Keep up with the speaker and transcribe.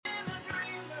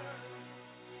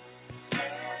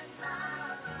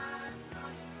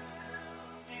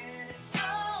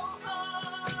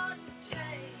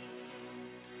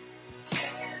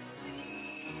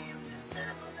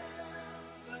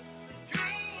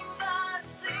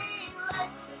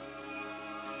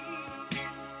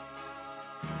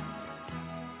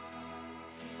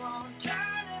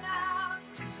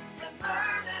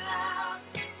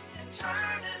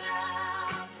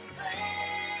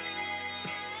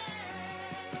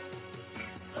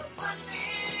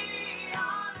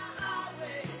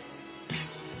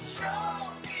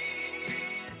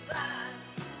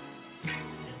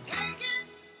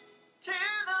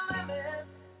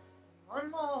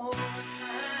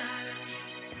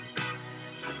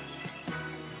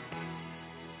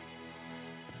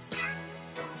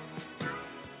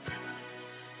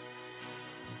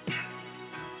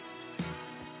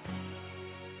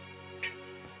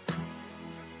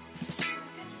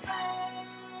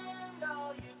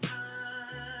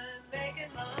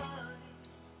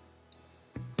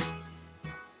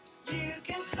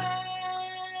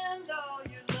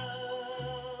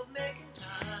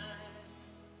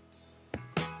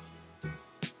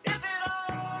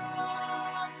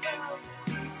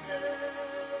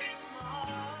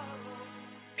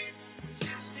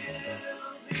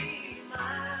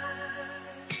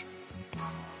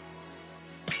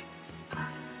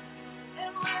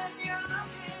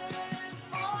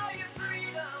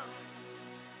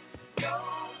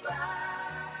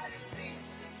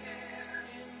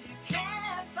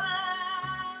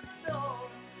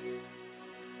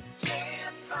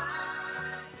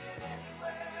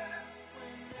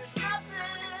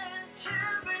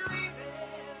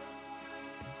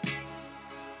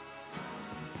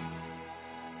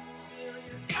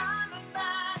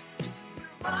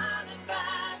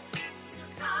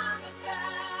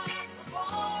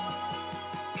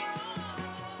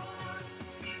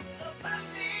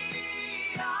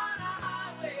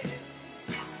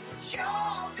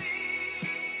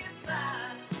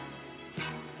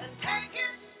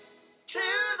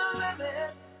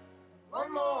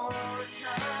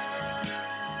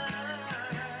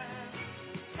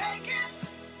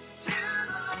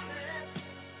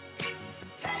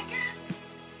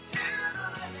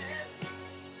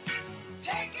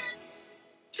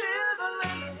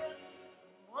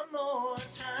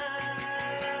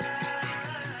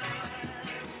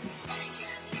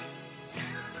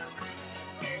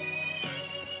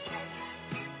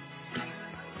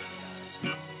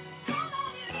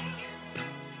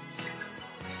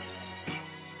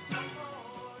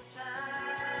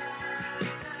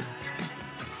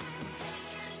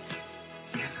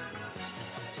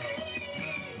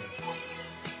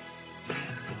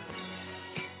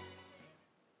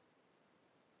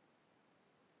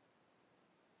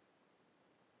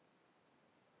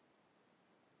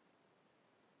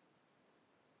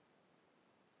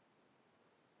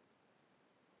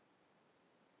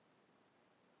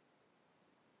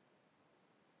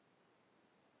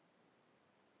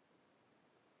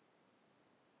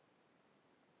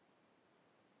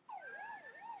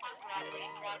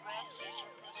address is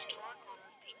your blue store, corner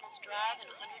of People's Drive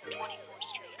and 124th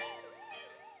Street.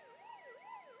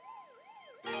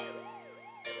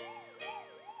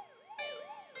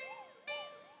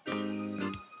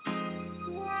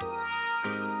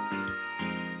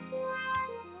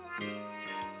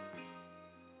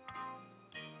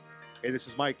 Hey, this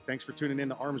is Mike. Thanks for tuning in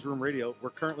to Arms Room Radio.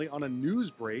 We're currently on a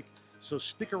news break, so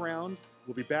stick around.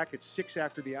 We'll be back at 6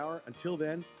 after the hour. Until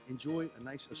then, enjoy a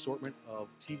nice assortment of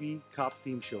TV cop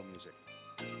theme show music.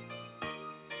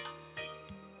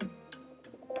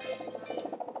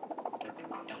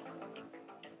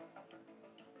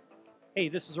 Hey,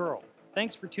 this is Earl.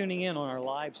 Thanks for tuning in on our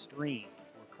live stream.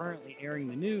 We're currently airing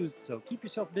the news, so keep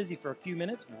yourself busy for a few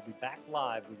minutes. We'll be back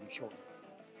live with you shortly.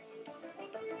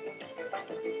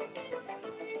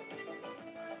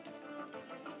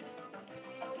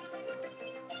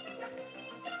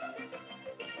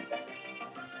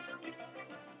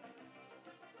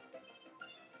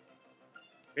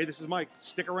 Hey, this is Mike.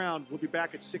 Stick around. We'll be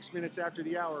back at 6 minutes after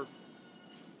the hour.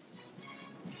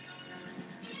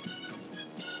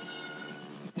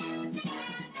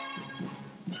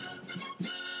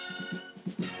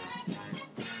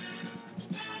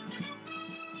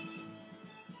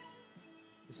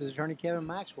 This is Attorney Kevin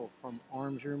Maxwell from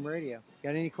Arms Room Radio.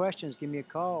 Got any questions, give me a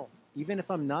call. Even if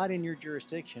I'm not in your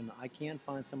jurisdiction, I can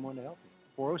find someone to help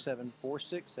you.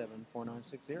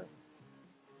 407-467-4960.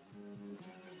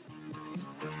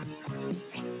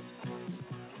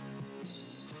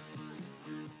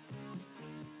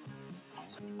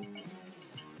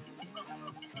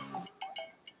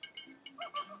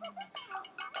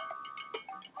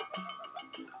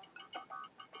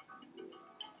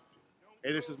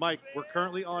 Hey, this is Mike. We're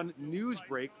currently on news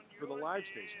break for the live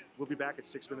station. We'll be back at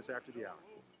 6 minutes after the hour.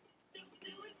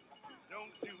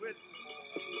 Don't do it.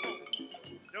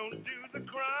 Don't do the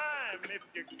crime if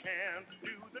you can't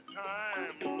do the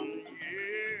time.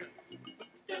 Yeah.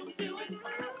 Don't do it.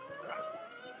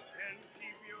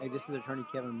 Hey, this is Attorney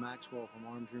Kevin Maxwell from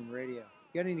Arms Room Radio.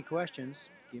 Got any questions,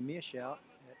 give me a shout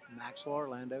at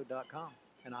maxwellorlando.com,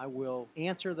 and I will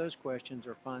answer those questions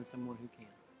or find someone who can.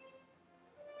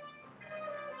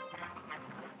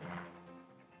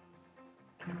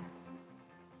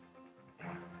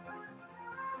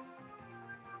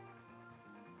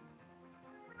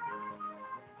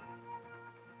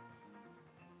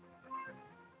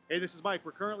 Hey, this is Mike.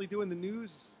 We're currently doing the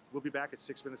news. We'll be back at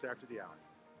 6 minutes after the hour.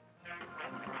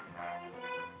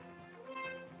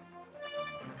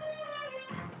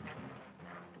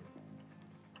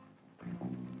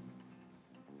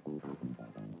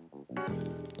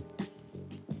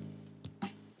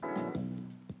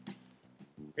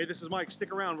 Hey, this is Mike.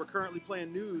 Stick around. We're currently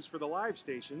playing news for the live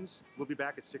stations. We'll be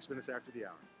back at 6 minutes after the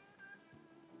hour.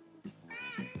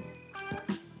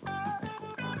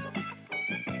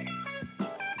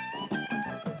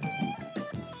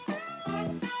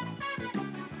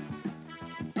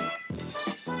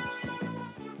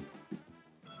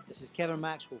 This is Kevin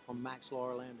Maxwell from Maxwell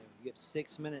Orlando. You have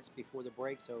 6 minutes before the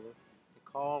break's over to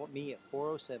call me at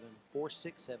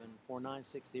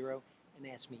 407-467-4960 and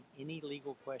ask me any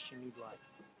legal question you'd like.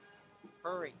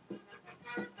 Hurry.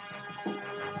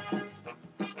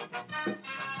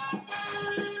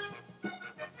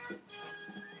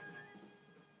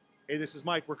 Hey, this is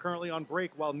Mike. We're currently on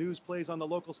break while news plays on the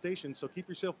local station, so keep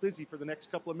yourself busy for the next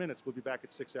couple of minutes. We'll be back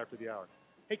at 6 after the hour.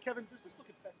 Hey, Kevin, does this look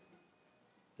infected?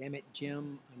 Damn it,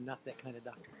 Jim, I'm not that kind of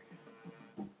doctor.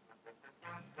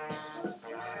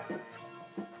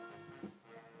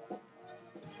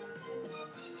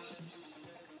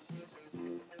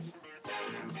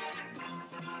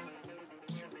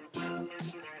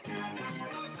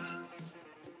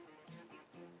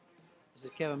 This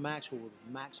is Kevin Maxwell with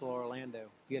Maxwell Orlando.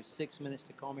 You have 6 minutes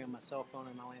to call me on my cell phone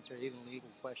and I'll answer any legal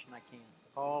question I can.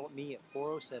 Call me at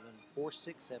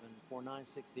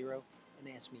 407-467-4960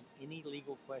 and ask me any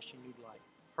legal question you'd like.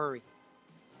 Hurry.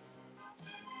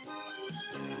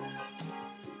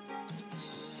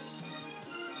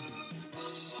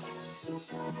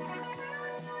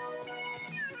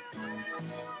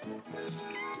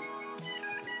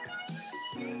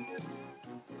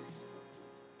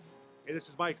 Hey, this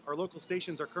is Mike. Our local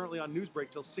stations are currently on news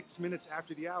break till 6 minutes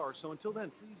after the hour, so until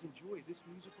then, please enjoy this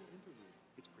musical interlude.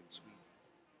 It's pretty sweet.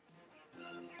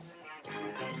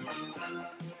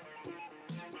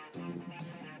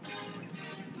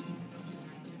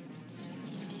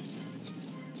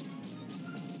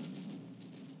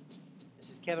 This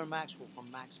is Kevin Maxwell from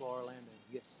Maxwell Orlando.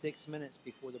 You have 6 minutes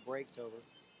before the break's over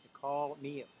to call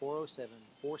me at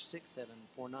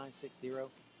 407-467-4960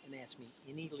 and ask me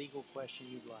any legal question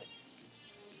you'd like.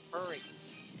 Hurry.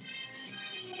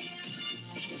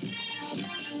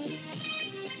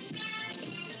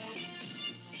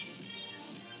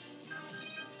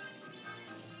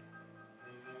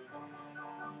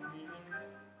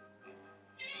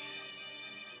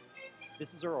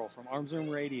 This is Earl from Arms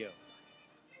Room Radio.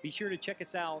 Be sure to check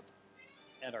us out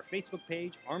at our Facebook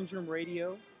page, Arms Room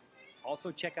Radio.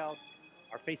 Also check out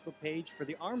our Facebook page for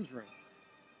the Arms Room.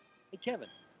 Hey, Kevin,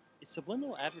 is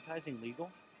subliminal advertising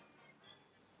legal?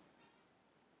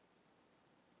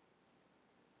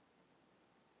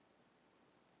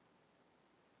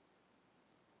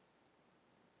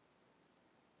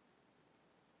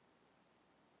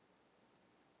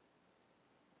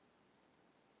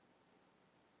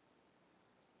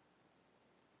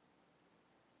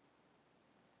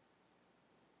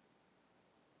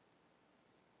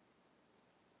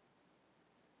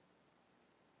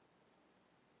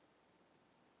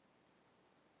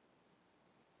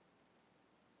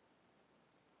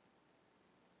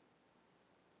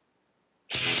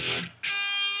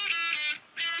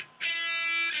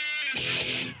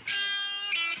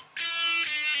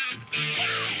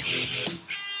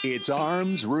 It's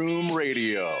Arms Room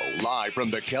Radio, live from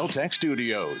the Keltec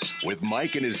studios, with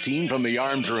Mike and his team from the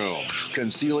Arms Room.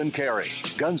 Conceal and carry,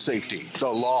 gun safety, the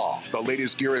law, the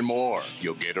latest gear and more.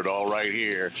 You'll get it all right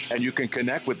here, and you can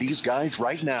connect with these guys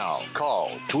right now.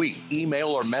 Call, tweet, email,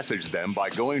 or message them by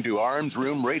going to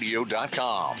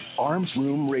armsroomradio.com. Arms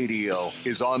Room Radio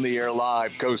is on the air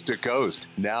live coast to coast.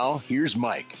 Now, here's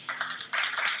Mike.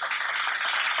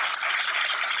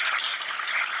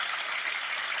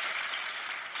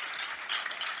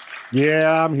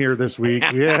 Yeah, I'm here this week.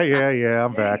 Yeah.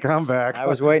 I'm back. I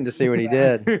was waiting to see what he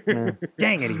did. Yeah.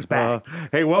 Dang it, he's back.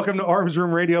 Hey, welcome to Arms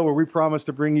Room Radio, where we promise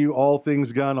to bring you all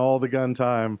things gun, all the gun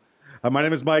time. My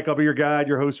name is Mike. I'll be your guide,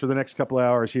 your host for the next couple of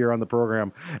hours here on the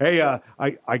program. Hey,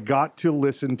 I got to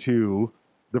listen to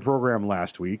the program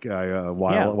last week.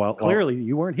 While Clearly,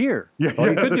 you weren't here. Yeah, All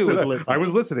you could do was that's it. listen. I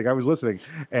was listening,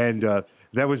 and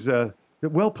that was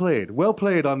well played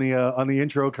on the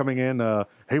intro coming in.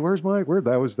 Hey, where's Mike?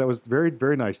 That was very,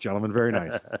 very nice, gentlemen. Very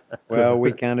nice. Well,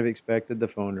 we kind of expected the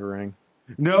phone to ring.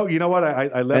 No, you know what?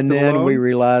 I left And it then alone. we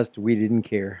realized we didn't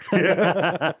care.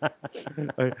 I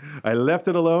left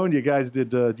it alone. You guys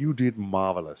did. You did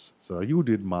marvelous. So you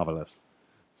did marvelous.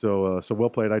 So well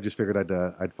played. I just figured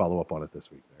I'd follow up on it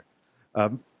this week there.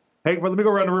 Hey, well, let me go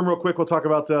around the room real quick. We'll talk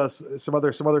about some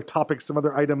other topics, some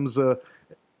other items.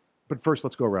 But first,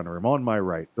 let's go around the room. On my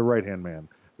right, the right-hand man,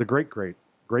 the great grandson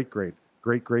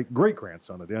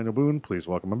of Daniel Boone. Please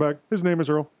welcome him back. His name is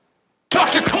Earl.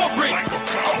 Dr. Corporate,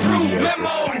 approve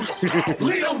memos,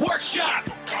 lead a workshop,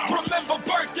 remember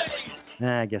birthdays.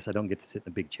 I guess I don't get to sit in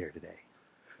the big chair today.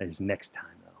 There's next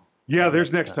time, though. Yeah,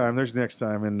 there's next time. There's next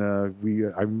time, and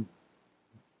I'm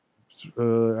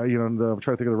trying to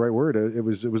think of the right word. It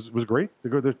was great.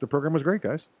 The program was great,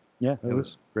 guys. Yeah, it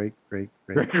was great.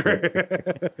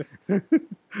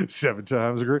 7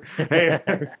 times great. Hey,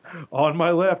 on my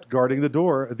left, guarding the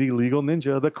door, the legal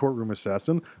ninja, the courtroom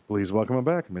assassin. Please welcome him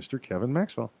back, Mr. Kevin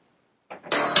Maxwell.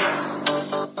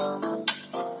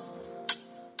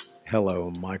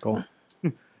 Hello, Michael.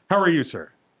 How are you, sir?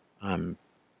 I'm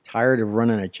tired of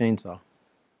running a chainsaw.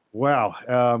 Wow.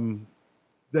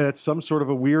 That's some sort of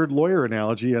a weird lawyer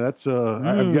analogy. That's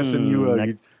I'm guessing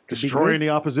you destroying the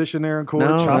opposition there in court,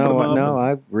 chopping them up. No,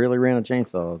 I really ran a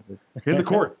chainsaw. In the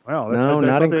court. Wow. That's No, I not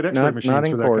thought in, they had X-ray not, machines not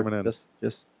for in that court. coming in.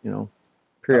 Just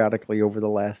periodically over the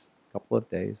last couple of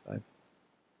days, I've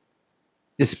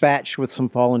dispatched with some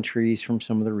fallen trees from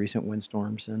some of the recent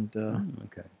windstorms, and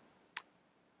Okay.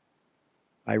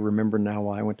 I remember now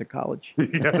why I went to college.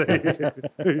 Yeah,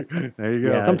 there you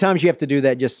go. Yeah. Sometimes you have to do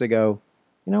that just to go,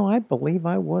 I believe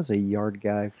I was a yard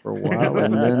guy for a while,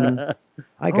 and then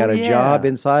I got a job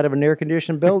inside of an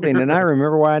air-conditioned building, and I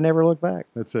remember why I never looked back.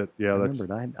 That's it. Yeah, I that's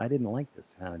remembered I didn't like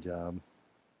this kind of job.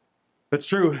 That's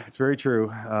true. It's very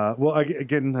true. Well,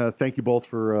 again, thank you both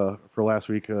for last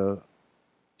week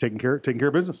taking care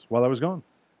of business while I was gone.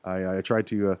 I tried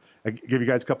to give you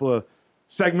guys a couple of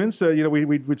segments.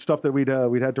 We'd stuff that we'd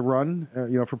had to run.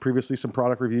 From previously some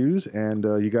product reviews, and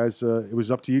you guys, it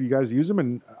was up to you. You guys to use them,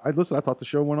 and I thought the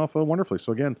show went off wonderfully.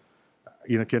 So again,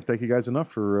 can't thank you guys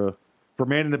enough for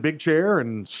manning the big chair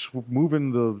and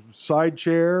moving the side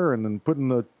chair and then putting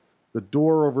the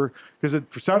door over, because it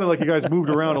sounded like you guys moved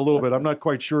around a little bit. I'm not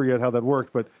quite sure yet how that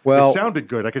worked, but it sounded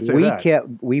good. I can say that.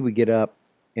 We would get up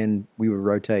and we would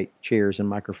rotate chairs and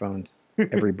microphones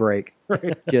every break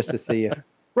just to see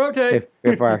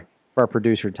if our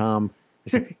producer Tom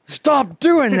said, "Stop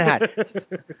doing that!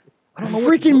 I don't know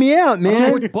freaking me out, I don't know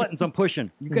man." which buttons I'm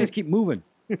pushing. You guys keep moving.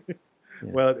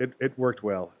 Well, it worked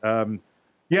well.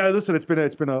 Listen, it's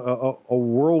been a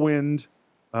whirlwind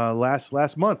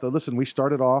last month. Listen, we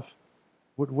started off.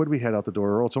 What did we head out the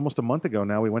door, Earl? It's almost a month ago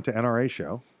now. We went to NRA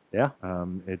show. Yeah.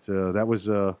 That was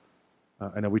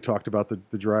I know we talked about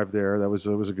the drive there. That was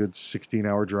a good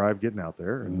 16-hour drive getting out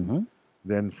there. And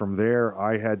then from there,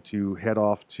 I had to head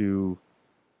off to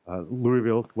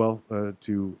Louisville,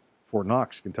 to Fort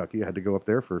Knox, Kentucky. I had to go up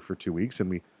there for 2 weeks, and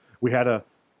we had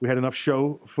enough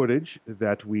show footage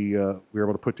that we were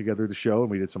able to put together the show, and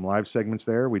we did some live segments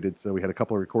there. We had a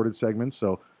couple of recorded segments.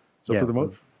 So for the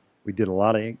most, we did a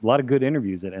lot of good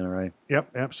interviews at NRA.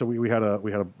 Yep. So we had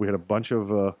a bunch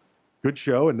of good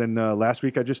show, and then last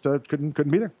week I just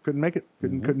couldn't be there, couldn't make it,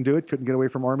 couldn't do it, couldn't get away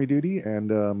from Army duty,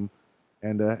 and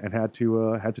had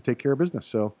to take care of business.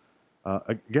 So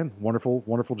again,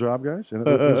 wonderful job, guys, and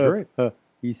it was great.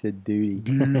 He said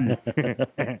duty.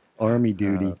 Army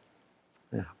duty.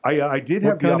 I did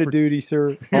have What kind of duty,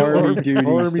 sir? Army duty,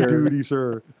 Army sir. duty,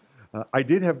 sir. I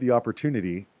did have the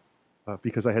opportunity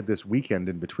because I had this weekend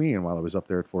in between while I was up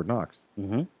there at Fort Knox,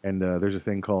 and there's a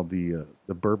thing called the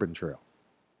Bourbon Trail.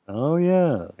 Oh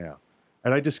yeah. Yeah.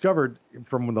 And I discovered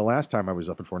from the last time I was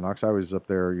up at Fort Knox, I was up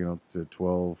there, to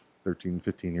 12, 13,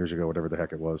 15 years ago, whatever the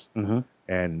heck it was.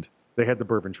 And they had the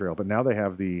Bourbon Trail, but now they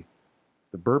have the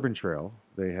Bourbon Trail.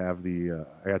 They have the,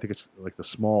 I think it's like the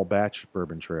small batch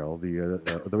Bourbon Trail.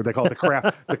 They call it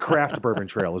the craft Bourbon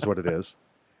Trail is what it is.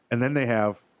 And then they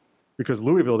have, because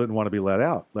Louisville didn't want to be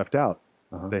left out,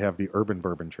 they have the Urban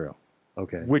Bourbon Trail.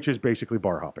 Okay. Which is basically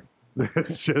bar hopping.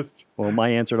 It's just. Well, my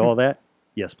answer to all that.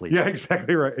 Yes, please. Yeah,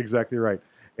 exactly right.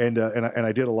 And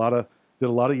I did a lot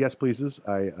of yes pleases.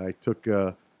 I took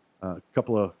a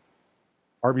couple of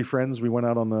Army friends. We went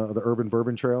out on the Urban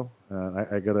Bourbon Trail.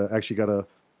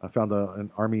 I found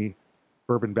an Army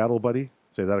Bourbon Battle Buddy.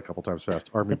 Say that a couple times fast.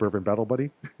 Army Bourbon Battle Buddy,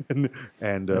 and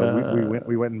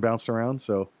we went and bounced around.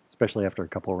 So especially after a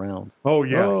couple of rounds. Oh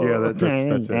yeah, that's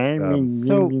it.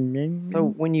 So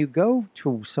when you go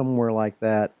to somewhere like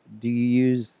that, do you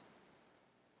use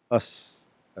a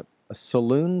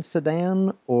saloon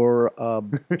sedan or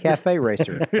a cafe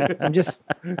racer?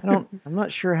 I'm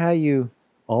not sure how you.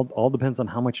 All depends on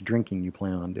how much drinking you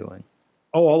plan on doing.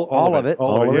 Oh, all of it.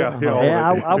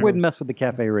 Yeah, I wouldn't mess with the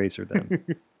cafe racer then.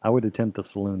 I would attempt the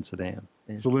saloon sedan.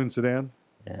 Yeah. Saloon sedan.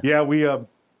 Yeah. Yeah, we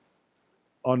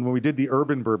when we did the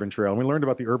Urban Bourbon Trail, and we learned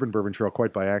about the Urban Bourbon Trail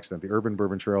quite by accident. The Urban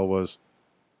Bourbon Trail was,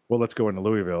 well, let's go into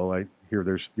Louisville. I hear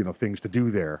there's things to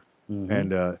do there,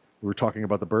 and we were talking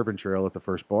about the Bourbon Trail at the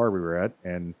first bar we were at,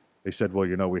 and they said, well,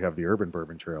 we have the Urban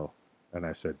Bourbon Trail. And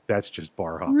I said, that's just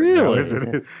bar hopping. Really?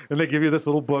 Isn't it? And they give you this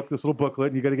little booklet,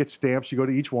 and you got to get stamps. You go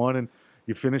to each one, and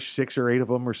you finish 6 or 8 of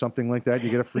them or something like that. You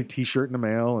get a free T-shirt in the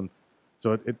mail. And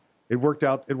so it worked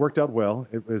out. It worked out well.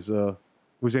 It was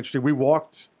interesting.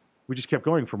 We just kept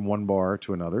going from one bar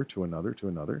to another,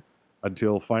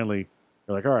 until finally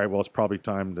they're like, all right, well, it's probably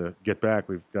time to get back.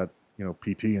 We've got,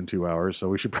 PT in 2 hours, so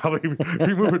we should probably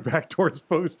be moving back towards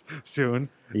Post soon.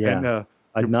 Yeah. And,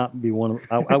 I'd not be one of.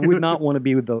 I would not want to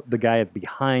be with the guy at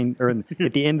behind or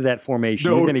at the end of that formation.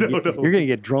 No, you're gonna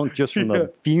get drunk just from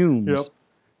the fumes.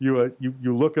 Yep.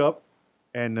 You look up,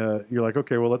 and you're like,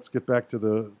 okay, well, let's get back to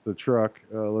the truck.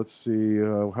 Let's see,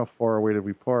 how far away did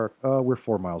we park? We're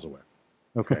 4 miles away.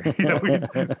 Okay.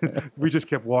 We just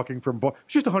kept walking from bar.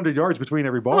 It's just 100 yards between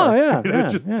every bar. Oh yeah,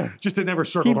 just it never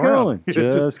circled keep around.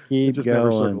 Going. Just keep going. going.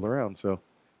 Never circled around. So,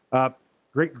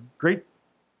 great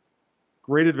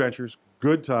adventures.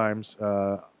 Good times.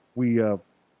 We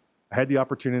had the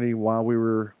opportunity while we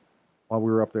were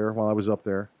up there, while I was up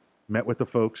there, met with the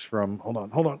folks from. Hold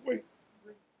on, wait.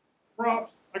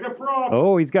 Props. I got props.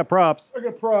 Oh, he's got props. I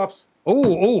got props.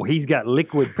 Oh, he's got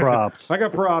liquid props. I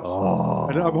got props. Oh.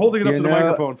 And I'm holding it up to the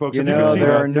microphone, folks. If you can see there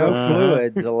that. are no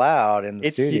fluids allowed in the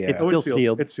studio. It's still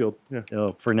sealed. It's sealed. Yeah.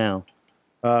 Oh, for now.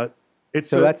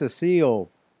 That's a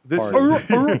seal. This.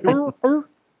 party.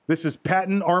 This is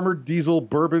Patent Armored Diesel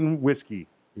Bourbon Whiskey.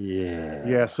 Yeah.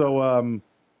 Yeah. So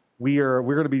we're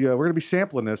gonna be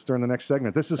sampling this during the next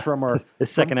segment. This is from our the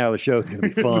second hour of the show is gonna be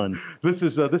fun. This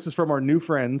is from our new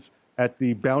friends at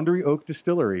the Boundary Oak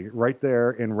Distillery, right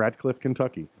there in Radcliffe,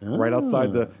 Kentucky, right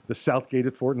outside the South Gate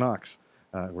at Fort Knox.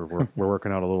 We're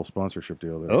working out a little sponsorship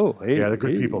deal there. Oh, hey, yeah, they're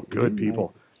good people. Good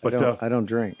people. But I don't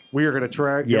drink. we are gonna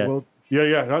try. Yeah,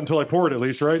 not until I pour it, at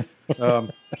least, right?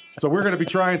 So we're going to be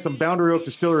trying some Boundary Oak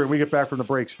Distillery when we get back from the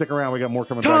break. Stick around. We got more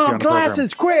coming back to you on the program.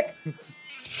 Glasses, quick!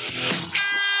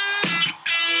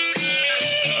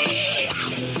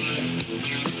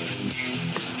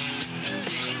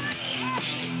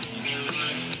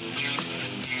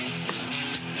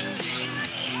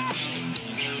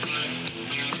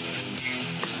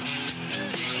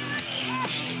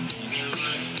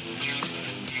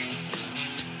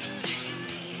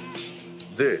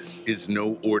 This is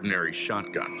no ordinary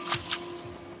shotgun.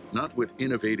 Not with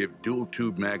innovative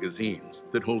dual-tube magazines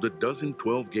that hold a dozen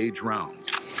 12-gauge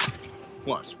rounds.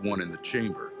 plus 1 in the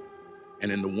chamber.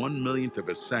 And in the 1/1,000,000th of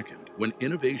a second, when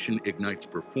innovation ignites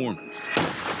performance,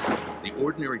 the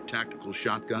ordinary tactical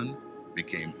shotgun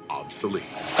became obsolete.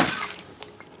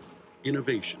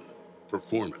 Innovation,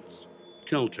 performance,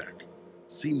 Keltec.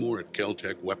 See more at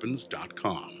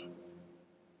keltecweapons.com.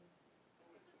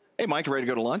 Hey, Mike, ready to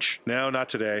go to lunch? No, not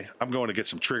today. I'm going to get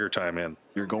some trigger time in.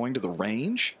 You're going to the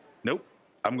range? Nope.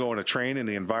 I'm going to train in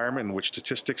the environment in which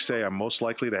statistics say I'm most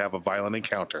likely to have a violent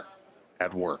encounter.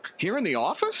 At work. Here in the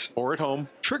office? Or at home.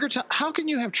 Trigger time? How can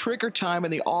you have trigger time in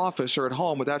the office or at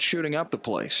home without shooting up the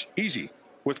place? Easy.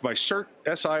 With my CERT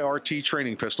SIRT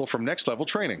training pistol from Next Level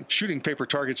Training. Shooting paper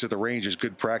targets at the range is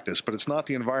good practice, but it's not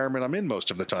the environment I'm in most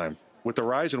of the time. With the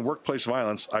rise in workplace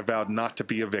violence, I vowed not to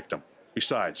be a victim.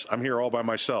 Besides, I'm here all by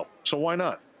myself, so why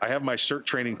not? I have my CERT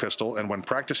training pistol, and when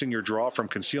practicing your draw from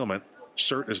concealment,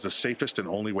 CERT is the safest and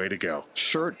only way to go.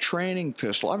 CERT training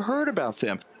pistol. I've heard about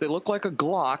them. They look like a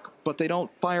Glock, but they don't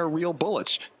fire real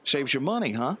bullets. Saves you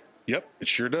money, huh? Yep, it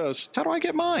sure does. How do I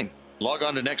get mine? Log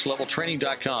on to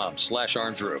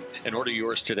nextleveltraining.com/armsroom and order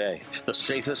yours today. The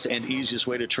safest and easiest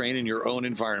way to train in your own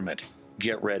environment.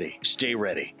 Get ready. Stay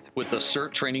ready with the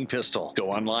CERT training pistol.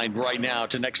 Go online right now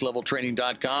to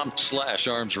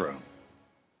nextleveltraining.com/armsroom.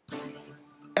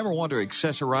 Ever want to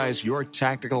accessorize your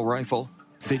tactical rifle?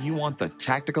 Then you want the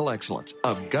tactical excellence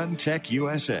of GunTech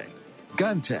USA.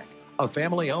 GunTech, a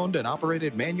family-owned and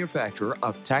operated manufacturer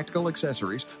of tactical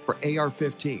accessories for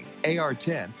AR-15,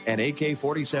 AR-10, and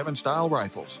AK-47 style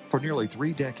rifles. For nearly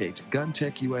 3 decades,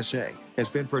 GunTech USA has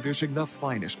been producing the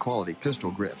finest quality pistol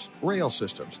grips, rail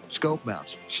systems, scope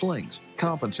mounts, slings,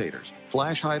 compensators,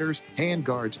 flash hiders, hand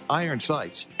guards, iron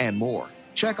sights, and more.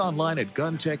 Check online at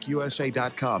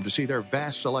GunTechUSA.com to see their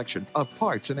vast selection of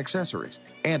parts and accessories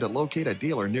and to locate a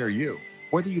dealer near you.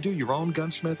 Whether you do your own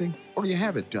gunsmithing or you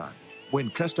have it done, when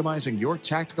customizing your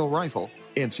tactical rifle,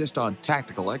 insist on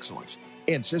tactical excellence.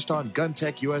 Insist on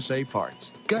GunTech USA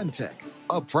parts. GunTech,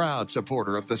 a proud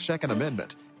supporter of the Second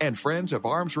Amendment and friends of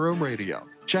Arms Room Radio.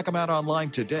 Check them out online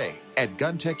today at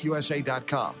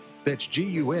GunTechUSA.com. That's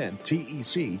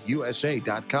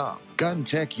GUNTECUSA.com.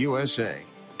 GunTech USA.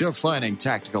 Defining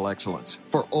tactical excellence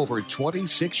for over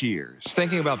 26 years.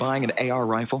 Thinking about buying an AR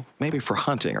rifle? Maybe for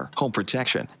hunting or home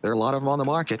protection. There are a lot of them on the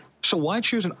market. So why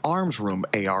choose an Arms Room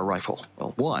AR rifle?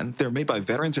 Well, 1, they're made by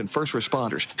veterans and first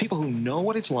responders, people who know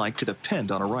what it's like to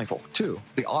depend on a rifle. 2,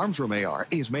 the Arms Room AR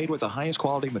is made with the highest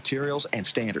quality materials and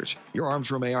standards. Your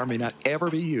Arms Room AR may not ever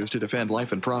be used to defend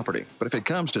life and property, but if it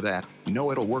comes to that,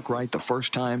 know it'll work right the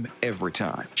first time, every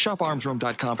time. Shop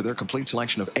armsroom.com for their complete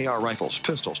selection of AR rifles,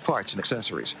 pistols, parts, and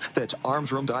accessories. That's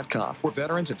armsroom.com, where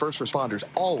veterans and first responders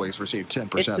always receive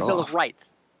 10% It's the off. Bill of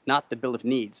Rights, not the Bill of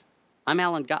Needs. I'm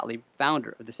Alan Gottlieb,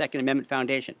 founder of the Second Amendment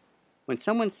Foundation. When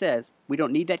someone says we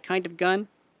don't need that kind of gun,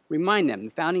 remind them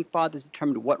the Founding Fathers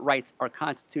determined what rights our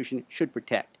Constitution should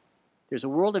protect. There's a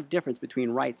world of difference between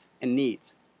rights and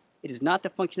needs. It is not the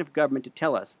function of government to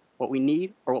tell us what we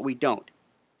need or what we don't.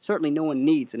 Certainly no one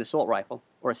needs an assault rifle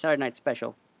or a Saturday Night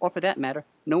Special, or for that matter,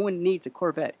 no one needs a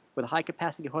Corvette with a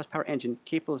high-capacity horsepower engine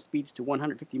capable of speeds to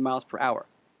 150 miles per hour.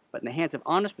 But in the hands of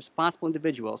honest, responsible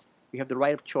individuals, we have the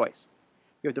right of choice.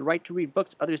 We have the right to read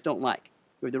books others don't like.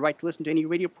 We have the right to listen to any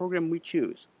radio program we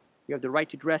choose. We have the right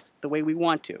to dress the way we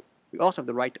want to. We also have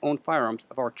the right to own firearms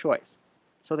of our choice.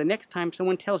 So the next time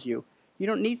someone tells you, you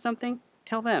don't need something,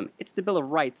 tell them it's the Bill of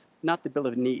Rights, not the Bill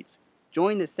of Needs.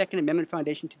 Join the Second Amendment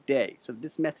Foundation today so that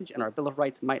this message and our Bill of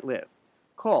Rights might live.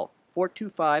 Call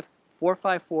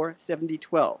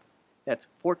 425-454-7012. That's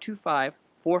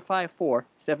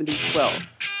 425-454-7012.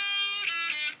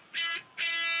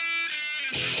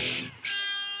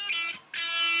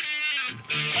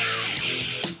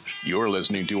 You're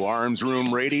listening to Arms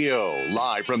Room Radio,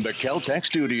 live from the Keltec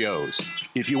studios.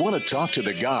 If you want to talk to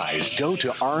the guys, go to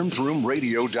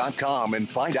armsroomradio.com and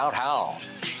find out how.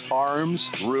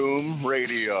 Arms Room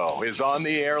Radio is on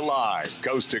the air live,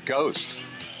 coast to coast.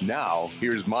 Now,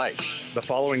 here's Mike. The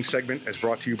following segment is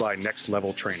brought to you by Next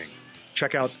Level Training.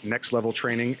 Check out Next Level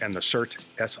Training and the CERT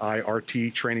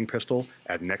SIRT training pistol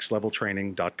at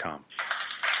nextleveltraining.com.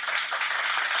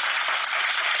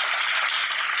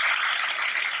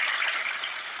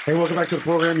 Hey, welcome back to the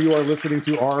program. You are listening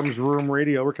to Arms Room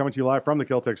Radio. We're coming to you live from the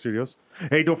Keltec studios.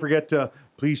 Hey, don't forget,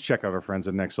 please check out our friends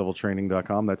at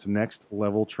nextleveltraining.com. That's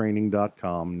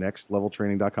nextleveltraining.com,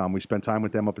 nextleveltraining.com. We spent time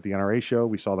with them up at the NRA show.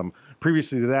 We saw them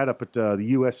previously to that up at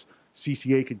the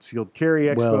USCCA Concealed Carry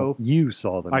Expo. Well, you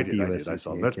saw them. I at the did. USCCA I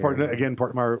saw them. That's Carry.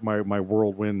 part of my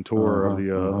whirlwind tour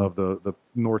of the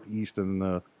Northeast and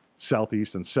the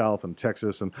Southeast and South and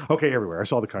Texas and everywhere. I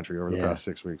saw the country over the past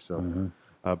 6 weeks. So.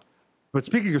 But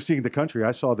speaking of seeing the country,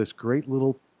 I saw this great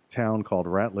little town called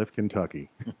Ratliff, Kentucky.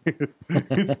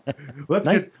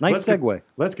 Nice segue.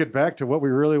 Let's get back to what we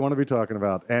really want to be talking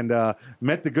about. And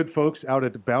met the good folks out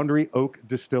at Boundary Oak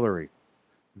Distillery.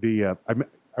 I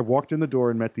walked in the door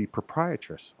and met the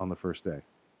proprietress on the first day.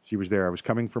 She was there. I was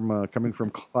coming from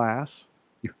class.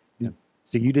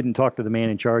 So you didn't talk to the man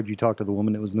in charge. You talked to the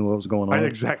woman that knew what was going on.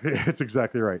 Exactly. It's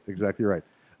exactly right. Exactly right.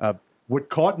 What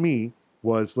caught me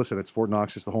was, listen, it's Fort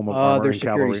Knox. It's the home of armor their and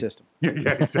security cavalry. system.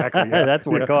 Yeah, exactly. Yeah. That's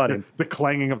what caught him. The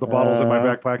clanging of the bottles in my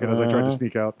back pocket as I tried to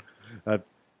sneak out.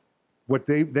 What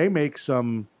they make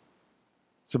some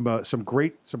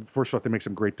great. First off, they make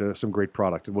some great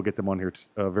product, and we'll get them on here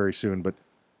very soon. But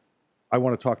I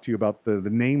want to talk to you about the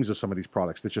names of some of these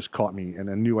products that just caught me, and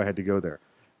I knew I had to go there.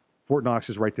 Fort Knox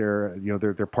is right there. You know,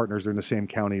 they're partners. They're in the same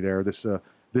county there. This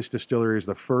distillery is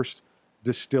the first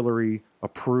distillery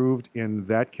approved in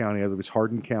that county. It was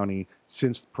Hardin County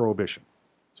since Prohibition.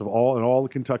 So all the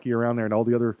Kentucky around there and all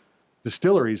the other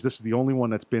distilleries, this is the only one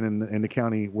that's been in the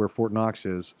county where Fort Knox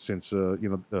is since was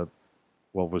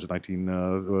it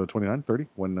 1929, 30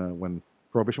 when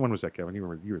Prohibition? When was that, Kevin? You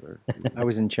were there. I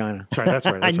was in China. China, that's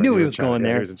right. I knew he was going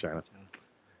there. He was in China.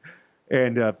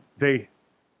 And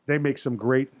they make some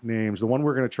great names. The one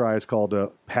we're going to try is called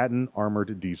Patton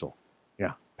Armored Diesel.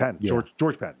 Yeah, Patton. Yeah.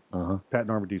 George Patton. Patton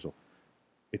Armored Diesel.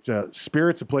 It's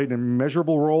spirits have played an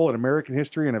immeasurable role in American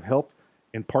history and have helped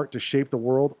in part to shape the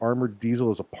world. Armored Diesel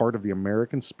is a part of the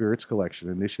American Spirits Collection,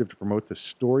 an initiative to promote the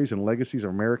stories and legacies of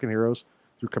American heroes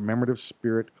through commemorative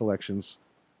spirit collections.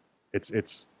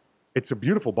 It's a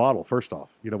beautiful bottle. First off,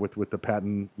 with the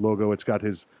Patton logo, it's got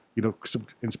his some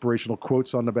inspirational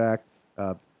quotes on the back.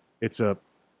 It's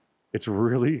a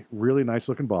really, really nice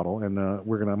looking bottle, and I'm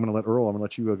gonna let Earl. I'm gonna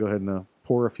let you go ahead and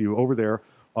pour a few over there.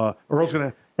 Earl's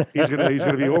he's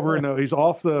gonna be over and he's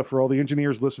off for all the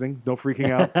engineers listening. No freaking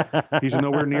out. He's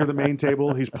nowhere near the main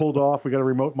table. He's pulled off. We got a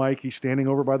remote mic. He's standing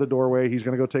over by the doorway. He's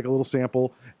gonna go take a little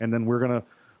sample, and then we're gonna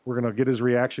get his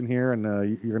reaction here, and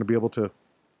you're gonna be able to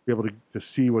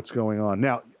see what's going on.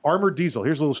 Now, Armored Diesel.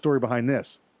 Here's a little story behind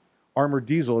this. Armored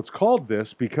Diesel. It's called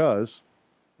this because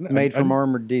made from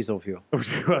armored diesel fuel.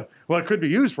 Well, it could be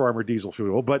used for armored diesel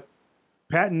fuel, but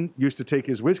Patton used to take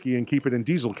his whiskey and keep it in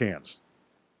diesel cans.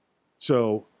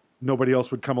 So nobody else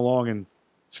would come along and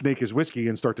snake his whiskey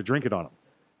and start to drink it on him.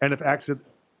 And if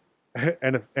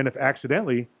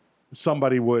accidentally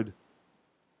somebody would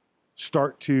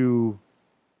start to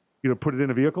put it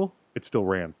in a vehicle, it still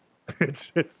ran. It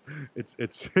still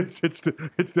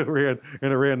ran,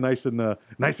 and it ran nice and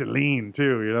lean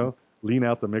too. Lean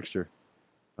out the mixture.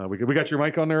 We got your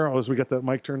mic on there. As we got that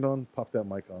mic turned on, pop that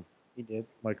mic on. He did.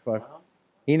 Mic 5.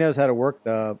 He knows how to work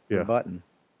the button.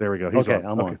 There we go. He's on.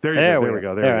 I'm on. There we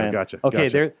go. Gotcha. Okay,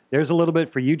 gotcha. There's a little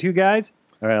bit for you two guys.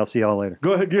 All right, I'll see y'all later.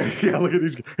 Go ahead. Yeah, look at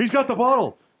these. He's got the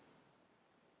bottle.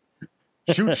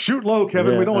 Shoot low,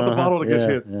 Kevin. We don't want the bottle to get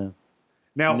hit. Yeah.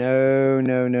 Now, no.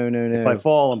 If I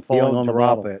fall, I'm falling on the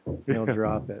bottle. He'll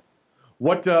drop it.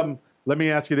 What? Let me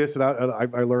ask you this. And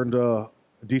I learned a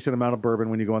decent amount of bourbon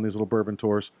when you go on these little bourbon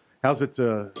tours. How's it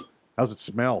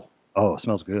smell? Oh, it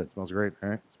smells good. It smells great. All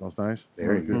right. It smells nice.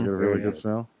 Very good. You get a really good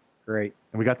smell. Great.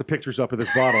 And we got the pictures up of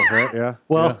this bottle, right? Yeah.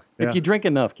 Well, if you drink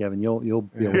enough, Kevin, you'll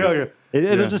be able to. Yeah.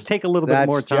 It'll just take a little bit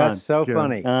more time. That's just so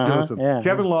funny. Listen,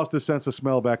 Kevin lost his sense of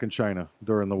smell back in China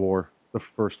during the war, the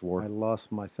first war. I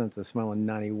lost my sense of smell in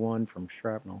 '91 from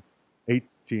shrapnel.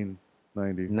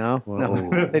 1890. No,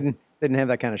 they didn't have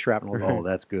that kind of shrapnel. Oh,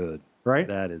 that's good. Right?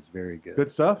 That is very good. Good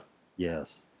stuff?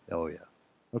 Yes. Oh, yeah.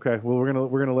 Okay, well, we're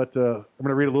gonna let I'm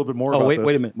gonna read a little bit more. about wait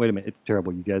this. Wait a minute! It's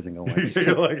terrible. You guys ain't gonna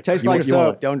like it. Tastes like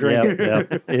soap. Don't drink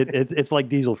it. It's like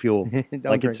diesel fuel,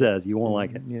 like it says. You won't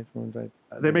like it.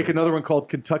 They make another one called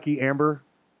Kentucky Amber.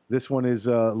 This one is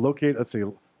located. Let's see,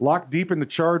 locked deep in the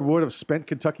charred wood of spent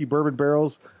Kentucky bourbon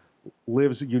barrels,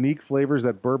 lives unique flavors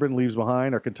that bourbon leaves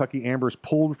behind. Our Kentucky Amber is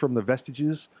pulled from the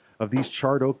vestiges of these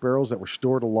charred oak barrels that were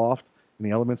stored aloft in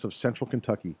the elements of central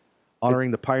Kentucky.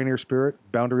 Honoring the pioneer spirit,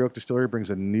 Boundary Oak Distillery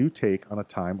brings a new take on a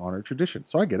time-honored tradition.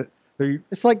 So I get it.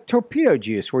 It's like torpedo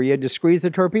juice, where you had to squeeze the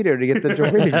torpedo to get the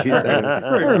torpedo juice out of it.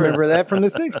 I remember that from the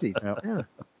 60s. Yep. Yeah.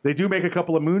 They do make a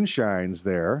couple of moonshines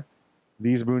there.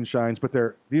 These moonshines, but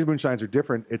these moonshines are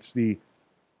different.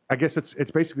 I guess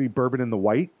it's basically bourbon in the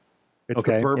white. It's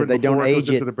the bourbon they don't age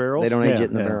it into the barrels. They don't age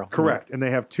it in the barrel. Correct. And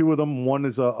they have two of them. One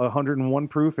is 101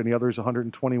 proof, and the other is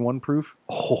 121 proof.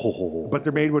 Oh. But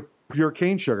they're made with pure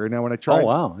cane sugar. Now, when I tried,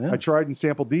 I tried and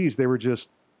sampled these. They were you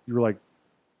were like,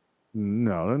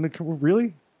 no,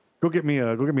 really? Go get me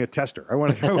a tester. I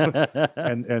want to.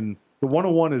 and the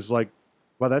 101 is like,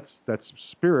 well, that's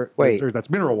spirit. Wait, that's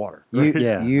mineral water. Right?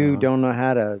 You you don't know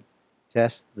how to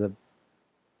test the.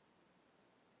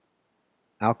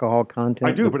 alcohol content?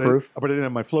 I do, the but proof? I didn't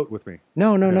have my float with me.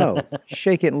 No.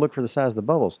 Shake it and look for the size of the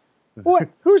bubbles. What?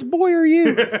 Whose boy are you?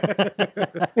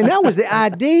 And that was the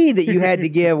ID that you had to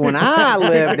give when I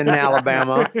lived in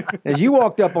Alabama. As you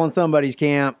walked up on somebody's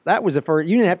camp, that was the first.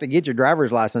 You didn't have to get your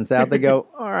driver's license out. They go,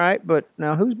 all right, but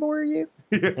now whose boy are you?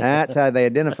 That's how they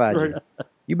identified you.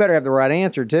 You better have the right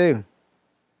answer too.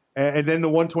 And then the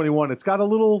 121, it's got a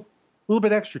little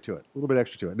bit extra to it.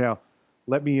 Now,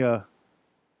 let me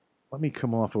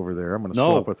come off over there. I'm going to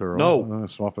swap with Earl. No. I'm going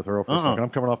to swap with Earl for a second. I'm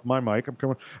coming off my mic. I'm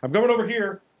coming over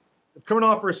here. I'm coming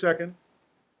off for a second.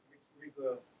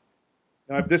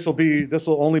 Now, this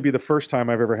will only be the first time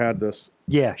I've ever had this.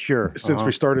 Yeah, sure. Since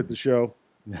we started the show,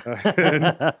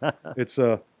 and it's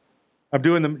I'm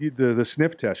doing the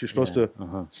sniff test. You're supposed to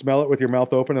smell it with your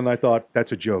mouth open, and I thought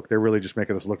that's a joke. They're really just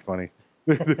making us look funny.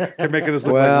 They're making us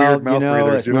look like weird mouth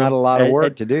breathers. It's not a lot of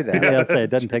work to do that. Yeah, I'd say it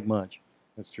doesn't take much.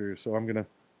 That's true. So I'm gonna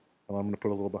put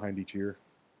a little behind each ear.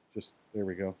 Just there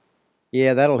we go.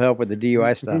 Yeah, that'll help with the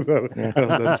DUI stuff.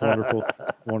 That's wonderful.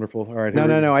 Wonderful. All right.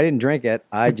 No. I didn't drink it.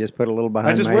 I just put a little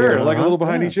behind. I just my wear ear. it like a little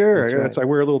behind each ear. That's right. I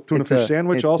wear a little tuna fish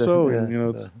sandwich also, and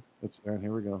yes, it's there.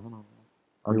 Here we go. Hold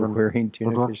on. You're wearing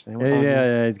tuna fish sandwich.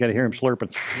 Yeah. He's got to hear him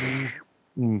slurping.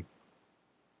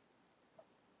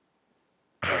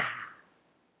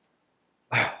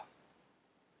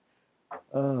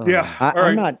 Yeah. All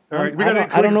right. All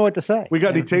right. I don't know what to say. We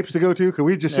got any tapes to go to? Can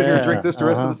we just sit here and drink this the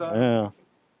rest of the time? Yeah.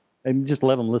 And just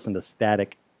let them listen to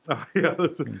static. Oh, yeah.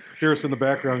 Hear us in the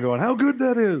background going, how good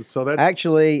that is. So that's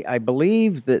Actually, I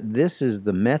believe that this is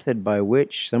the method by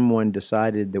which someone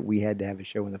decided that we had to have a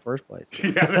show in the first place.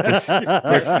 You're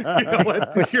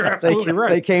absolutely right.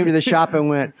 They came to the shop and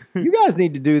went, you guys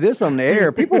need to do this on the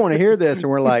air. People want to hear this. And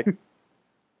we're like,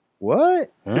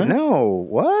 what? Huh? No.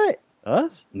 What?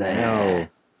 Us? No.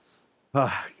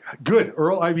 Good,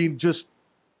 Earl. I mean, just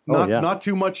not yeah. not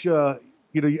too much.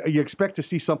 You expect to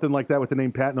see something like that with the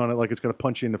name Patton on it, like it's going to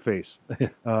punch you in the face.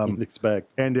 You'd expect.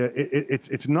 And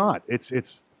it's not. It's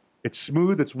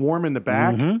smooth. It's warm in the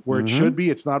back where it should be.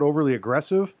 It's not overly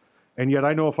aggressive. And yet,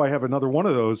 I know if I have another one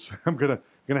of those, I'm gonna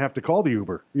have to call the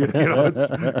Uber.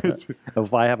 It's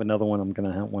If I have another one, I'm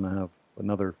gonna want to have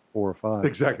another 4 or 5.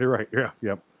 Exactly right. Yeah.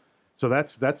 Yep. So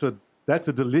that's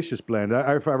a delicious blend.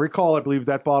 If I recall, I believe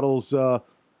that bottle's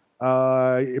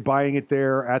buying it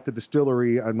there at the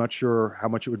distillery. I'm not sure how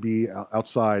much it would be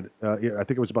outside. I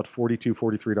think it was about $42,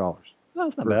 $43. No,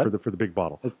 it's not bad for the big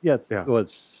bottle. It's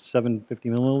 750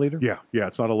 milliliter. Yeah.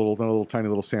 It's not a little tiny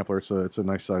little sampler. It's a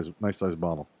nice size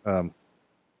bottle.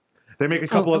 They make a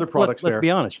couple other products there. Let's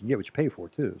be honest, you get what you pay for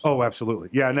too. So. Oh, absolutely.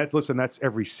 Yeah, and that's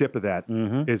every sip of that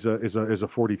is a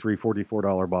 $43,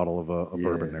 $44 bottle of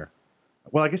bourbon there.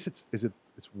 Well, I guess it's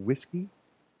whiskey?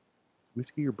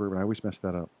 Whiskey or bourbon? I always mess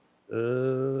that up.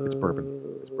 It's bourbon.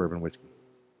 It's bourbon whiskey.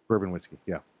 Bourbon whiskey,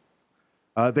 yeah.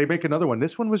 They make another one.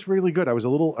 This one was really good. I was a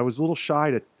little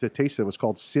shy to taste it. It was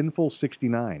called Sinful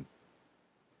 69.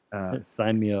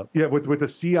 Sign me up. Yeah, with a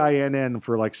CINN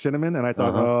for like cinnamon, and I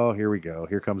thought, oh, here we go.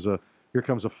 Here comes a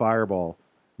fireball.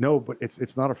 No, but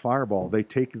it's not a fireball. They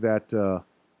take that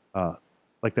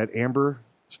like that amber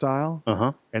style,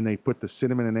 and they put the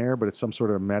cinnamon in there, but it's some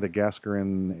sort of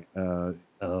Madagascaran.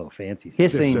 Fancy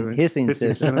hissing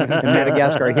cinnamon. In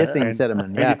Madagascar, hissing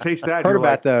cinnamon. Yeah, and you taste that. Heard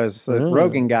about like, those.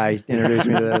 Rogan guy introduced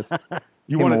me to those.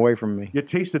 You Came away from me. You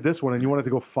tasted this one, and you wanted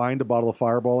to go find a bottle of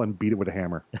Fireball and beat it with a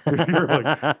hammer. You're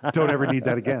like, don't ever need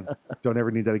that again. Don't ever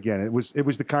need that again. It was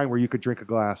the kind where you could drink a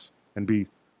glass and be,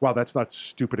 wow, that's not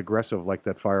stupid aggressive like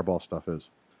that Fireball stuff is.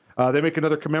 They make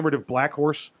another commemorative Black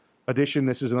Horse edition.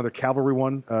 This is another cavalry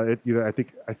one. I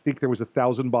think there was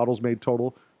 1,000 bottles made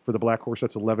total for the Black Horse.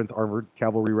 That's 11th Armored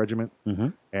Cavalry Regiment.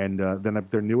 And then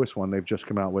their newest one they've just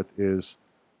come out with is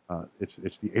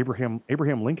it's the Abraham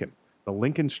Lincoln, the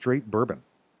Lincoln Straight Bourbon,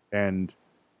 and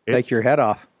take your head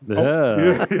off.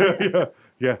 Yeah.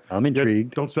 I'm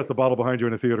intrigued. Don't set the bottle behind you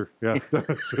in a theater. Yeah,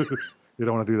 you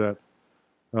don't want to do that.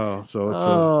 Oh, so it's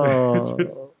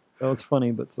that was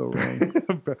funny, but so wrong.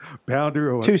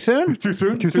 Boundary. Too soon? Too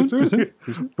soon?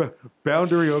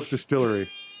 Boundary Oak Distillery.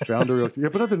 Boundary Oak. Yeah,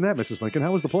 but other than that, Mrs. Lincoln,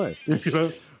 how was the play?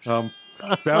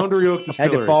 Boundary Oak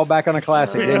Distillery. Had to fall back on a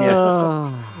classic, didn't you?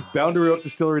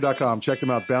 BoundaryOakDistillery.com. Check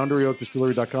them out.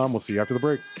 BoundaryOakDistillery.com. We'll see you after the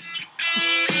break.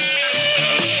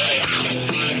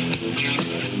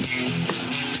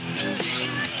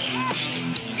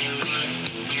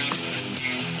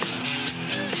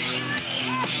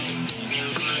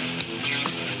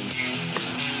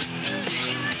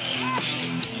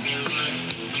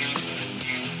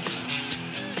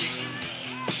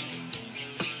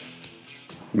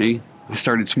 Me? I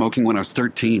started smoking when I was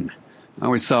 13. I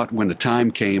always thought when the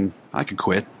time came, I could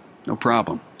quit. no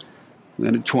problem.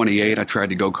 Then at 28, I tried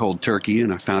to go cold turkey,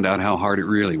 and I found out how hard it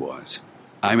really was.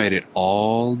 I made it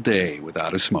all day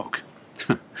without a smoke.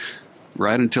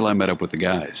 Right until I met up with the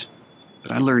guys.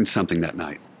 But I learned something that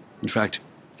night. In fact,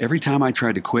 every time I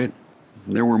tried to quit,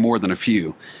 there were more than a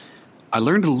few, I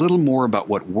learned a little more about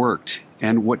what worked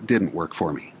and what didn't work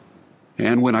for me.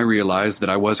 And when I realized that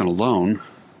I wasn't alone,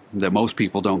 that most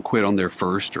people don't quit on their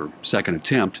first or second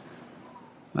attempt,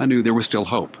 I knew there was still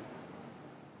hope.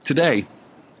 Today,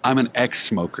 I'm an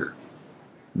ex-smoker.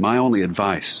 My only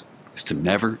advice is to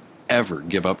never, ever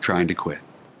give up trying to quit.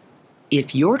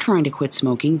 If you're trying to quit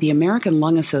smoking, the American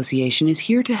Lung Association is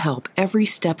here to help every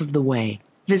step of the way.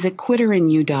 Visit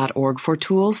quitterinyou.org for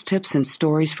tools, tips, and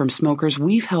stories from smokers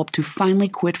we've helped to finally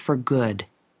quit for good.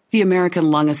 The American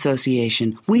Lung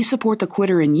Association. We support the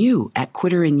quitter in you at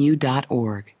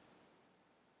quitterinyou.org.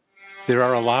 There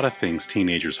are a lot of things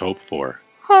teenagers hope for.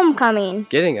 Homecoming.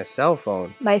 Getting a cell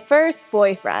phone. My first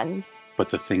boyfriend. But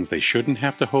the things they shouldn't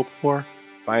have to hope for?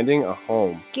 Finding a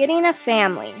home. Getting a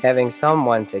family. Having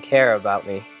someone to care about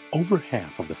me. Over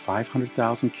half of the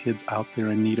 500,000 kids out there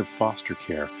in need of foster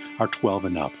care are 12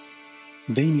 and up.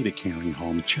 They need a caring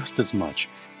home just as much,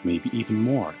 maybe even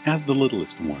more, as the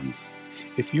littlest ones.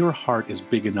 If your heart is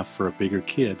big enough for a bigger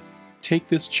kid, take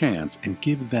this chance and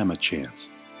give them a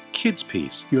chance. Kids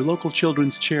Peace, your local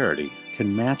children's charity,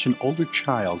 can match an older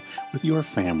child with your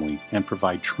family and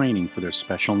provide training for their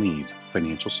special needs,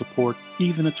 financial support,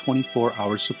 even a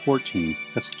 24-hour support team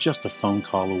that's just a phone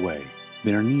call away.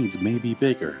 Their needs may be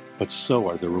bigger, but so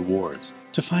are the rewards.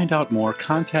 To find out more,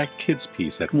 contact Kids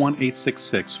Peace at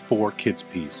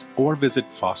 1-866-4-KIDS-PEACE or visit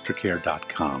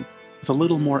fostercare.com. With a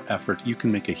little more effort, you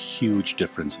can make a huge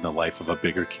difference in the life of a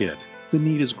bigger kid. The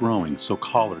need is growing, so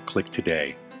call or click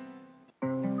today.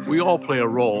 We all play a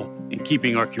role in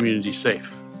keeping our community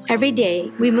safe. Every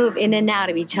day, we move in and out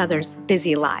of each other's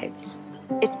busy lives.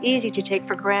 It's easy to take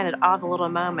for granted all the little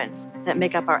moments that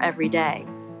make up our everyday.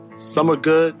 Some are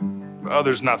good,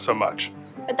 others not so much.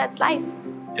 But that's life.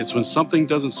 It's when something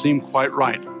doesn't seem quite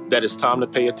right that it's time to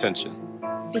pay attention.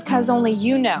 Because only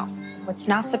you know what's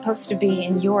not supposed to be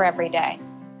in your everyday.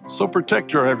 So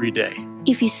protect your everyday.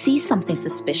 If you see something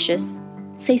suspicious,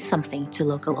 say something to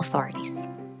local authorities.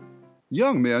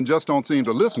 Young men just don't seem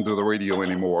to listen to the radio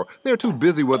anymore. They're too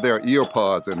busy with their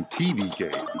earpods and TV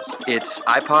games. It's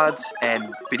iPods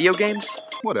and video games?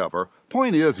 Whatever.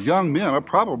 Point is, young men are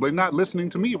probably not listening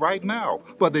to me right now,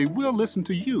 but they will listen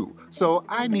to you. So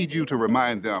I need you to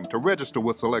remind them to register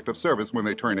with Selective Service when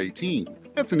they turn 18.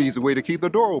 It's an easy way to keep the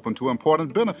door open to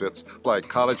important benefits like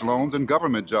college loans and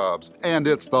government jobs. And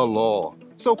it's the law.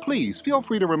 So please, feel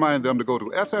free to remind them to go to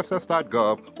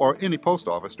sss.gov or any post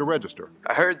office to register.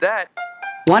 I heard that.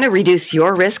 Want to reduce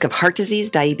your risk of heart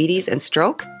disease, diabetes, and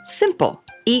stroke? Simple.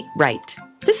 Eat right.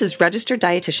 This is registered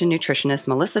dietitian nutritionist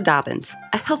Melissa Dobbins.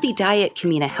 A healthy diet can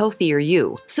mean a healthier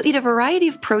you, so eat a variety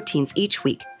of proteins each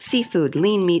week. Seafood,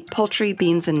 lean meat, poultry,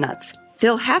 beans, and nuts.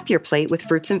 Fill half your plate with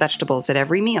fruits and vegetables at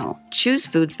every meal. Choose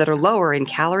foods that are lower in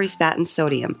calories, fat, and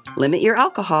sodium. Limit your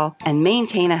alcohol and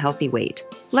maintain a healthy weight.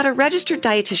 Let a registered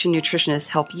dietitian nutritionist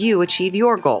help you achieve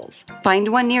your goals.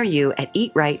 Find one near you at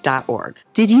eatright.org.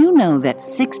 Did you know that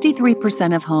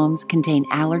 63% of homes contain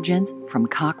allergens from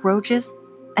cockroaches?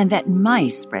 And that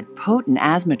mice spread potent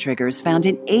asthma triggers found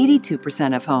in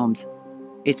 82% of homes?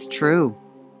 It's true.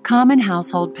 Common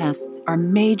household pests are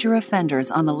major offenders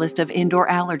on the list of indoor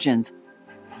allergens.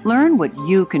 Learn what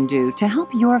you can do to help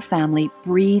your family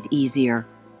breathe easier.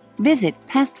 Visit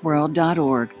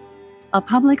pestworld.org. A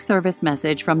public service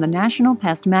message from the National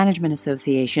Pest Management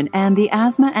Association and the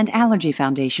Asthma and Allergy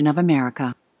Foundation of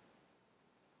America.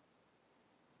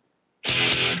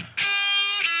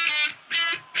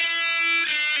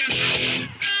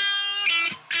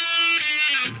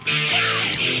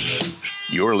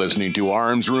 You're listening to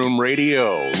Arms Room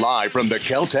Radio, live from the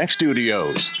Keltec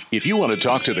studios. If you want to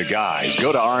talk to the guys,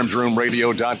 go to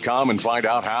armsroomradio.com and find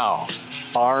out how.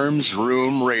 Arms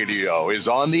Room Radio is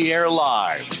on the air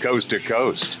live, coast to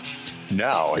coast.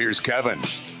 Now, here's Kevin.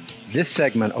 This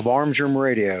segment of Arms Room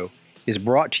Radio is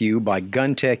brought to you by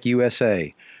GunTech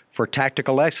USA. For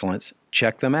tactical excellence,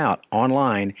 check them out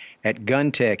online at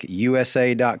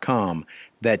guntechusa.com.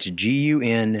 That's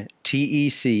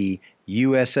GUNTEC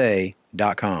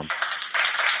USA.com.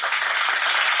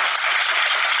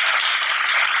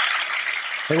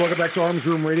 Hey, welcome back to Arms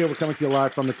Room Radio. We're coming to you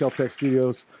live from the Keltec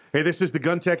studios. Hey, this is the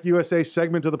GunTech USA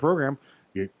segment of the program.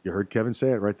 You heard Kevin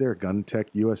say it right there. Gun Tech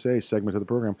USA segment of the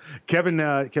program. Kevin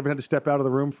had to step out of the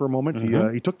room for a moment.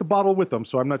 He took the bottle with him,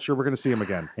 so I'm not sure we're going to see him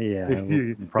again. Yeah,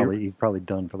 he's probably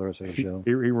done for the rest of the show.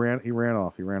 He ran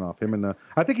off. Him and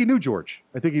I think he knew George.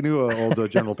 I think he knew old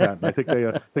General Patton. I think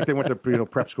they went to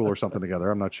prep school or something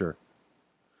together. I'm not sure.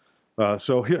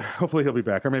 So hopefully he'll be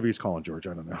back, or maybe he's calling George.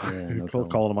 I don't know. Yeah,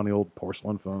 calling him on the old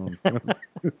porcelain phone.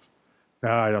 No,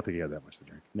 I don't think he had that much to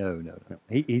drink. No.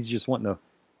 He's just wanting to.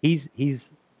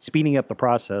 He's speeding up the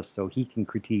process so he can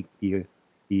critique the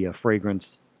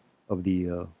fragrance of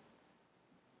the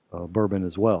bourbon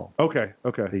as well. Okay.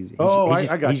 I got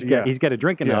you. He's got to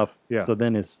drink enough, yeah. So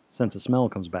then his sense of smell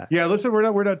comes back. Yeah, listen, we're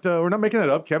not making that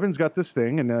up. Kevin's got this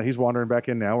thing, and he's wandering back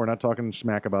in now. We're not talking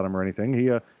smack about him or anything.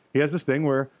 He has this thing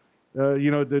where,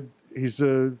 he's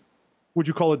would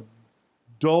you call it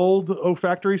dulled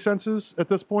olfactory senses at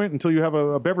this point until you have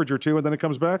a beverage or two, and then it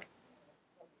comes back.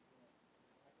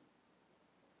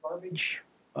 Garbage.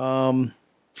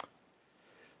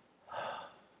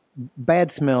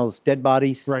 Bad smells, dead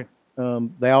bodies. Right.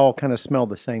 They all kind of smell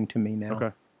the same to me now.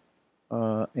 Okay.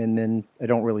 And then I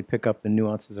don't really pick up the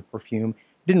nuances of perfume.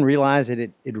 Didn't realize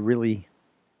it really.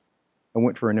 I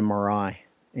went for an MRI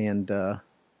and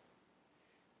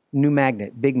new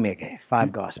magnet, big magnet,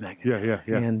 5 Gauss magnet.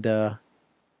 Yeah. And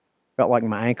felt like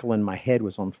my ankle and my head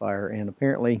was on fire, and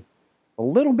apparently a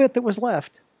little bit that was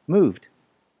left moved.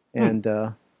 And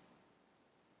I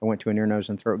went to an ear, nose,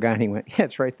 and throat guy, and he went, "Yeah,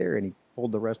 it's right there." And he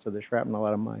pulled the rest of the shrapnel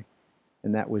out of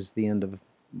and that was the end of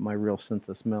my real sense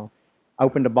of smell. I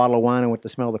opened a bottle of wine and went to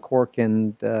smell the cork,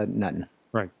 and nothing.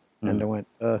 Right. And I went,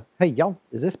 "Hey, y'all,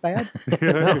 is this bad?"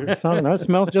 No, it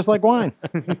smells just like wine.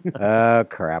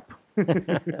 Crap.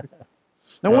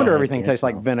 No wonder everything tastes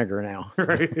like vinegar now.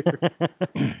 Right.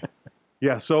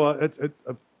 Yeah, so it's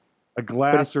a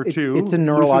glass or two. It's a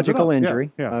neurological loosens it up.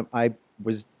 injury. Yeah.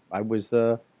 I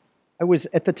was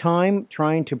at the time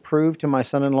trying to prove to my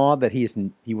son-in-law that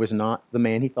he was not the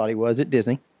man he thought he was at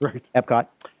Disney, right? Epcot,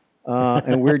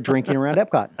 and we're drinking around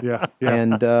Epcot. Yeah.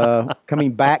 And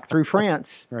coming back through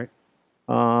France, right?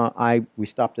 We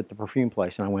stopped at the perfume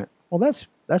place, and I went, "Well, that's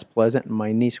pleasant." And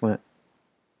my niece went,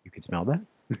 "You could smell that?"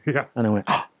 Yeah. And I went,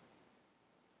 "Oh,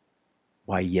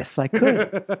 why, yes, I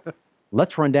could."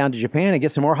 Let's run down to Japan and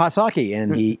get some more hot sake.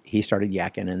 And he started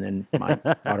yakking, and then my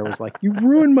daughter was like, "You've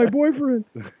ruined my boyfriend."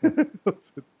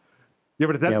 Yeah,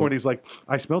 but at that point, he's like,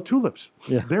 "I smell tulips.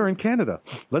 Yeah. They're in Canada.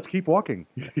 Let's keep walking."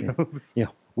 Yeah,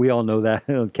 we all know that.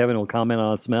 Kevin will comment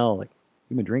on a smell like,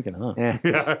 "You've been drinking, huh?"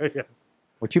 Yeah.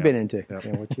 What you been into?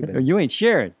 Yeah, what you been? You ain't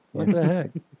sharing. What the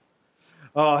heck?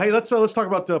 Hey, let's talk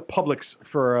about Publix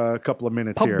for a couple of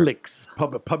minutes Publix. here.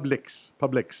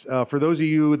 Publix. For those of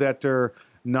you that are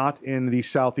not in the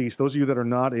Southeast, those of you that are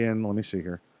not in, let me see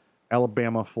here,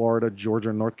 Alabama, Florida,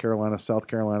 Georgia, North Carolina, South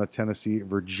Carolina, Tennessee,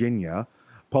 Virginia,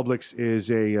 Publix is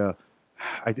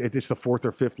it's the 4th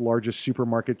or 5th largest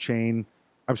supermarket chain.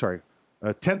 I'm sorry,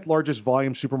 10th largest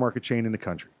volume supermarket chain in the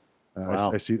country.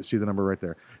 Wow. I see the number right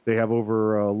there. They have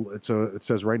over, it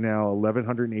says right now,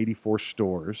 1,184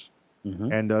 stores.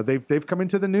 Mm-hmm. And they've come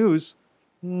into the news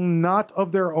not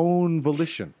of their own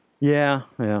volition. Yeah.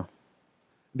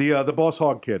 The Boss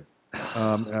Hog kid,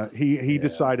 he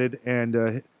decided, and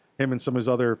him and some of his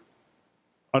other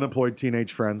unemployed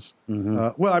teenage friends.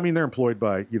 Mm-hmm. Well, I mean, they're employed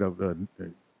by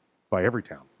by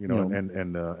Everytown,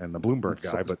 and the Bloomberg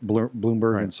guy, but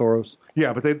Bloomberg right. and Soros.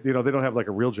 Yeah, but they don't have like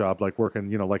a real job like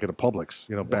working like at a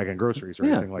Publix, bagging groceries or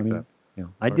anything like that. Yeah,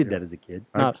 I did that as a kid.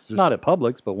 Not Not at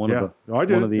Publix, but one of the I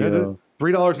did. one of the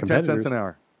 $3.10 an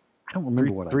hour. I don't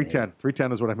remember what I made.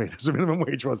 $3.10 is what I made. As the minimum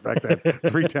wage was back then.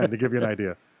 $3.10 to give you an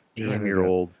idea. Damn, you're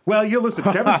old. Well, listen,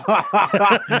 Kevin's.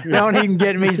 Don't even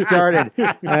get me started.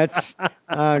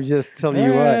 I'm just telling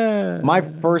you what. My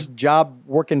first job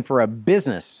working for a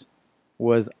business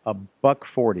was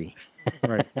 $1.40.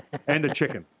 Right, and a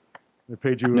chicken. They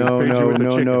paid you. No.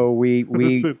 Chicken.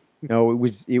 No,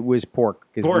 it was pork.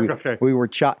 Pork. Okay. We were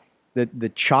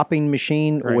the chopping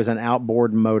machine was an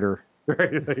outboard motor.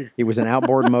 Right. It was an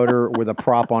outboard motor with a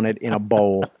prop on it in a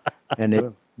bowl,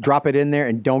 and drop it in there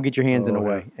and don't get your hands in the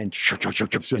way. And it's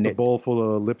just a bowl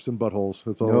full of lips and buttholes.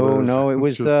 That's all.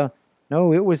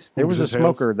 It was. There was a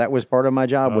smoker. Tails? That was part of my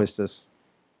job was to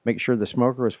make sure the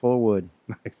smoker was full of wood.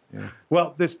 Nice. Yeah.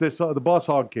 Well, the Boss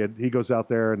Hog kid, he goes out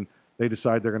there and they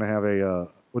decide they're going to have a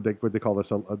what they call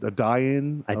this a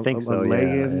die-in. I think so. A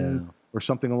lay-in or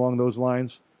something along those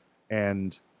lines,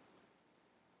 and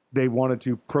they wanted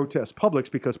to protest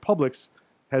Publix because Publix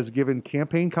has given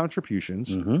campaign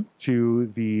contributions to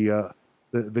the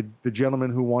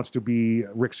gentleman who wants to be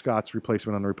Rick Scott's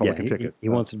replacement on the Republican ticket. He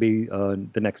wants to be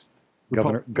the next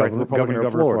Republican governor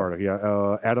of Florida.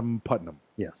 Yeah, Adam Putnam.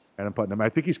 Yes. Adam Putnam. I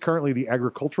think he's currently the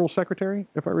agricultural secretary,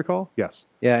 if I recall. Yes.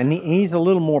 Yeah, and he's a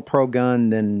little more pro-gun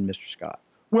than Mr. Scott.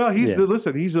 Well, this is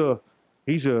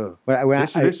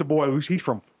a boy who's he's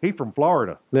from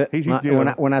Florida.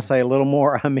 When I say a little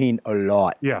more, I mean a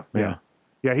lot. Yeah.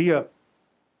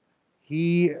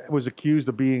 He was accused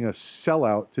of being a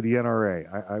sellout to the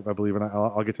NRA, I believe, and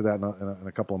I'll get to that in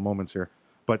a couple of moments here.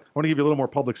 But I want to give you a little more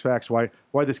Publix facts why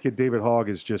this kid David Hogg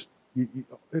is just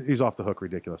he's off the hook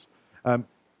ridiculous.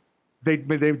 They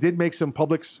did make some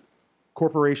Publix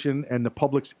Corporation and the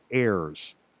Publix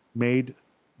heirs made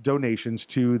donations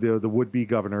to the would-be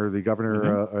governor, the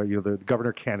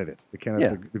governor candidate, the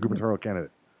gubernatorial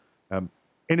candidate.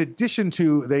 In addition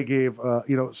to, they gave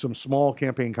some small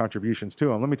campaign contributions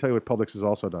to him. Let me tell you what Publix has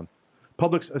also done.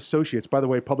 Publix Associates, by the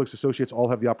way, Publix Associates all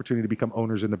have the opportunity to become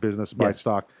owners in the business, buy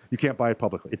stock. You can't buy it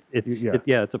publicly. It's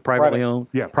a privately owned,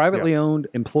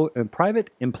 private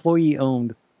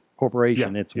employee-owned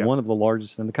corporation. It's one of the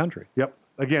largest in the country. Yep.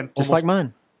 Again, just like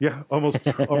mine. Yeah, almost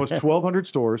 1,200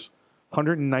 stores,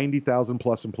 190,000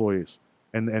 plus employees,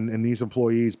 and these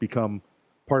employees become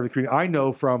part of the community. I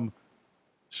know from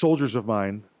soldiers of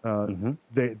mine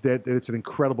that it's an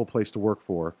incredible place to work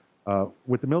for.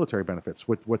 With the military benefits,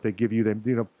 with what they give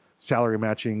you, salary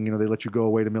matching, they let you go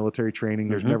away to military training.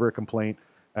 There's never a complaint,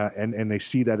 and they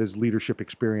see that as leadership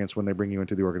experience when they bring you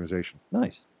into the organization.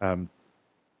 Nice.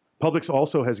 Publix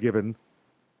also has given,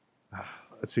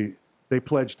 they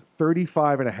pledged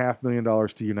 $35.5 million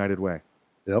to United Way.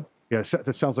 Yep. Yeah,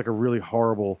 that sounds like a really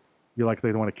horrible, they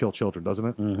want to kill children, doesn't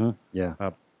it? Mm-hmm. Yeah.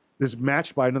 This is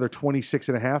matched by another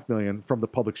 $26.5 million from the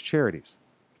Publix charities.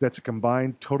 That's a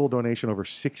combined total donation over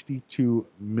 $62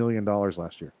 million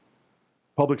last year.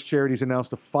 Publix Charities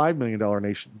announced a $5 million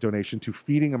donation to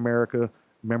Feeding America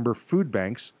member food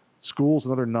banks, schools,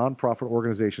 and other nonprofit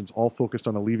organizations, all focused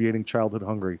on alleviating childhood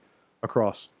hunger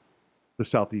across the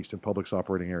Southeast and Publix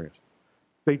operating areas.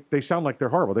 They sound like they're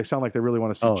horrible. They sound like they really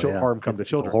want to see harm come to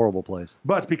children. It's a horrible place.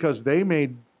 But because they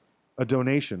made a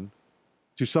donation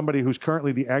to somebody who's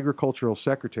currently the agricultural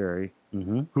secretary,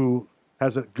 who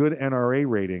has a good NRA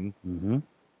rating,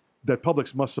 that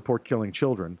Publix must support killing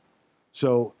children.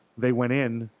 So they went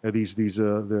in,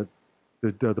 the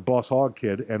Boss Hogg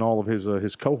kid and all of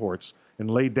his cohorts,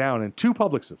 and laid down in 2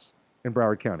 Publixes in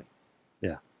Broward County.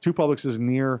 Yeah. 2 Publixes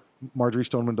near Marjorie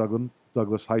Stoneman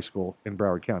Douglas High School in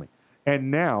Broward County.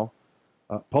 And now,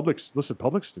 Publix,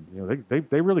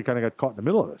 they really kind of got caught in the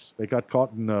middle of this. They got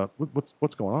caught in,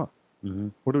 what's going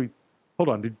on? Hold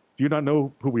on, do you not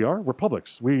know who we are? We're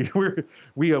Publix.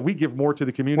 We give more to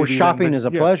the community. We're shopping as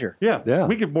a pleasure. Yeah.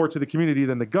 We give more to the community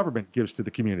than the government gives to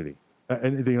the community,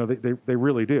 and they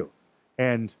really do.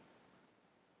 And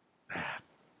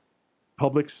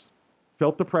Publix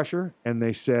felt the pressure, and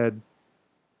they said,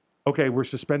 "Okay, we're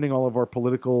suspending all of our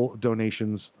political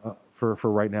donations for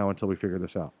right now until we figure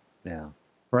this out." Yeah. All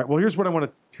right. Well, here's what I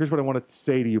want to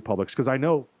say to you, Publix, because I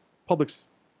know Publix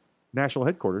national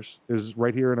headquarters is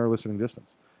right here in our listening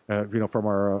distance. From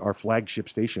our flagship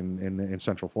station in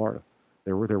Central Florida.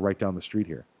 They're right down the street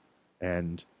here,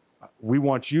 and we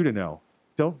want you to know: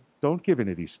 don't give in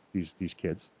to these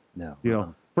kids.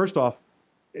 No. First off,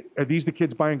 are these the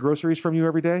kids buying groceries from you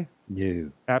every day?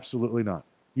 No, absolutely not.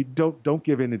 You don't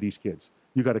give in to these kids.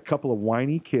 You got a couple of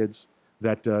whiny kids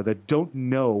that don't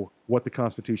know what the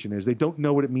Constitution is. They don't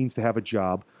know what it means to have a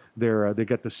job. They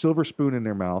got the silver spoon in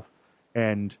their mouth,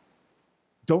 and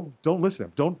don't listen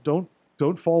to them.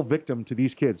 Don't fall victim to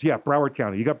these kids. Yeah, Broward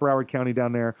County. You got Broward County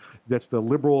down there. That's the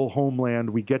liberal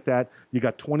homeland. We get that. You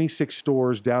got 26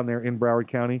 stores down there in Broward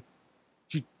County.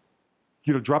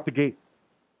 Drop the gate.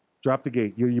 Drop the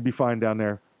gate. You'll be fine down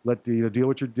there. Deal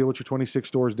with your 26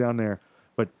 stores down there.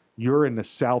 But you're in the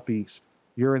Southeast.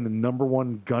 You're in the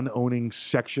 -- gun-owning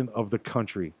section of the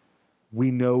country. We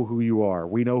know who you are.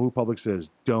 We know who Publix is.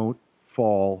 Don't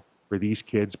fall for these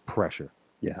kids' pressure.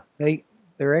 Yeah.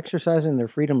 They're exercising their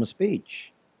freedom of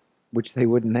speech, which they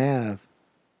wouldn't have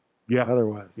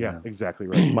otherwise. Yeah, exactly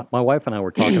right. My wife and I were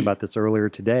talking about this earlier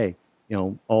today.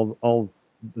 All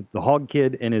the Hogg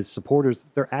kid and his supporters,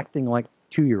 they're acting like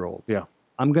 2-year-olds. Yeah.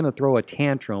 I'm going to throw a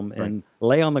tantrum and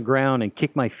lay on the ground and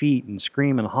kick my feet and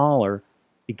scream and holler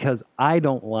because I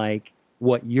don't like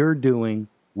what you're doing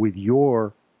with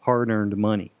your hard-earned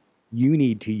money. You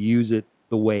need to use it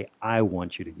the way I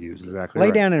want you to use it. Exactly.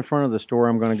 Lay down in front of the store.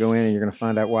 I'm going to go in, and you're going to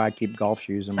find out why I keep golf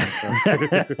shoes in my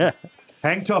truck.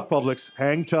 Hang tough, Publix.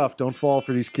 Hang tough. Don't fall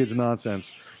for these kids'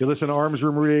 nonsense. You listen to Arms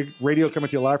Room Radio, coming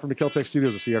to you live from the Kel-Tec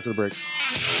Studios. We'll see you after the break.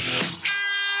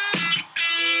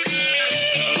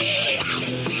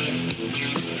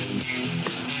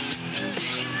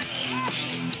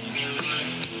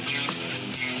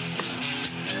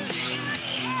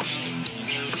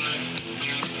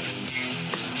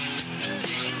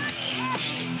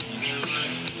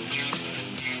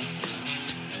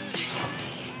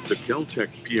 The Kel-Tec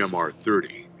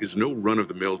PMR-30 is no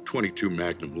run-of-the-mill .22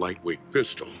 Magnum lightweight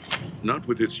pistol, not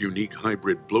with its unique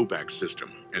hybrid blowback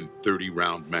system and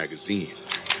 30-round magazine.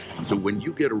 So when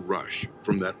you get a rush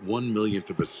from that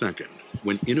 1/1,000,000th of a second,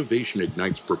 when innovation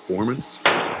ignites performance,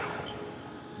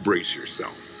 brace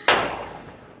yourself.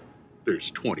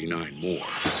 There's 29 more.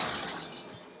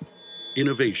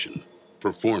 Innovation,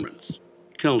 performance,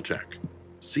 Kel-Tec.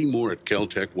 See more at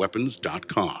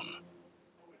keltecweapons.com.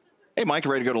 Hey, Mike,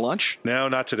 ready to go to lunch? No,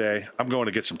 not today. I'm going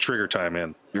to get some trigger time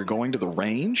in. You're going to the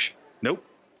range? Nope.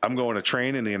 I'm going to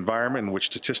train in the environment in which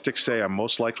statistics say I'm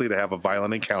most likely to have a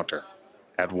violent encounter.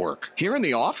 At work. Here in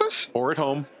the office? Or at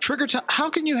home. Trigger time? How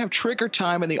can you have trigger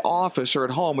time in the office or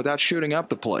at home without shooting up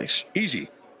the place? Easy.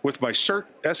 With my SIRT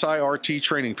SIRT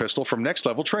training pistol from Next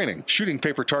Level Training. Shooting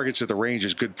paper targets at the range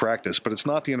is good practice, but it's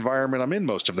not the environment I'm in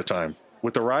most of the time.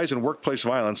 With the rise in workplace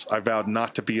violence, I vowed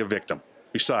not to be a victim.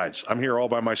 Besides, I'm here all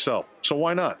by myself, so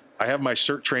why not? I have my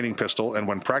SIRT training pistol, and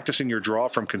when practicing your draw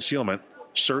from concealment,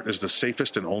 SIRT is the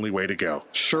safest and only way to go.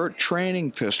 SIRT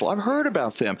training pistol. I've heard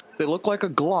about them. They look like a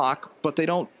Glock, but they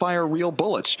don't fire real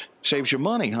bullets. Saves you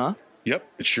money, huh? Yep,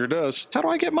 it sure does. How do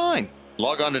I get mine?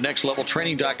 Log on to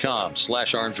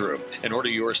nextleveltraining.com/armsroom and order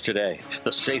yours today.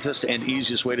 The safest and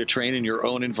easiest way to train in your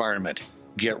own environment.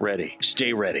 Get ready.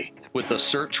 Stay ready with the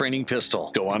SIRT training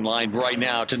pistol. Go online right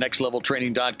now to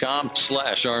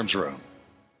nextleveltraining.com/armsroom.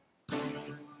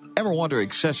 Ever want to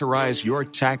accessorize your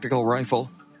tactical rifle?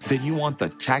 Then you want the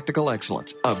tactical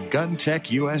excellence of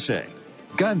GunTech USA.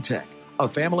 GunTech, a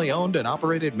family-owned and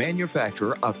operated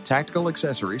manufacturer of tactical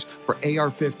accessories for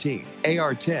AR-15,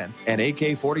 AR-10, and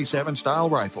AK-47 style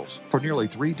rifles. For nearly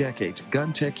 3 decades,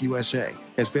 GunTech USA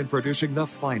has been producing the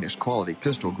finest quality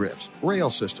pistol grips, rail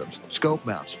systems, scope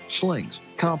mounts, slings,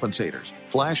 compensators,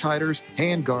 flash hiders,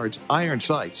 hand guards, iron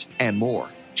sights, and more.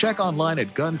 Check online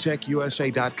at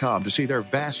GunTechUSA.com to see their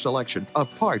vast selection of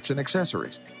parts and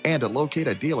accessories and to locate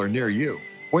a dealer near you.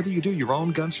 Whether you do your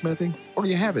own gunsmithing or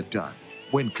you have it done,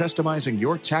 when customizing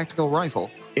your tactical rifle,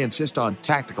 insist on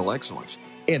tactical excellence.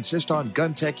 Insist on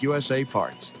GunTech USA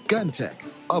parts. GunTech,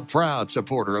 a proud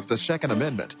supporter of the Second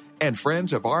Amendment and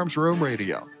friends of Arms Room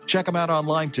Radio. Check them out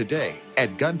online today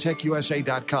at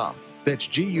GunTechUSA.com. That's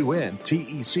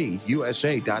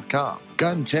GUNTECUSA.com.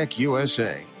 GunTech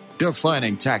USA.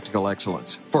 Defining tactical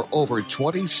excellence for over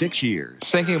 26 years.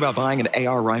 Thinking about buying an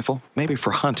AR rifle? Maybe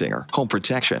for hunting or home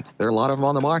protection. There are a lot of them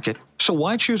on the market. So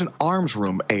why choose an Arms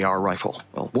Room AR rifle?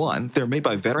 Well, 1, they're made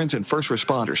by veterans and first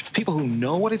responders, people who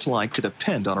know what it's like to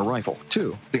depend on a rifle.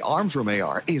 2, the Arms Room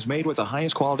AR is made with the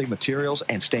highest quality materials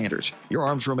and standards. Your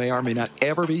Arms Room AR may not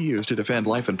ever be used to defend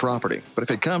life and property, but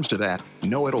if it comes to that,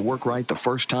 know it'll work right the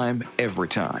first time, every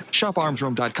time. Shop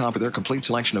armsroom.com for their complete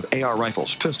selection of AR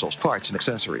rifles, pistols, parts, and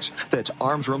accessories. That's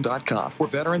armsroom.com, where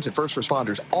veterans and first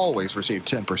responders always receive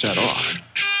 10% off.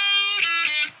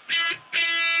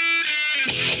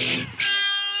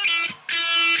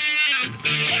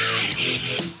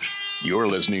 You're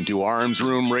listening to Arms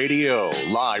Room Radio,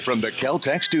 live from the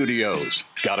Kel-Tec studios.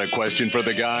 Got a question for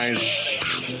the guys?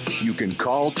 You can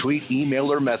call, tweet,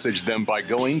 email, or message them by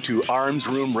going to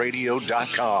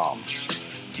armsroomradio.com.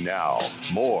 Now,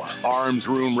 more Arms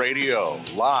Room Radio,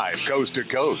 live coast to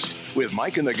coast, with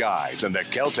Mike and the guys in the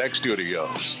Kel-Tec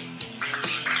studios.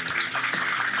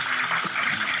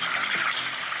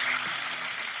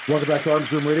 Welcome back to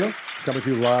Arms Room Radio, coming to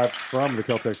you live from the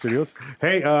Kel-Tec studios.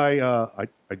 Hey, I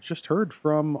just heard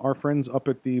from our friends up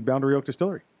at the Boundary Oak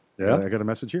Distillery. Yeah, I got a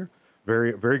message here.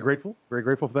 Very grateful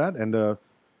for that. And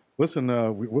listen,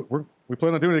 we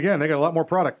plan on doing it again. They got a lot more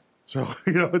product. So,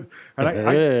 and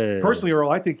I personally, Earl,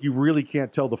 I think you really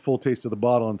can't tell the full taste of the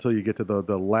bottle until you get to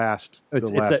the last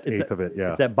eighth of it.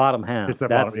 Yeah, it's that bottom half. It's that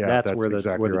that's, bottom. Yeah, that's where the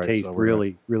exactly where the right. taste So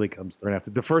really comes. We're gonna have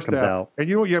to the first comes half. out. And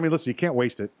listen, you can't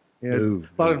waste it. A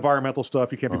lot of environmental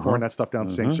stuff. You can't be pouring that stuff down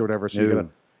sinks or whatever. So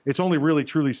it's only really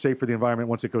truly safe for the environment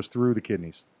once it goes through the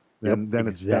kidneys. Then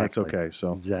it's okay.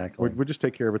 So we just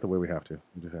take care of it the way we have to.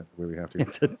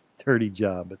 It's a dirty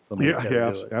job, but somebody's got to do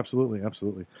it. Absolutely.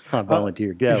 I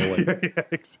volunteer. Get out of the way. Yeah,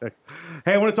 exactly.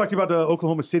 Hey, I want to talk to you about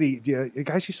Oklahoma City.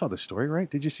 Guys, you saw the story, right?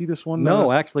 Did you see this one?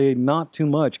 No, actually, not too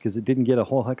much because it didn't get a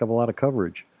whole heck of a lot of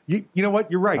coverage. You know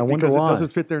what? You're right. Because it doesn't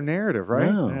fit their narrative,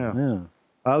 right? Yeah.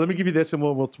 Let me give you this, and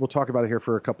we'll talk about it here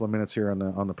for a couple of minutes here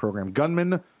on the program.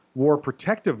 Gunman wore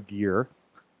protective gear,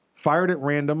 fired at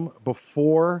random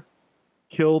before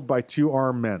killed by 2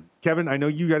 armed men. Kevin, I know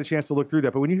you got a chance to look through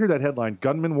that, but when you hear that headline,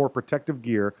 gunman wore protective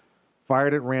gear,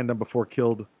 fired at random before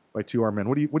killed by 2 armed men.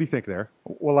 What do you think there?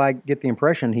 Well, I get the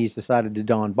impression he's decided to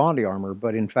don body armor,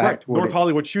 but in fact, North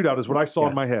Hollywood shootout is what I saw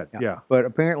in my head. Yeah. But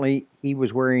apparently he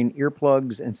was wearing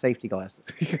earplugs and safety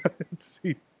glasses.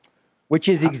 Which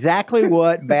is exactly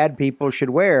what bad people should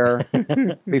wear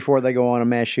before they go on a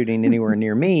mass shooting anywhere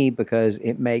near me, because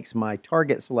it makes my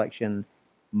target selection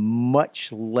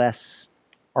much less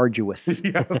arduous.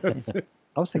 Yeah,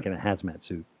 I was thinking a hazmat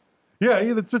suit. Yeah,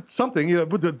 it's something.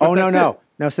 But Oh, that's no. it.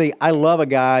 No, see, I love a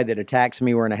guy that attacks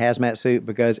me wearing a hazmat suit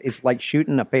because it's like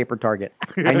shooting a paper target.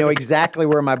 I know exactly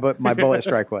where my bullet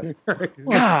strike was. God,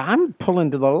 I'm pulling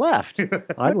to the left.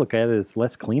 I look at it as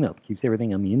less cleanup. Keeps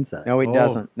everything on the inside. No, it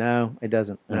doesn't. No, it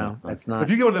doesn't. No, that's not. If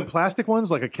you go to them plastic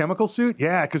ones, like a chemical suit,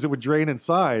 yeah, because it would drain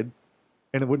inside,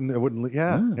 and it wouldn't.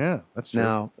 Yeah, that's true.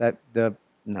 No, The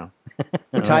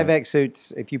Tyvek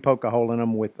suits, if you poke a hole in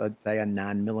them with, say, a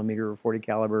 9mm or 40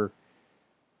 caliber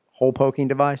hole poking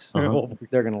device, they're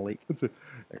going to leak.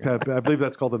 I believe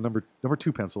that's called the number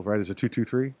 2 pencil, right? Is it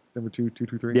 223? Number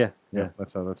 223? Yeah.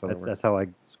 That's how that works. That's how I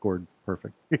scored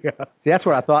perfect. Yeah. See, that's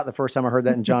what I thought the first time I heard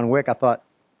that in John Wick. I thought,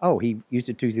 oh, he used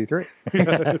a 223.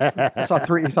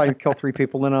 I saw him kill 3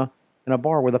 people in a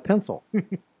bar with a pencil.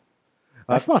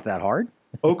 That's not that hard.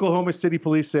 Oklahoma City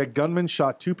police say a gunman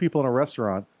shot 2 people in a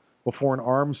restaurant before an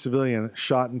armed civilian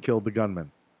shot and killed the gunman.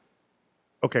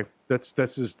 Okay, this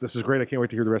is great. I can't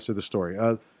wait to hear the rest of the story.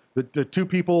 The 2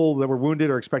 people that were wounded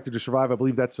are expected to survive. I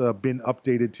believe that's been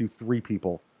updated to 3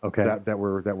 people. Okay, that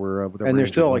were and they're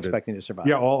still expecting to survive.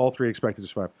 Yeah, all 3 expected to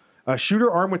survive. A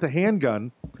shooter armed with a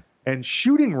handgun and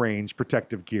shooting range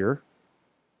protective gear.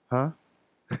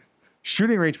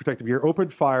 Shooting range protective gear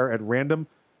opened fire at random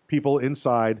people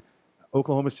inside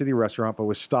Oklahoma City restaurant, but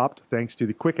was stopped thanks to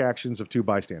the quick actions of 2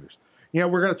 bystanders. Yeah,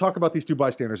 we're going to talk about these 2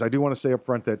 bystanders. I do want to say up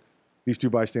front that these 2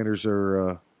 bystanders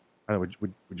are, I don't know,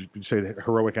 would you say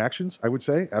heroic actions? I would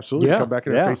say, absolutely. Yeah, Come back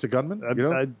in and face a gunman.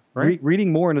 Right?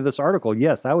 Reading more into this article,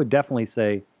 yes, I would definitely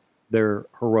say they're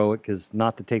heroic, is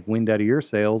not to take wind out of your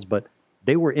sails, but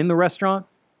they were in the restaurant,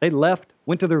 they left,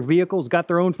 went to their vehicles, got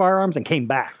their own firearms, and came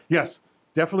back. Yes,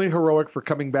 definitely heroic for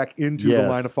coming back into the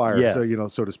line of fire,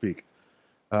 so to speak.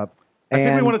 I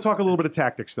think we want to talk a little bit of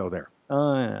tactics, though. There.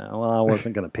 Well, I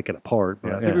wasn't going to pick it apart.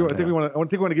 But I think we want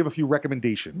to give a few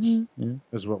recommendations. Mm-hmm.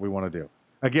 Is what we want to do.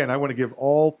 Again, I want to give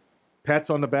all pats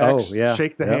on the back,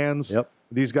 shake the hands. Yep.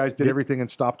 These guys did everything and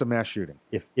stopped a mass shooting.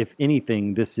 If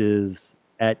anything, this is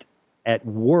at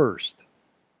worst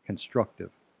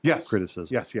constructive. Criticism.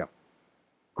 Yes, yeah.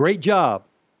 Great job.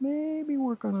 Maybe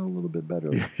work on it a little bit better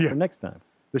for next time.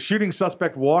 The shooting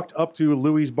suspect walked up to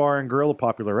Louis Bar and Grill, a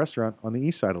popular restaurant on the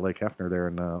east side of Lake Hefner there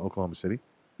in Oklahoma City.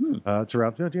 It's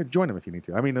around, join them if you need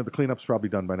to. I mean, the cleanup's probably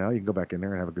done by now. You can go back in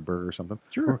there and have a good burger or something.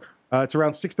 Sure. It's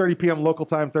around 6:30 p.m. local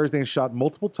time Thursday and shot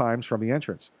multiple times from the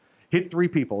entrance. Hit 3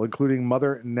 people, including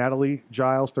mother Natalie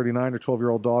Giles, 39, her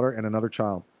 12-year-old daughter, and another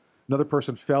child. Another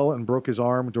person fell and broke his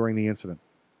arm during the incident.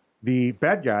 The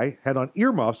bad guy had on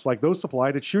earmuffs like those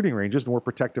supplied at shooting ranges and wore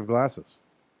protective glasses.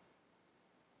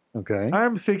 Okay.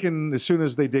 I'm thinking as soon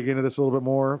as they dig into this a little bit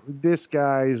more, they're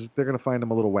going to find him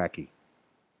a little wacky.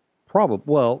 Probably.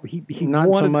 Well, he not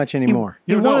wanted, so much anymore.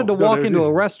 He wanted to walk into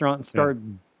a restaurant and start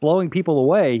blowing people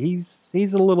away. He's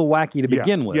a little wacky to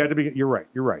begin with. Yeah, you're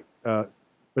right.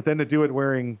 But then to do it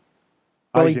wearing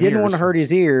well, eyes he didn't and want to ears. hurt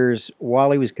his ears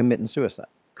while he was committing suicide.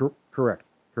 Correct.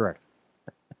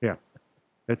 Yeah,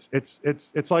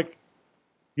 it's like,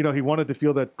 he wanted to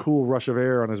feel that cool rush of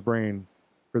air on his brain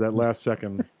for that last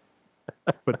second,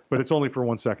 but it's only for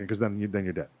 1 second because then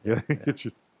you're dead. Yeah, it's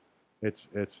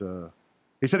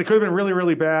He said it could have been really,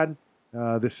 really bad.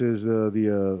 This is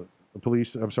the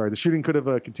police. I'm sorry. The shooting could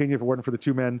have continued if it wasn't for the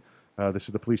 2 men. This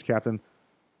is the police captain.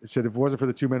 It said if it wasn't for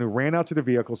the 2 men who ran out to their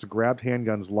vehicles and grabbed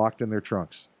handguns locked in their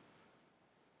trunks.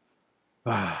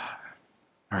 All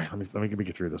right, let me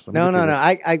get through this. No.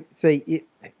 I say,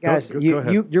 guys, Go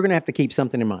ahead. you're going to have to keep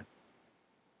something in mind.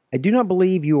 I do not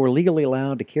believe you are legally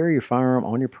allowed to carry your firearm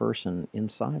on your person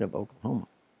inside of Oklahoma,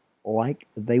 like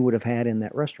they would have had in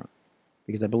that restaurant.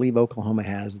 Because I believe Oklahoma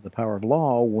has the power of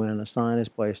law when a sign is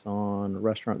placed on a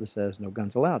restaurant that says no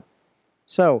guns allowed.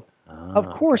 So, of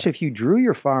course, if you drew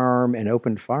your firearm and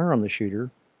opened fire on the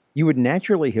shooter, you would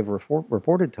naturally have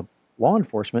reported to law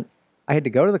enforcement. I had to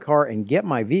go to the car and get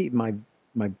my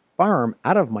firearm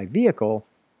out of my vehicle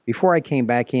before I came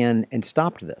back in and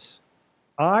stopped this.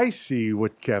 I see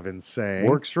what Kevin's saying.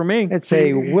 Works for me. It's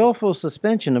a willful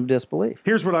suspension of disbelief.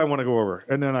 Here's what I want to go over,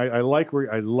 and then I like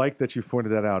that you've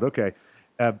pointed that out. Okay,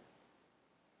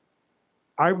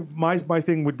 my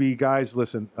thing would be, guys,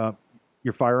 listen.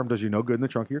 Your firearm does you no good in the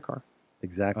trunk of your car.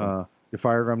 Exactly. Your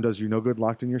firearm does you no good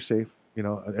locked in your safe.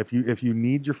 If you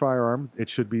need your firearm, it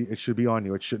should be on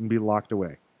you. It shouldn't be locked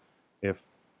away. If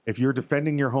you're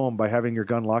defending your home by having your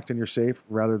gun locked in your safe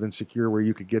rather than secure where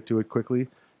you could get to it quickly,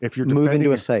 If you're Move defending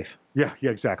into a safe. Yeah,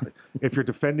 exactly. If you're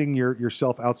defending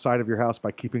yourself outside of your house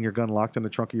by keeping your gun locked in the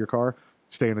trunk of your car,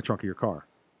 stay in the trunk of your car.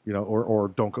 Or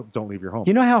don't leave your home.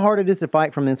 You know how hard it is to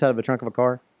fight from the inside of the trunk of a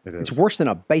car? It is. It's worse than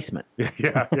a basement.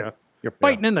 Yeah. You're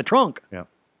fighting in the trunk. Yeah.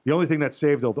 The only thing that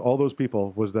saved all those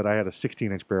people was that I had a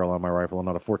 16-inch barrel on my rifle and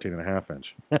not a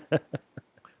 14.5-inch.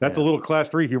 That's a little class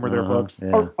 3 humor there, folks.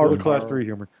 Yeah. A little class 3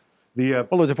 humor. Well,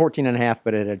 it was a 14.5,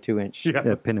 but it had a 2-inch.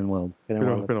 Yeah, pin and weld.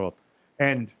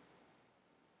 And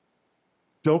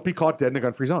don't be caught dead in a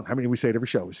gun-free zone. I mean, we say it every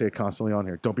show. We say it constantly on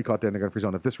here. Don't be caught dead in a gun-free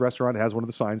zone. If this restaurant has one of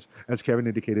the signs, as Kevin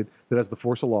indicated, that has the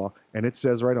force of law, and it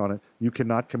says right on it, you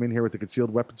cannot come in here with a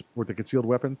concealed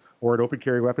weapon or an open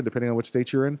carry weapon, depending on which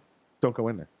state you're in, don't go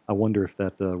in there. I wonder if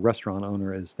that restaurant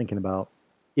owner is thinking about,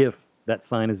 if that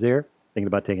sign is there, thinking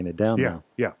about taking it down now.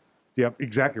 Yeah,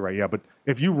 exactly right. Yeah, but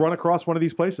if you run across one of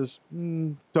these places,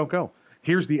 don't go.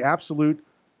 Here's the absolute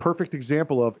perfect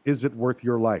example of, is it worth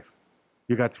your life?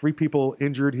 You got 3 people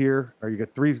injured here, or you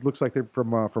got 3, looks like they're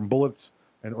from bullets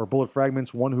or bullet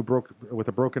fragments, one who broke with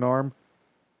a broken arm.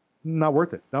 Not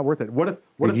worth it. Not worth it. What if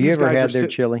Have you these ever guys had are their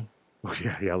chili? Oh,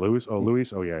 yeah, Louis. Oh,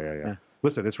 Louis. Oh, yeah.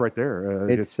 Listen, it's right there.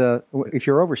 It's if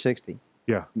you're over 60,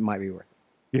 yeah, it might be worth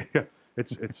it. Yeah,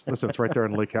 it's listen, it's right there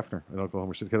on Lake Hefner in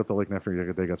Oklahoma. Just get up to Lake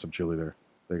Hefner. They got some chili there.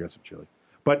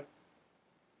 But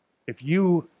if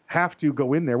you have to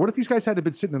go in there, what if these guys had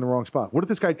been sitting in the wrong spot? What if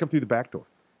this guy had come through the back door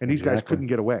and these guys couldn't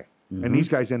get away, and these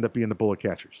guys end up being the bullet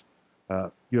catchers?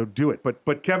 Do it.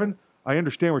 But Kevin, I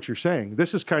understand what you're saying.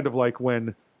 This is kind of like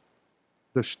when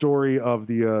the story of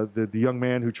the young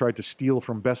man who tried to steal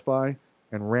from Best Buy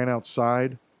and ran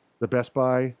outside the Best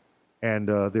Buy, and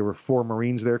there were 4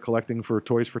 Marines there collecting for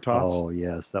Toys for Tots. Oh,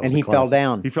 yes. That was And he fell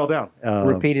down. He fell down.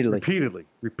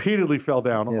 Repeatedly fell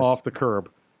down off the curb.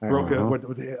 Broke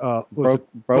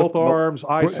both arms,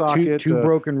 eye socket. Two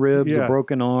broken ribs, yeah. a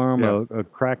broken arm, a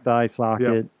cracked eye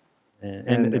socket.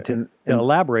 And to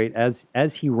elaborate,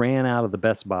 as he ran out of the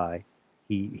Best Buy,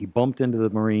 he bumped into the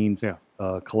Marines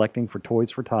collecting for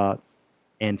Toys for Tots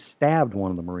and stabbed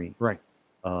one of the Marines. Right.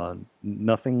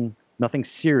 Nothing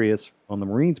serious on the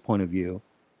Marines' point of view.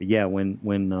 But yeah, when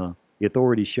the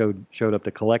authorities showed up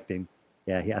to collect him,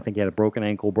 I think he had a broken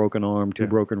ankle, broken arm, 2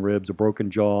 broken ribs, a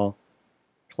broken jaw.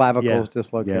 Clavicles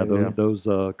dislocated. Yeah, those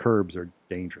curbs are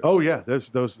dangerous. Oh yeah,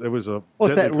 those. It was a.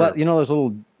 What's that? Those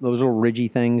little ridgy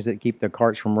things that keep the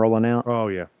carts from rolling out. Oh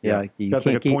yeah. You got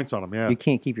can't keep points on them. Yeah. You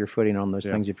can't keep your footing on those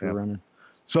things if you're running.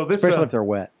 So this, especially if they're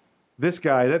wet. This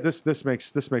guy, this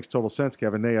makes total sense,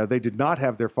 Kevin. They did not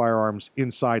have their firearms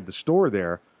inside the store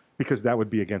there because that would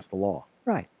be against the law.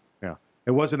 Right. Yeah.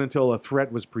 It wasn't until a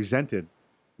threat was presented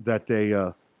that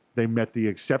they met the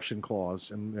exception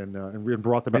clause and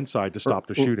brought them inside to stop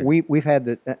the shooting. We've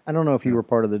had I don't know if you were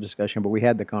part of the discussion, but we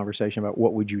had the conversation about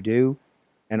what would you do,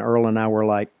 and Earl and I were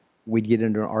like, we'd get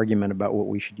into an argument about what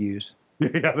we should use.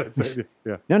 Yeah, that's it.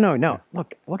 Yeah. No.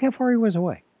 Look how far he was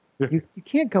away. You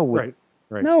can't go with.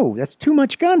 Right. No, that's too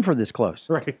much gun for this close.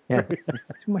 Right. Yeah, it's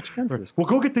too much gun for this. Well,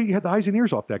 go get the eyes and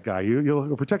ears off that guy.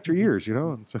 You'll protect your ears.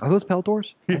 And so, are those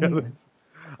Peltors?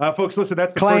 Yeah. Folks, listen.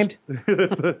 That's the claimed.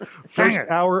 That's the first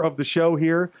hour of the show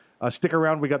here. Stick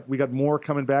around. We got more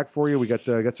coming back for you. We got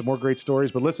some more great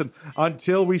stories. But listen,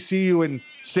 until we see you in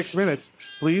 6 minutes,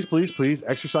 please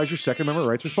exercise your Second Amendment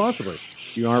rights responsibly.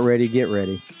 If you aren't ready, get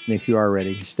ready. And if you are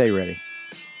ready, stay ready.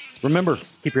 Remember,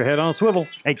 keep your head on a swivel.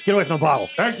 Hey, get away from the bottle.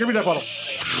 Hey, give me that bottle.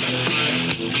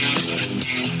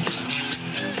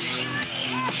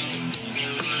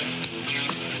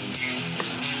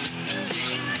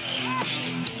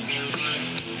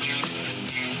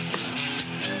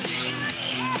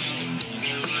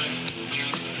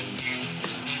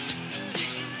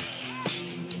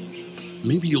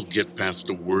 Maybe you'll get past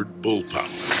the word bullpup.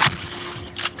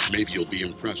 Maybe you'll be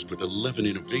impressed with 11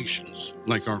 innovations,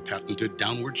 like our patented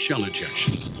downward shell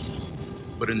ejection.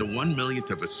 But in the 1/1,000,000th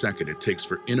of a second it takes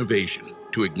for innovation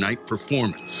to ignite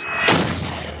performance,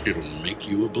 it'll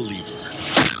make you a believer.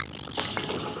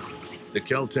 The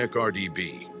Kel-Tec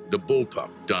RDB, the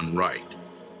bullpup done right.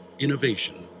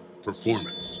 Innovation,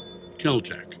 performance,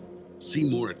 Kel-Tec. See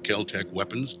more at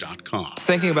keltecweapons.com.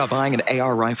 Thinking about buying an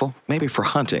AR rifle? Maybe for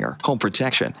hunting or home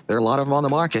protection. There are a lot of them on the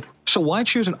market. So why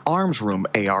choose an Arms Room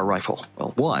AR rifle?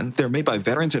 Well, 1, they're made by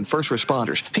veterans and first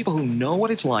responders, people who know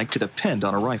what it's like to depend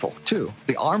on a rifle. 2,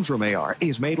 the Arms Room AR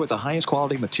is made with the highest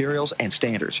quality materials and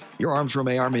standards. Your Arms Room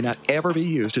AR may not ever be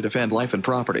used to defend life and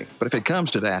property, but if it comes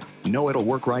to that, know it'll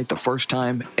work right the first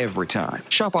time, every time.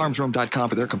 Shop armsroom.com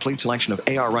for their complete selection of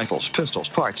AR rifles, pistols,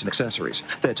 parts, and accessories.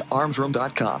 That's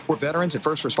armsroom.com, where veterans and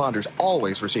first responders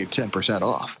always receive 10%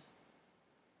 off.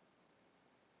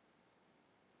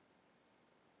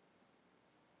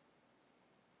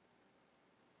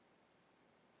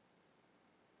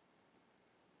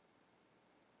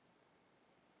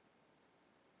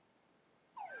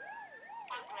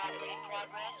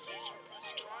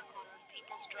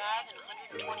 Drive and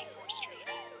 124th Street.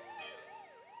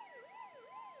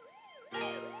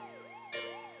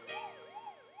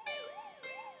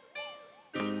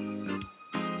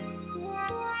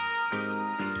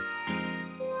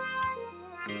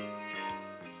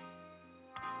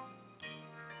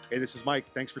 Hey, this is Mike.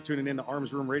 Thanks for tuning in to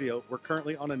Arms Room Radio. We're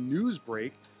currently on a news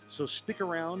break, so stick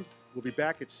around. We'll be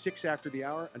back at 6 after the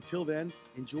hour. Until then,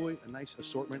 enjoy a nice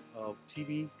assortment of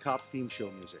TV cop theme show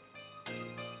music.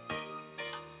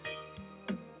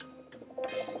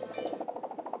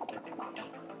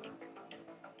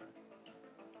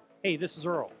 Hey, this is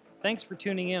Earl. Thanks for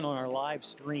tuning in on our live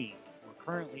stream. We're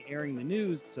currently airing the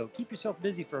news, so keep yourself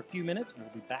busy for a few minutes. We'll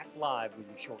be back live with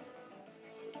you shortly.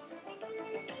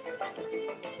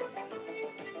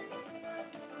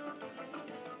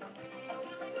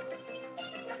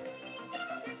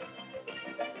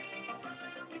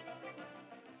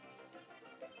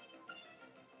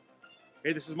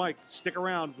 Hey, this is Mike. Stick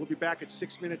around. We'll be back at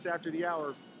 6 minutes after the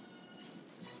hour.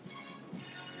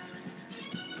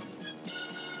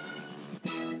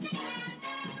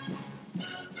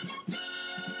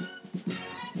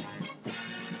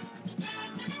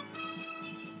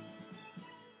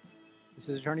 This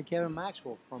is Attorney Kevin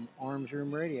Maxwell from Arms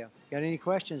Room Radio. Got any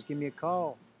questions, give me a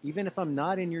call. Even if I'm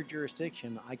not in your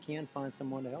jurisdiction, I can find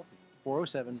someone to help you.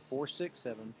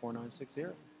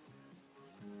 407-467-4960.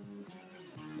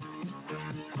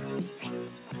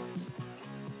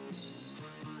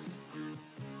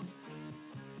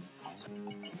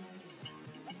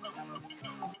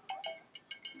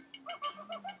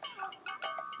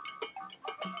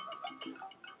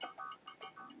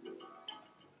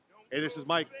 Hey, this is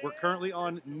Mike. We're currently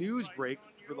on news break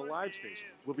for the live station.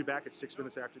 We'll be back at 6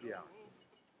 minutes after the hour.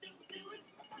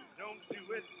 Don't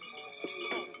do it.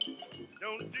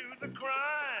 Don't do the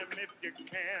crime if you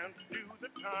can't do the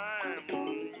time.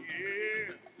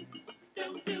 Yeah.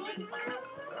 Don't do it.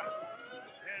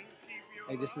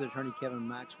 Hey, this is Attorney Kevin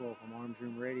Maxwell from Arms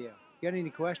Room Radio. Got any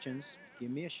questions,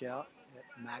 give me a shout at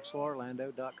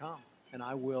maxwellorlando.com, and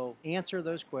I will answer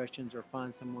those questions or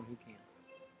find someone who can.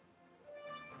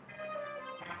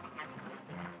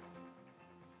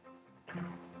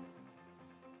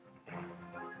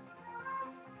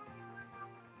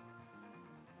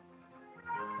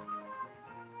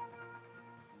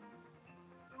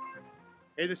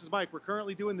 Hey, this is Mike. We're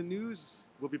currently doing the news.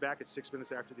 We'll be back at 6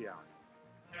 minutes after the hour.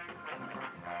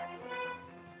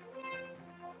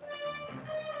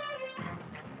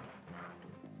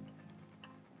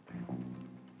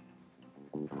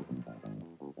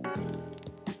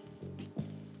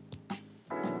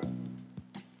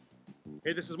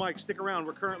 Hey, this is Mike. Stick around.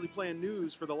 We're currently playing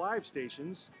news for the live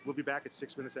stations. We'll be back at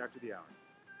 6 minutes after the hour.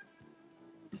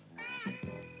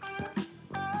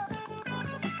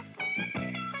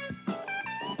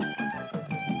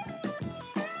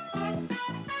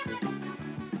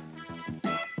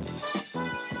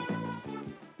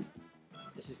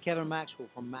 This is Kevin Maxwell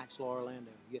from Maxwell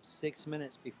Orlando. You have 6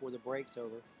 minutes before the break's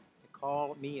over to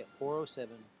call me at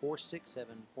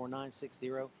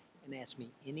 407-467-4960 and ask me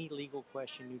any legal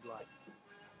question you'd like.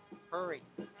 Hurry.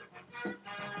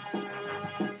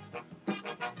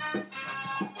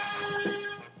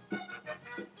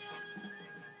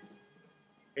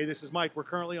 Hey, this is Mike. We're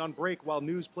currently on break while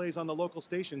news plays on the local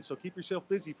station, so keep yourself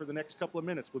busy for the next couple of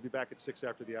minutes. We'll be back at 6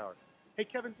 after the hour. Hey,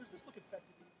 Kevin, does this look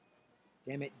infected?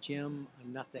 Damn it, Jim,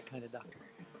 I'm not that kind of doctor.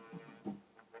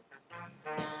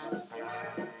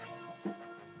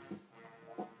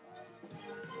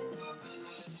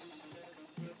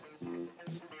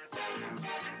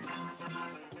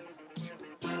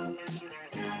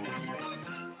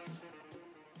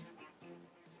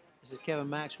 This is Kevin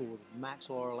Maxwell with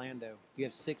Maxwell Orlando. You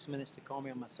have 6 minutes to call me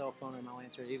on my cell phone and I'll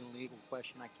answer any legal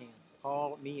question I can.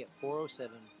 Call me at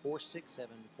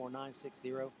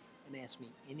 407-467-4960 and ask me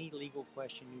any legal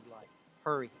question you'd like.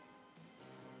 Hurry.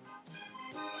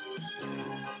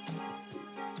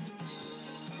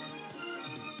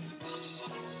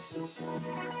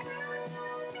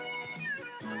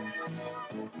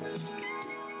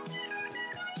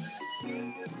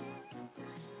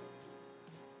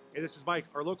 Hey, this is Mike.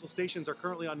 Our local stations are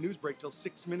currently on news break till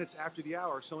 6 minutes after the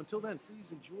hour, so until then,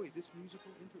 please enjoy this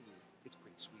musical interlude. It's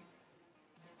pretty sweet.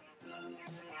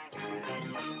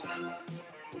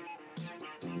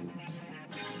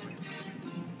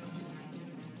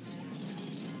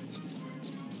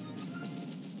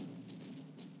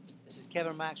 This is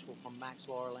Kevin Maxwell from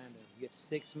Maxwell Orlando. You have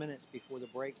 6 minutes before the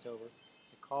break's over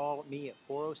to call me at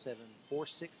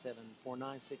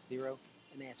 407-467-4960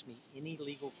 and ask me any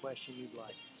legal question you'd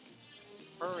like.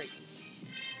 Hurry.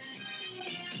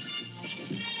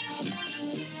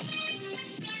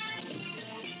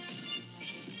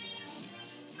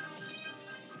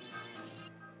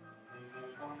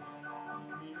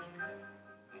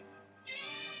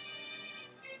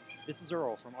 This is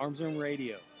Earl from Arms Room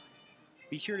Radio.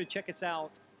 Be sure to check us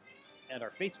out at our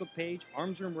Facebook page,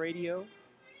 Arms Room Radio.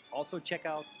 Also check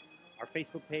out our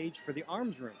Facebook page for the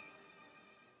Arms Room.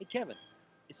 Hey, Kevin,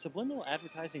 is subliminal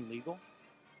advertising legal?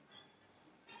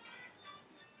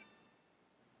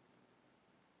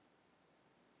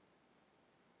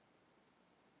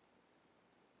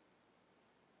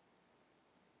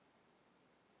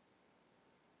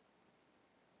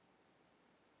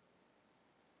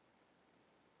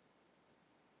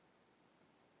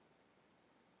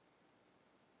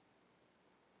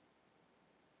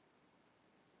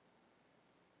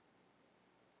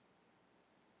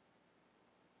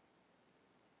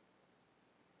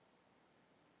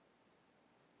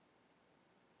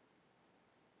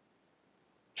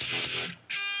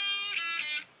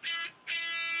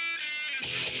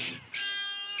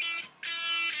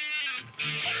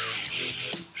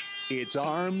 It's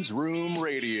Arms Room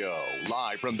Radio,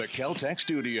 live from the Keltec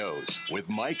studios, with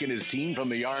Mike and his team from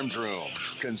the Arms Room.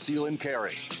 Conceal and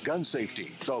carry, gun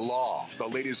safety, the law, the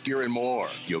latest gear, and more.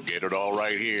 You'll get it all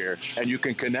right here, and you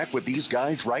can connect with these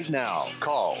guys right now.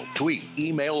 Call, tweet,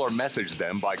 email, or message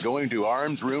them by going to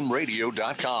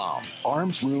armsroomradio.com.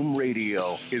 Arms Room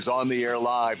Radio is on the air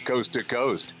live, coast to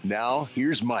coast. Now,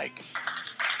 here's Mike.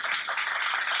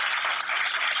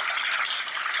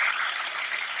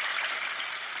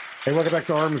 Hey, welcome back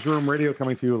to Arms Room Radio,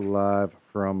 coming to you live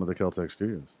from the Keltec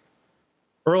studios.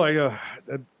 Early,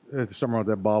 there's something wrong with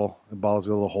that bottle. The bottle's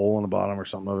got a little hole in the bottom or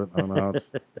something of it. I don't know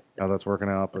how that's working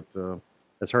out, but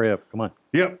let's hurry up. Come on.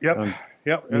 Yep.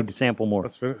 Need to sample more.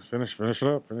 Let's finish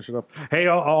it up. Hey,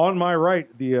 on my right,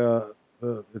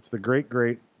 it's the great.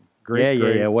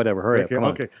 Yeah. Whatever. Hurry up. Come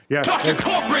on. Okay. Yeah. Dr.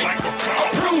 Corporate,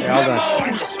 approve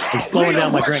memos. He's slowing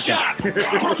down my drinking.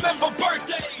 Remember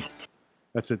birthdays.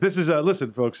 That's it. This is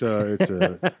listen, folks. This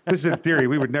is in theory.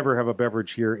 We would never have a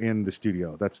beverage here in the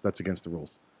studio. That's against the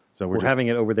rules. So we're just having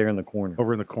it over there in the corner.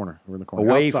 Over in the corner.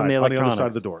 Away outside, from the electronics. On the other side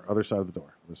of the door. Other side of the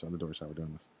door is how we're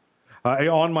doing this.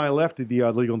 On my left, the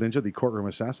legal ninja, the courtroom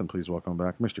assassin. Please welcome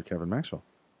back, Mr. Kevin Maxwell.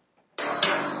 Thank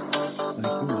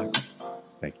you, Michael.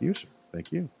 Thank you, sir.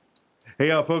 Thank you. Hey,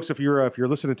 folks, if you're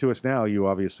listening to us now, you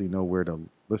obviously know where to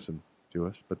listen to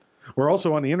us, but we're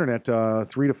also on the internet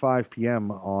 3 to 5 p.m.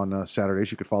 on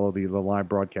Saturdays. You could follow the live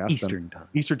broadcast. Eastern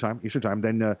time.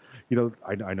 Then,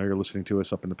 I know you're listening to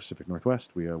us up in the Pacific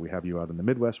Northwest. We have you out in the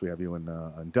Midwest. We have you in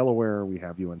Delaware. We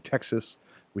have you in Texas.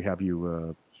 We have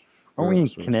you... Aren't we in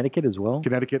Connecticut as well?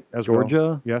 Connecticut as Georgia?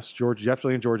 Well. Yes, Georgia.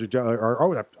 Definitely in Georgia.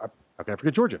 How can I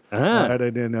forget Georgia?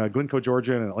 In Glencoe,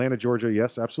 Georgia, and Atlanta, Georgia.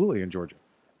 Yes, absolutely in Georgia.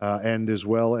 And as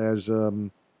well as...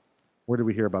 where did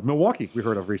we hear about Milwaukee? We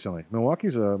heard of recently.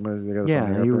 Milwaukee's they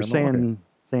got you were saying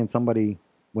somebody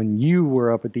when you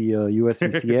were up at the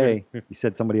USCCA. You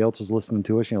said somebody else was listening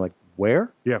to us, and you're like,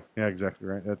 where? Yeah, exactly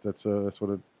right. That's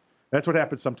what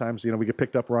happens sometimes. We get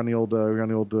picked up. We're on the old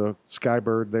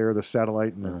Skybird there, the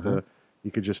satellite, and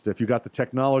you could just, if you got the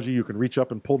technology, you can reach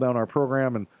up and pull down our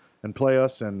program and play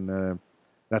us, and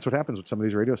that's what happens with some of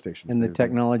these radio stations. And the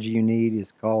technology you need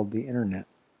is called the internet.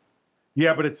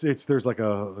 Yeah, but there's like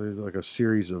a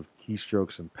series of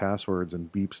keystrokes and passwords and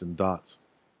beeps and dots.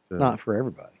 Not for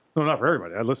everybody. No, not for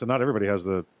everybody. Listen, not everybody has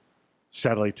the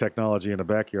satellite technology in a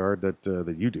backyard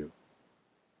that you do.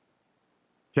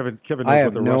 Kevin knows I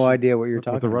have no idea what you're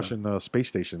talking about. The about. Russian space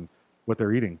station, what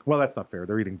they're eating. Well, that's not fair.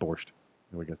 They're eating borscht.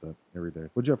 We get that every day.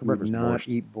 What'd you have for breakfast? Not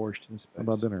eat borscht in space. How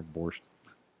about dinner? Borscht.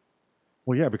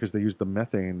 Well, yeah, because they use the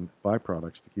methane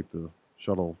byproducts to keep the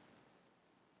shuttle.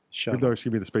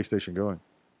 The space station going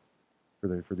for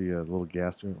the little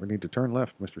gas. We need to turn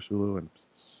left, Mr. Sulu, and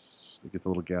get the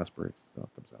little gas break. So it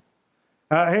comes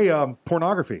out. Hey,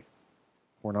 pornography.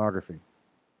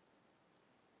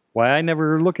 Why I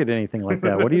never look at anything like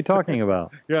that. What are you talking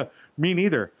about? Yeah, me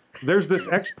neither. There's this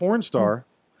ex-porn star.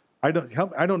 I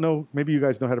don't know. Maybe you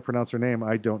guys know how to pronounce her name.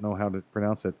 I don't know how to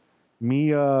pronounce it.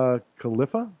 Mia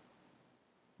Khalifa.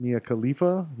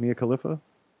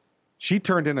 She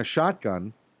turned in a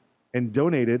shotgun and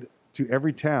donated to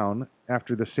every town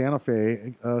after the Santa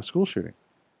Fe school shooting.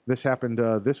 This happened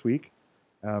this week.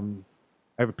 I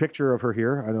have a picture of her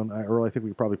here. Earl, I think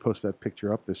we could probably post that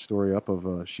picture up, this story up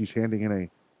of she's handing in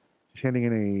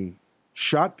a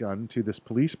shotgun to this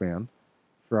policeman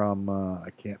from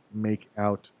I can't make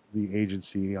out the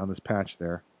agency on this patch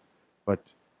there,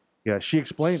 but yeah, she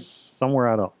explained somewhere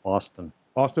out of Austin.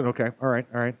 Okay, all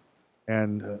right.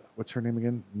 And what's her name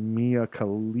again? Mia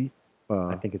Khalifa.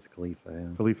 I think it's Khalifa. Yeah.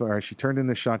 Khalifa. All right. She turned in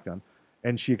this shotgun,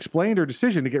 and she explained her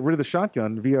decision to get rid of the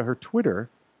shotgun via her Twitter,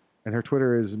 and her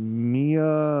Twitter is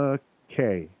Mia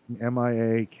K,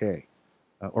 MIAK,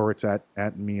 or it's at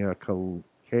Mia Khalifa.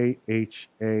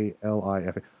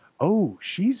 Oh,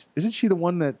 isn't she the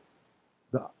one that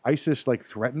the ISIS like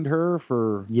threatened her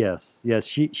for? Yes.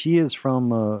 She is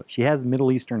from. She has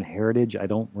Middle Eastern heritage. I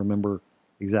don't remember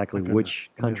exactly which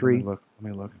country. Let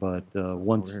me look. But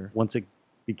once it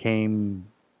became,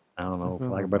 I don't know, for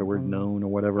lack of a better word, known or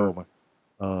whatever.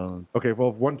 Okay.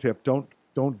 Well, one tip: don't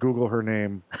Google her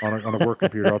name on a work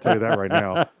computer. I'll tell you that right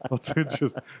now.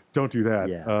 Just don't do that.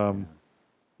 Yeah.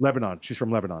 Lebanon. She's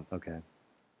from Lebanon. Okay.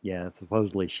 Yeah.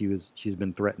 Supposedly she's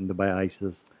been threatened by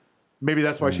ISIS. Maybe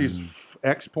that's why she's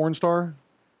ex-porn star?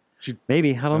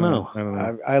 Maybe. I don't know. I don't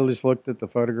know. I just looked at the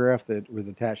photograph that was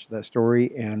attached to that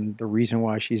story, and the reason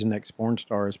why she's an ex-porn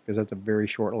star is because that's a very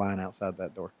short line outside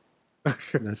that door.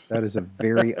 That is a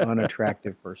very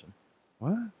unattractive person.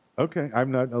 What? Okay.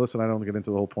 I'm not. Listen, I don't get into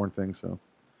the whole porn thing, so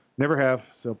never have.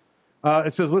 So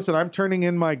it says, listen, I'm turning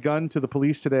in my gun to the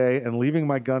police today and leaving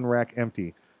my gun rack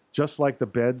empty, just like the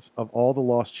beds of all the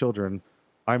lost children.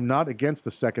 I'm not against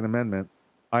the Second Amendment.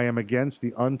 I am against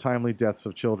the untimely deaths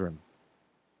of children.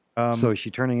 So is she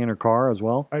turning in her car as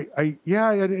well? I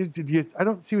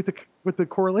don't see what the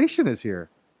correlation is here.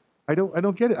 I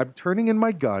don't get it. I'm turning in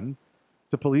my gun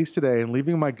to police today and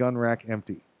leaving my gun rack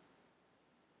empty.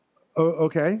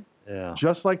 Okay. Yeah.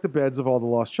 Just like the beds of all the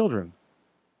lost children.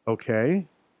 Okay.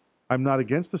 I'm not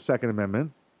against the Second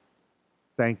Amendment.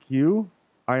 Thank you.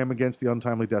 I am against the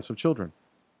untimely deaths of children.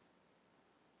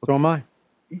 So am I.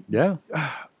 Yeah.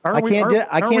 I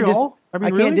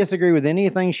can't disagree with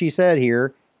anything she said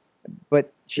here,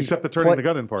 but except the turning the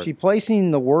gun in part. She's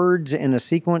placing the words in a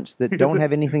sequence that don't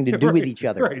have anything to do with each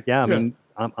other. Right. Yeah, I mean,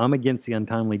 I'm against the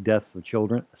untimely deaths of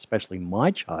children, especially my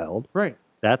child. Right.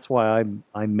 That's why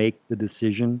I make the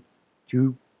decision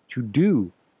to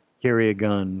carry a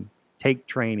gun, take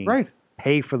training, right,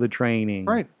 pay for the training,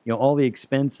 right. All the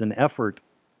expense and effort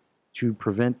to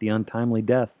prevent the untimely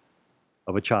death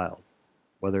of a child,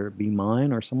 whether it be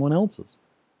mine or someone else's.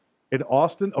 In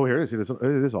Austin, here it is. It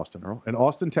is Austin, Earl. An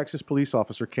Austin, Texas police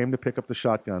officer came to pick up the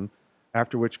shotgun,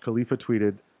 after which Khalifa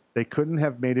tweeted, "They couldn't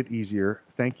have made it easier.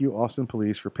 Thank you, Austin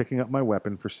police, for picking up my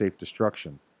weapon for safe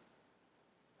destruction."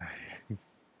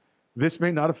 This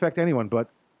may not affect anyone, but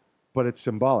it's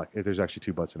symbolic. There's actually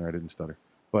two butts in there. I didn't stutter.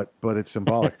 But it's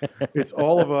symbolic. It's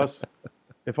all of us.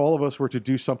 If all of us were to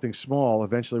do something small,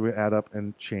 eventually we add up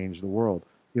and change the world.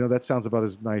 That sounds about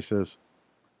as nice as,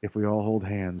 if we all hold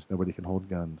hands, nobody can hold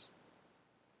guns.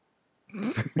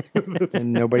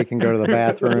 And nobody can go to the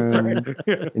bathroom.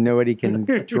 And nobody can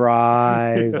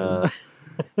drive.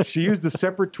 She used a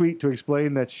separate tweet to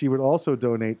explain that she would also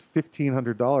donate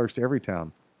 $1,500 to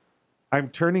Everytown. I'm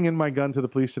turning in my gun to the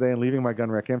police today and leaving my gun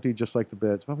rack empty, just like the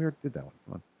beds. Well, we already did that one.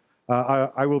 Come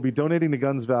on. I will be donating the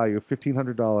gun's value,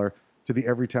 $1,500, to the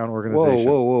Everytown organization.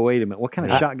 Whoa, wait a minute. What kind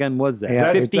of shotgun was that?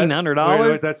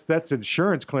 $1,500? That's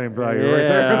insurance claim value right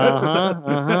there. I was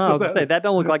going to say, that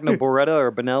don't look like no Beretta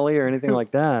or Benelli or anything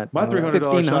like that. My $300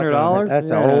 $1,500? That's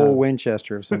an old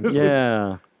Winchester of some sort.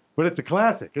 Yeah. But it's a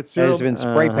classic. It's been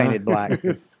spray painted black.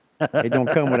 It don't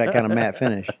come with that kind of matte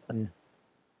finish. Yeah.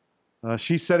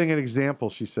 She's setting an example,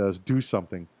 she says. Do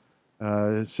something.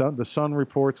 The Sun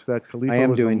reports that Khalifa I am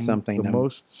was doing the something.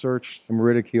 most searched. I'm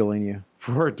ridiculing you.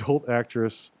 For adult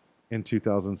actress in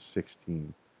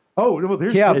 2016. Oh, well,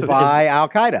 there's by Al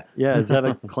Qaeda. Yeah, is that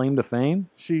a claim to fame?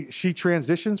 She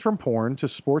transitions from porn to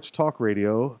sports talk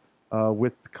radio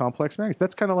with Complex Magazine.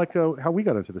 That's kind of like how we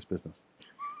got into this business.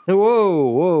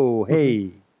 Whoa,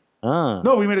 hey.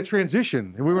 No, we made a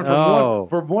transition, and we went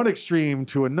from one extreme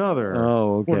to another.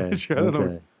 Oh, okay. I don't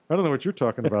know what you're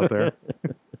talking about there.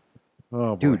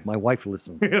 Oh, boy. Dude, my wife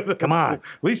listens. Come on. At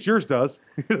least yours does.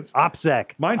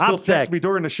 OPSEC. Mine still texts me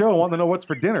during the show wanting to know what's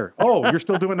for dinner. Oh, you're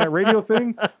still doing that radio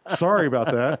thing? Sorry about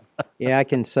that. Yeah, I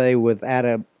can say with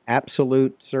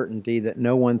absolute certainty that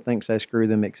no one thinks I screw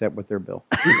them except with their bill.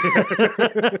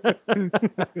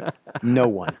 No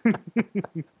one.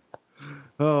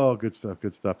 Oh, good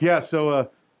stuff. Yeah, so...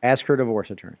 ask her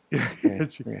divorce attorney. Yeah.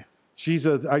 She's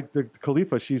the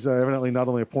Khalifa, she's evidently not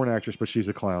only a porn actress, but she's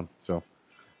a clown, so...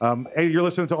 hey, you're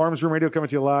listening to Arms Room Radio, coming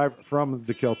to you live from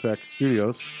the Kel-Tec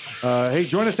studios. Hey,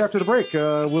 join us after the break.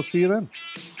 We'll see you then.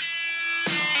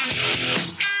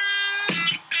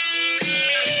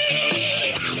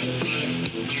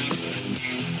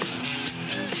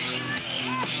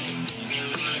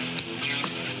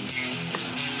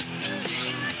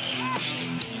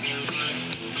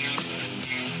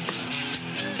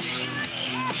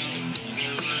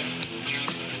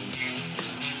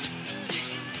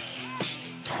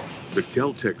 The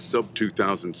Kel-Tec Sub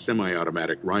 2000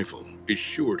 semi-automatic rifle is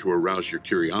sure to arouse your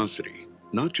curiosity,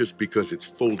 not just because it's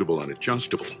foldable and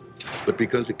adjustable, but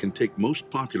because it can take most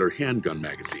popular handgun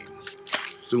magazines.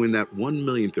 So in that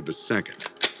 1/1,000,000 of a second,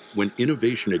 When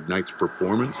innovation ignites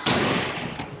performance,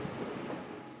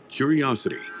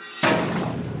 curiosity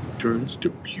turns to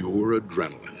pure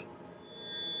adrenaline.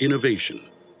 Innovation,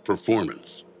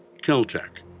 performance,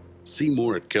 Kel-Tec. See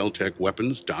more at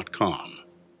keltecweapons.com.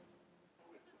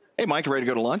 Hey, Mike, ready to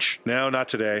go to lunch? No, not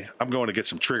today. I'm going to get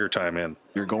some trigger time in.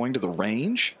 You're going to the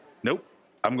range? Nope.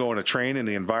 I'm going to train in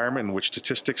the environment in which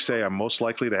statistics say I'm most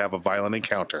likely to have a violent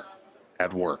encounter.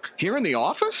 At work. Here in the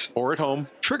office? Or at home.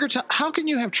 Trigger time? How can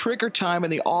you have trigger time in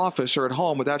the office or at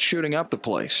home without shooting up the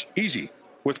place? Easy.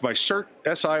 With my SIRT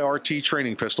SIRT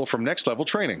training pistol from Next Level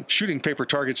Training. Shooting paper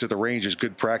targets at the range is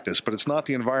good practice, but it's not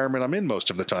the environment I'm in most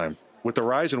of the time. With the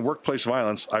rise in workplace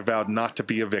violence, I vowed not to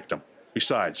be a victim.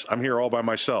 Besides, I'm here all by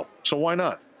myself, so why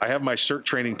not? I have my SIRT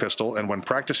training pistol, and when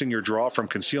practicing your draw from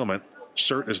concealment,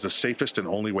 SIRT is the safest and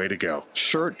only way to go.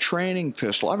 SIRT training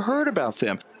pistol. I've heard about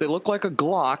them. They look like a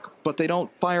Glock, but they don't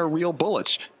fire real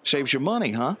bullets. Saves you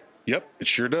money, huh? Yep, it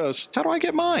sure does. How do I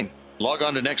get mine? Log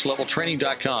on to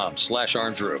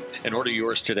nextleveltraining.com/armsroom and order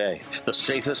yours today. The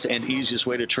safest and easiest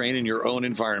way to train in your own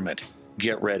environment.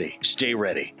 Get ready. Stay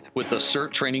ready with the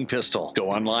SIRT training pistol.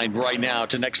 Go online right now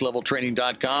to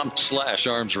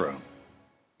nextleveltraining.com/armsroom.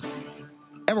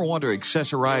 Ever want to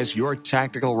accessorize your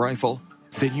tactical rifle?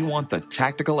 Then you want the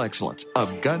tactical excellence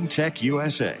of GunTech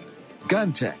USA.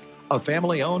 GunTech, a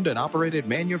family-owned and operated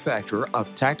manufacturer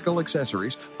of tactical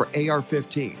accessories for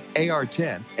AR-15,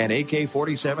 AR-10, and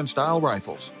AK-47 style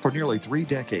rifles. For nearly 3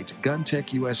 decades,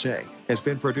 GunTech USA has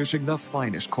been producing the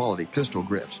finest quality pistol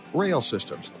grips, rail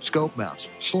systems, scope mounts,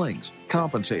 slings,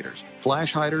 compensators,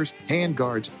 flash hiders, hand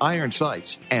guards, iron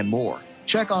sights, and more.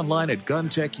 Check online at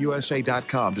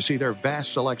GunTechUSA.com to see their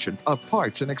vast selection of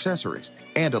parts and accessories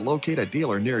and to locate a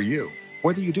dealer near you.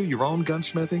 Whether you do your own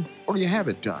gunsmithing or you have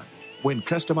it done, when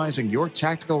customizing your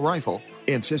tactical rifle,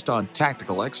 insist on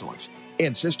tactical excellence.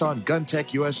 Insist on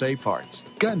GunTech USA parts.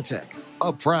 GunTech,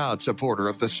 a proud supporter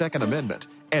of the Second Amendment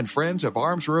and friends of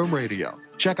Arms Room Radio.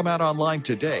 Check them out online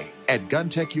today at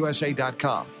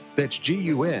GunTechUSA.com. That's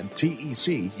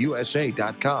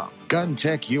GUNTECUSA.com.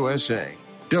 GunTech USA.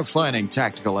 Defining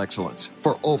tactical excellence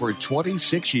for over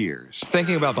 26 years.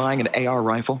 Thinking about buying an AR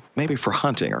rifle? Maybe for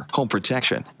hunting or home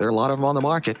protection. There are a lot of them on the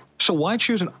market. So why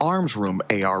choose an Arms Room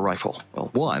AR rifle? Well,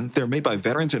 1, they're made by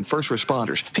veterans and first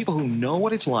responders, people who know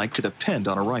what it's like to depend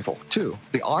on a rifle. 2,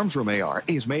 the Arms Room AR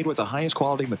is made with the highest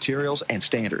quality materials and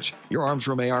standards. Your Arms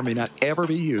Room AR may not ever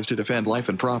be used to defend life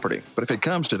and property, but if it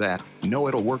comes to that, know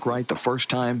it'll work right the first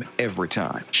time, every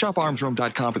time. Shop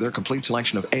armsroom.com for their complete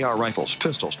selection of AR rifles,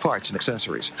 pistols, parts, and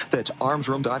accessories. That's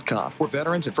armsroom.com, where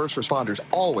veterans and first responders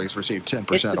always receive 10%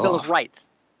 off. It's the Bill of Rights,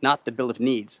 not the Bill of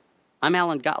Needs. I'm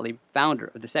Alan Gottlieb,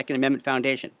 founder of the Second Amendment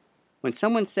Foundation. When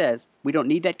someone says we don't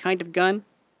need that kind of gun,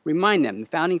 remind them the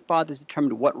Founding Fathers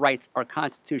determined what rights our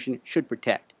Constitution should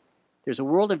protect. There's a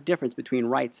world of difference between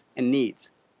rights and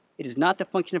needs. It is not the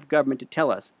function of government to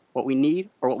tell us what we need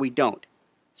or what we don't.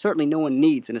 Certainly no one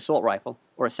needs an assault rifle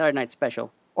or a Saturday Night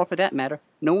Special, or for that matter,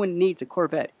 no one needs a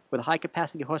Corvette with a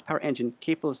high-capacity horsepower engine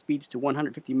capable of speeds to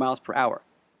 150 miles per hour.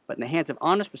 But in the hands of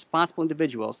honest, responsible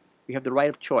individuals, we have the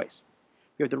right of choice.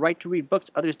 We have the right to read books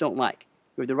others don't like.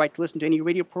 We have the right to listen to any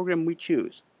radio program we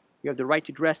choose. We have the right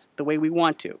to dress the way we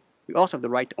want to. We also have the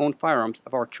right to own firearms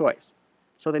of our choice.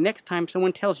 So the next time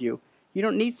someone tells you, you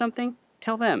don't need something,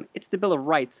 tell them it's the Bill of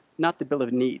Rights, not the Bill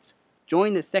of Needs.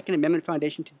 Join the Second Amendment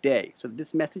Foundation today so that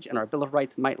this message and our Bill of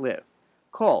Rights might live.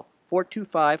 Call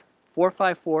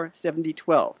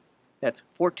 425-454-7012. That's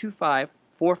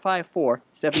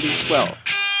 425-454-7012.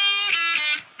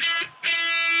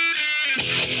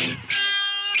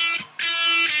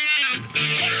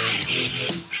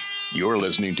 You're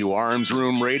listening to Arms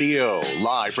Room Radio,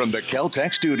 live from the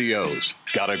Kel-Tec studios.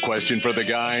 Got a question for the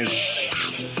guys?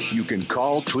 You can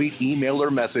call, tweet, email,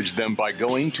 or message them by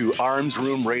going to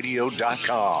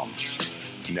armsroomradio.com.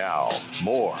 Now,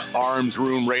 more Arms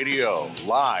Room Radio,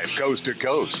 live coast to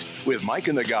coast, with Mike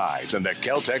and the guys in the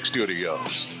Kel-Tec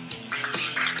studios.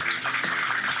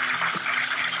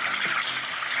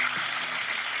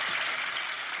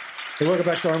 Hey, welcome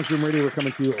back to Arms Room Radio. We're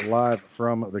coming to you live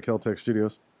from the Kel-Tec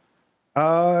studios.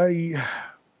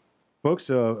 Folks,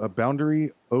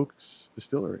 Boundary Oaks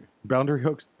Distillery. Boundary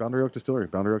Oak Distillery.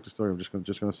 I'm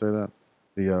just gonna say that.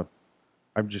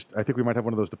 I think we might have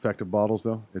one of those defective bottles,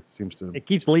 though. It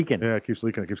keeps leaking. Yeah, it keeps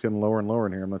leaking. It keeps getting lower and lower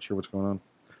in here. I'm not sure what's going on.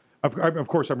 Of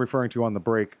course, I'm referring to on the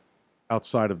break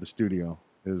outside of the studio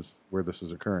is where this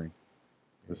is occurring.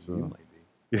 You might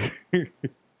be.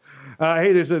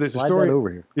 Hey, there's a Slide story that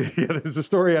over here. Yeah, there's a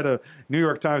story at a New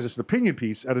York Times. It's an opinion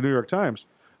piece at a New York Times.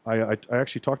 I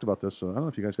actually talked about this. So I don't know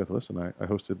if you guys got to listen. I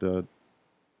hosted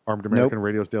Armed American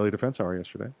Radio's Daily Defense Hour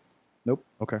yesterday. Nope.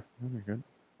 Okay, very good.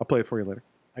 I'll play it for you later.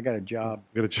 I got a job.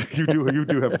 You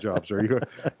do have a job, sir.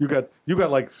 You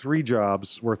got like 3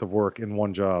 jobs worth of work in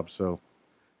one job. So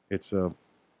it's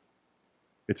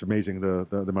amazing the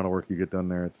amount of work you get done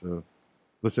there. It's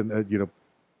listen,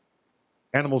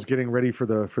 animals getting ready for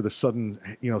the sudden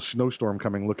snowstorm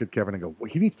coming. Look at Kevin and go, well,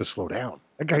 he needs to slow down.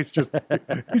 That guy's just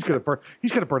he's gonna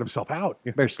burn himself out.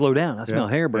 Better slow down. I smell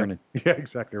hair burning. Yeah,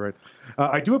 exactly right.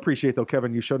 I do appreciate though,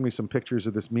 Kevin. You showed me some pictures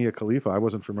of this Mia Khalifa. I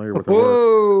wasn't familiar with her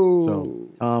Whoa! work. So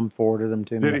Tom forwarded them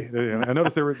to me. did he? I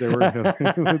noticed they were.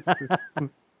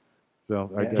 So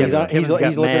he's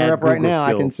looking her up right now.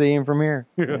 I can see him from here.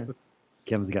 Yeah.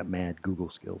 Kevin's got mad Google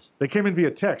skills. They came in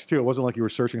via text too. It wasn't like you were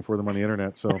searching for them on the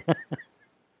internet. So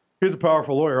he's a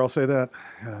powerful lawyer. I'll say that.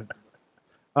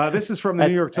 This is from the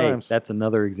New York Times. That's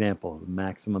another example of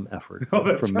maximum effort Oh,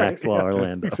 that's from right. Max Law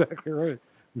Orlando. Exactly right.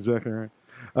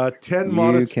 10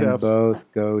 modest You can steps.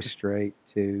 both go straight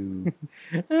to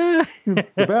the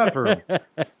bathroom.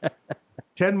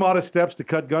 10 modest steps to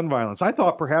cut gun violence. I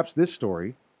thought perhaps this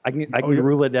story. I can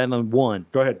rule it down on 1.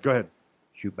 Go ahead.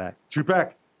 Shoot back.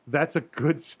 That's a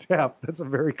good step. That's a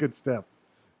very good step.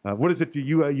 What is it? Do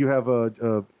you have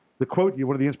the quote?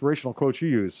 One of the inspirational quotes you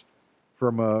use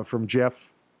from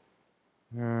Jeff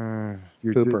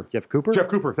Cooper. Jeff Cooper. Jeff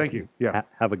Cooper. Thank you. Yeah.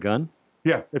 Have a gun.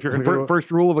 Yeah. If you're going to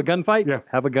First rule of a gunfight. Yeah.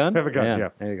 Have a gun. Have a gun. Yeah.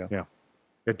 There you go. Yeah.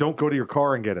 Don't go to your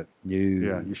car and get it. No.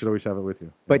 Yeah. You should always have it with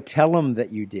you. But tell them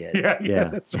that you did. Yeah.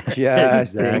 That's right.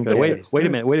 Just in Exactly. case. Wait a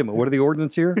minute. What are the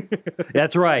ordinance here?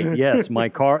 That's right. Yes, my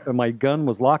gun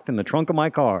was locked in the trunk of my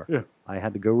car. Yeah. I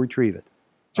had to go retrieve it.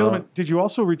 Gentlemen, did you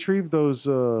also retrieve those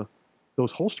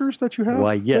holsters that you have?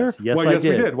 Why, yes. there? Yes, well, I yes, we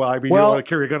did. did. Well, I mean, you don't want to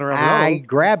carry a gun around. I alone.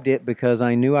 grabbed it because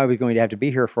I knew I was going to have to be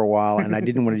here for a while, and I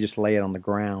didn't want to just lay it on the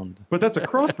ground. But that's a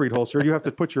crossbreed holster. You have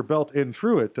to put your belt in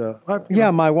through it. Yeah,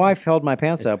 my wife held my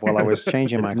pants up while I was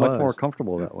changing my It's clothes. much more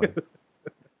comfortable that way.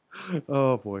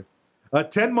 Oh boy.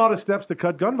 10 modest steps to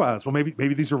cut gun violence. Well,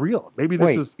 maybe these are real. Maybe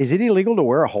this Wait, is it illegal to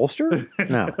wear a holster?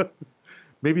 No.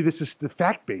 Maybe this is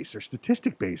fact based or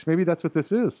statistic based. Maybe that's what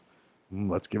this is.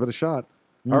 Let's give it a shot.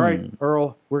 All right,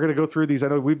 Earl, we're going to go through these. I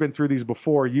know we've been through these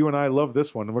before. You and I love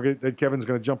this one. And Kevin's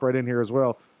going to jump right in here as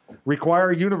well.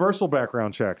 Require universal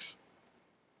background checks.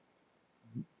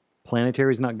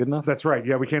 Planetary is not good enough? That's right.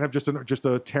 Yeah, we can't have just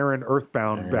a Terran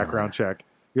Earthbound background check.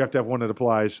 You have to have one that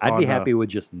applies. I'd be happy with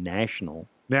just national.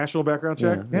 National background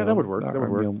check? Yeah, that would work. That would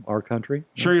work. Our country.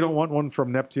 Sure you don't want one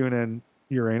from Neptune and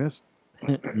Uranus?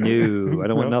 No, I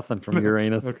don't want nothing from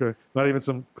Uranus. Okay. Not even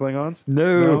some Klingons?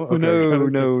 No, Okay.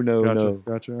 no.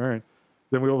 Gotcha. All right.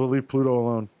 Then we'll leave Pluto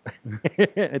alone.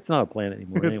 It's not a planet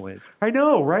anymore, anyways. I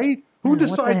know, right? Who Yeah, what the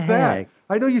decides that? heck?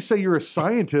 I know you say you're a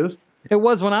scientist. It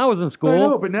was when I was in school. I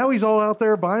know, but now he's all out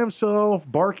there by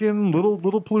himself, barking,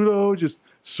 little Pluto, just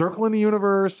circling the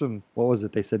universe. And what was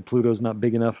it? They said Pluto's not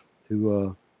big enough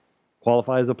to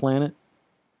qualify as a planet.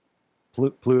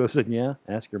 Pluto said, "Yeah,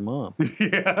 ask your mom."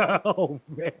 Yeah. Oh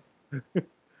man.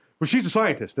 Well, she's a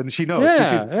scientist, and she knows.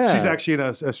 Yeah, She's actually an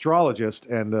astrologist,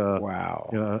 and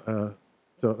wow.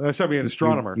 So that's be an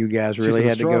astronomer. You guys She's really an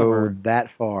had to go astronomer.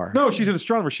 that far. No, she's an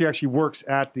astronomer. She actually works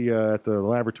at the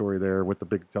laboratory there with the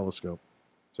big telescope.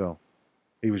 So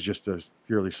he was just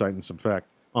purely citing some fact.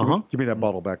 Give me that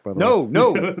bottle back, by the way.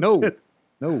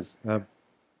 No.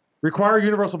 Require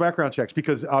universal background checks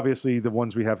because obviously the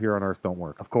ones we have here on Earth don't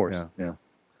work. Of course. Yeah.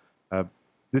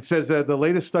 It says the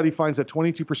latest study finds that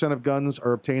 22% of guns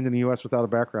are obtained in the U.S. without a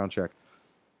background check.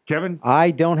 Kevin?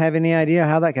 I don't have any idea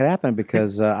how that could happen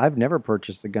because I've never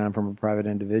purchased a gun from a private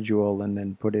individual and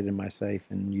then put it in my safe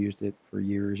and used it for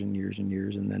years and years and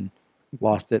years and then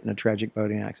lost it in a tragic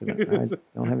boating accident. I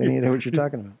don't have any idea what you're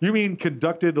talking about. You mean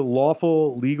conducted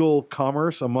lawful legal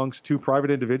commerce amongst two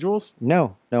private individuals?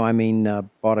 No, I mean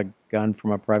bought a gun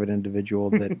from a private individual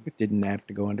that didn't have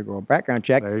to go undergo a background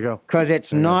check. There you go. Because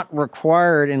it's not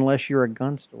required unless you're a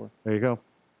gun store. There you go.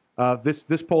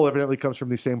 This poll evidently comes from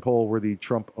the same poll where the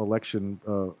Trump election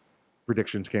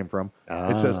predictions came from.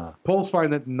 It says polls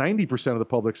find that 90% of the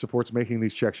public supports making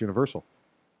these checks universal.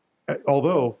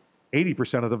 Although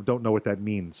 80% of them don't know what that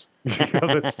means.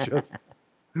 That's just...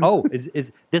 Oh,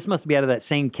 is this must be out of that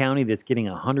same county that's getting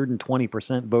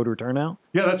 120% voter turnout?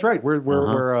 Yeah, that's right.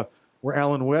 Where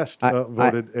Alan West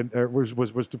voted and was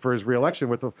for his reelection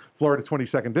with the Florida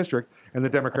 22nd district, and the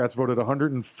Democrats voted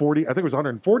 140. I think it was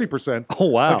 140%. Oh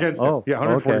wow! Against him. Yeah,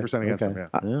 140% against him.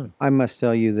 Yeah. I must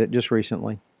tell you that just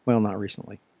recently, well, not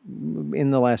recently,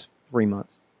 in the last 3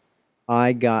 months,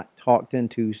 I got talked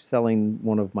into selling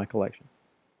one of my collections,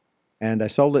 and I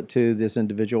sold it to this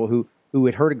individual who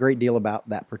had heard a great deal about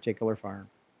that particular firearm.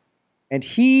 And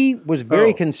he was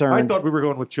very concerned. I thought we were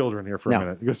going with children here for a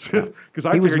minute because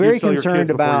I he was figured very you'd sell your concerned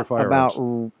kids before your about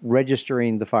firearms.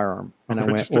 registering the firearm, and I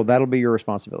went, "Well, that'll be your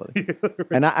responsibility."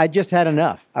 And I just had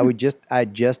enough. I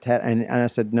just had, and I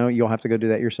said, "No, you'll have to go do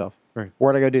that yourself." Right.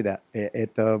 Where'd I go do that?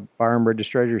 At the Firearm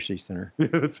Registration Center.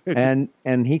 That's it.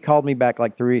 And he called me back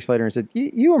like 3 weeks later and said,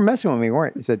 "You were messing with me,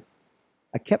 weren't you?" He said,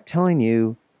 "I kept telling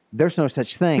you there's no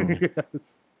such thing."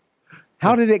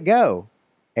 How did it go?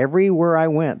 Everywhere I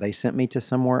went, they sent me to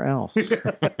somewhere else.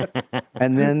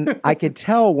 And then I could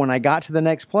tell when I got to the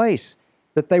next place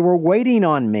that they were waiting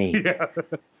on me. Yeah,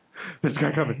 this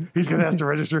guy coming. He's going to have to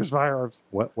register his firearms.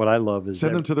 What I love is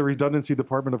Send him to the Redundancy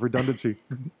Department of Redundancy.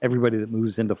 everybody that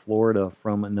moves into Florida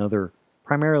from another,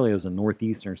 primarily as a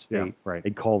northeastern state, right.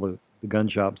 They'd call the gun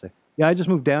shop and say, "Yeah, I just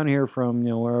moved down here from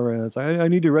wherever it is. I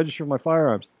need to register my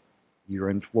firearms." You're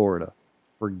in Florida.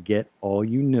 Forget all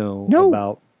you know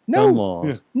about gun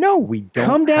laws. No, we don't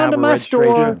come down have to a my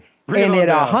store, registration. and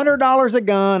at $100 a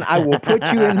gun, I will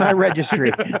put you in my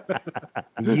registry.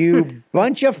 You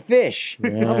bunch of fish.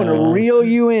 I'm going to reel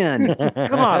you in.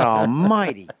 God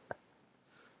almighty.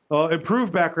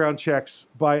 Improve background checks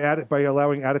by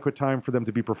allowing adequate time for them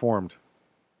to be performed.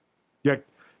 Yeah,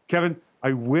 Kevin,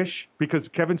 I wish, because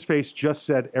Kevin's face just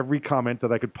said every comment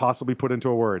that I could possibly put into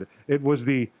a word. It was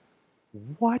the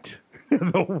what?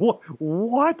 The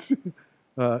what?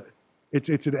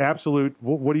 It's an absolute.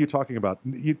 What are you talking about?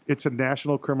 It's a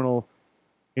national criminal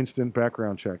instant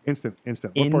background check. Instant.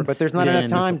 But there's not enough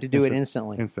time to do it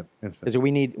instantly. Instant. Because you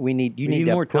need to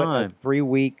more put time. a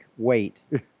 3-week wait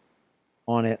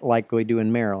on it, like we do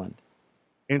in Maryland.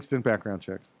 Instant background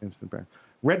checks.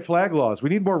 Red flag laws. We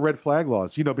need more red flag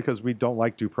laws. Because we don't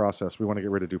like due process. We want to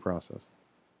get rid of due process.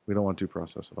 We don't want due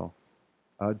process at all.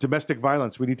 Domestic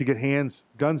violence. We need to get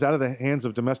guns out of the hands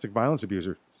of domestic violence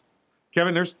abusers.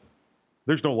 Kevin, there's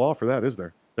no law for that, is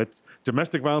there? That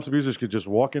domestic violence abusers could just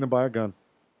walk in and buy a gun.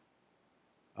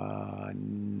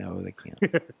 No, they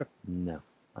can't. No.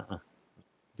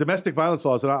 Domestic violence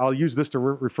laws, and I'll use this to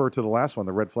refer to the last one,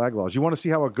 the red flag laws. You want to see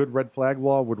how a good red flag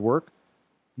law would work?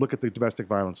 Look at the domestic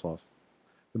violence laws.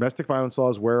 Domestic violence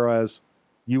laws, whereas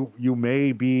you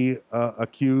may be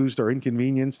accused or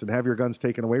inconvenienced and have your guns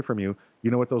taken away from you,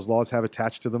 you know what those laws have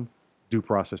attached to them? Due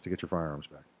process to get your firearms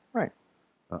back. Right.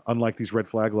 Unlike these red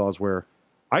flag laws where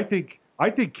I think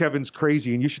Kevin's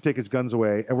crazy and you should take his guns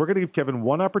away, and we're going to give Kevin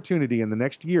one opportunity in the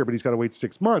next year, but he's got to wait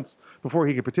 6 months before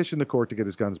he can petition the court to get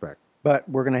his guns back. But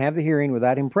we're going to have the hearing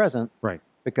without him present. Right.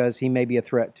 Because he may be a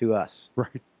threat to us.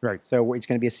 Right. So it's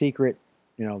going to be a secret,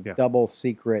 double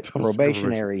secret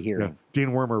probationary hearing. Yeah.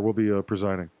 Dean Wormer will be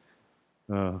presiding.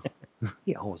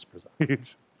 He always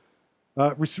presides.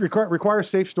 Require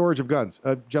safe storage of guns.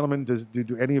 Gentlemen,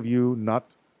 do any of you not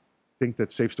think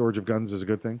that safe storage of guns is a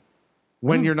good thing?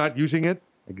 When you're not using it?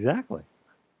 Exactly.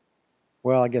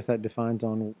 Well, I guess that depends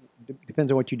on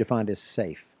what you defined as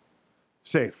safe.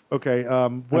 Safe. Okay.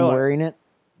 I'm wearing it?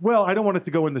 Well, I don't want it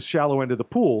to go in the shallow end of the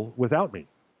pool without me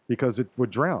because it would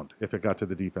drown if it got to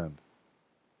the deep end.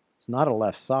 It's not a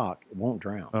left sock. It won't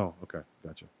drown. Oh, okay.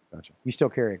 Gotcha. You still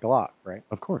carry a Glock, right?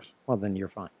 Of course. Well, then you're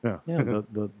fine. Yeah.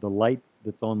 The light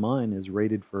that's on mine is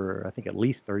rated for, I think, at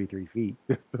least 33 feet.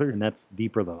 And that's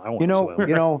deeper than I want to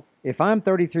swim. If I'm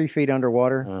 33 feet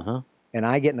underwater and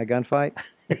I get in a gunfight,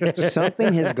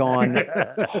 something has gone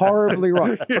horribly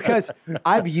wrong. Because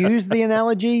I've used the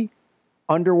analogy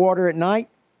underwater at night,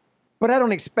 but I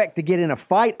don't expect to get in a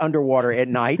fight underwater at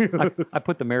night. I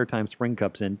put the maritime spring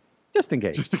cups in just in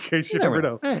case. Just in case. You never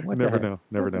know.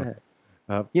 Never know.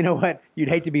 You know what? You'd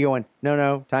hate to be going,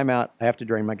 no, time out. I have to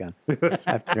drain my gun.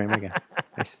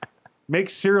 Nice. Make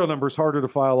serial numbers harder to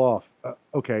file off.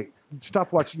 Okay,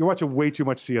 stop watching. You're watching way too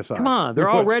much CSI. Come on, they're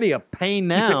already a pain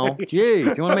now.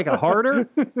 Jeez, you want to make it harder?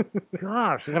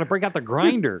 Gosh, I got to break out the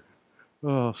grinder.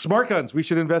 Smart guns. We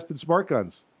should invest in smart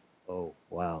guns. Oh,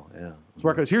 wow, yeah.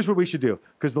 Smart guns. Here's what we should do.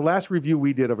 Because the last review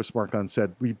we did of a smart gun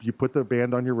said you put the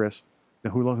band on your wrist. Now,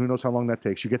 who knows how long that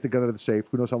takes? You get the gun out of the safe.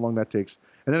 Who knows how long that takes?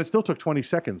 And then it still took 20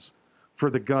 seconds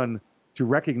for the gun to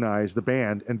recognize the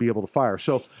band and be able to fire.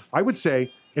 So I would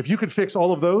say if you could fix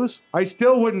all of those, I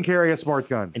still wouldn't carry a smart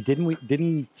gun. And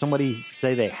didn't somebody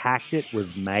say they hacked it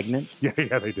with magnets? Yeah,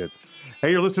 they did.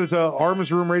 Hey, you're listening to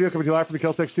Arms Room Radio coming to you live from the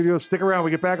Kel-Tec Studios. Stick around. We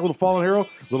get back. A little Fallen Hero, a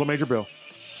little Major Bill.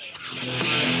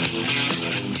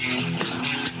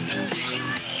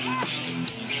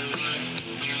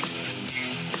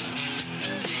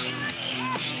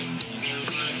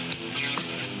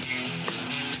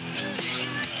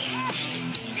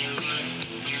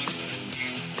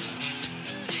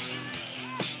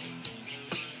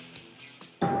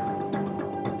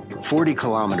 "40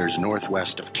 kilometers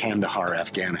northwest of Kandahar,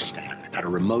 Afghanistan, at a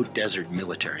remote desert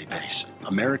military base,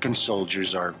 American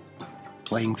soldiers are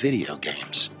playing video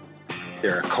games.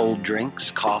 There are cold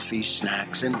drinks, coffee,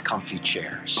 snacks, and comfy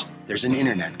chairs. There's an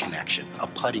internet connection, a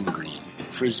putting green,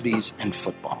 frisbees, and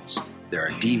footballs. There are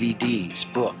DVDs,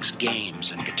 books,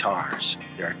 games, and guitars.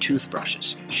 There are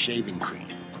toothbrushes, shaving cream,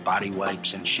 body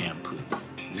wipes, and shampoo.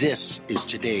 This is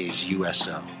today's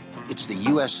USO. It's the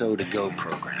USO To Go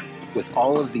program, with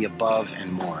all of the above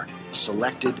and more,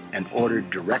 selected and ordered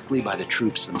directly by the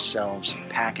troops themselves,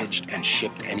 packaged and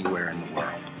shipped anywhere in the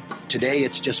world. Today,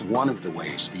 it's just one of the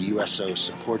ways the USO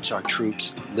supports our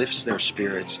troops, lifts their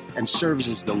spirits, and serves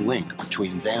as the link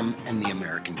between them and the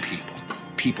American people.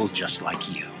 People just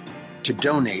like you. To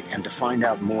donate and to find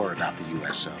out more about the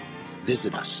USO,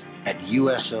 visit us at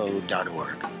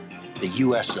uso.org. The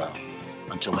USO,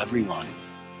 until everyone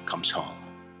comes home.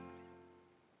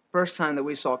 First time that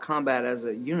we saw combat as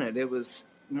a unit, it was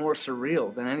more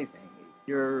surreal than anything.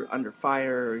 You're under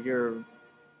fire, you're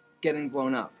getting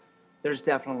blown up. There's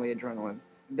definitely adrenaline.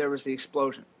 There was the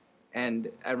explosion, and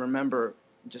I remember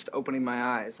just opening my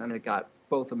eyes, and it got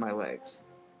both of my legs.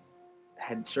 I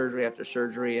had surgery after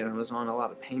surgery, and I was on a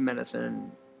lot of pain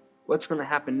medicine. What's going to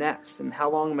happen next, and how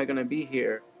long am I going to be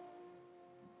here?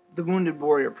 The Wounded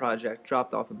Warrior Project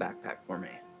dropped off a backpack for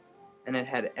me, and it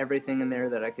had everything in there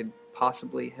that I could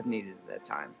possibly have needed at that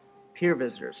time. Peer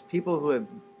visitors, people who have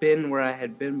been where I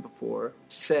had been before,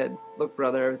 said, look,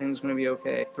 brother, everything's going to be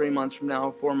okay. 3 months from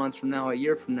now, 4 months from now, a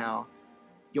year from now,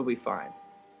 you'll be fine.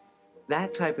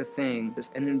 That type of thing is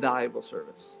an invaluable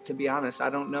service. To be honest, I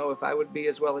don't know if I would be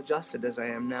as well adjusted as I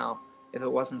am now if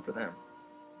it wasn't for them.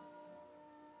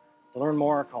 To learn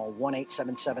more, call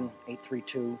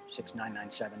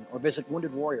 1-877-832-6997 or visit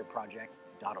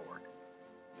woundedwarriorproject.org.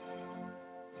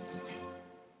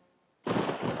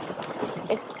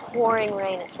 It's pouring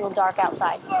rain. It's real dark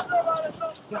outside.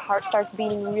 Your heart starts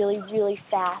beating really, really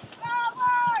fast.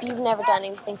 You've never done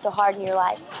anything so hard in your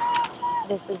life.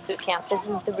 This is boot camp. This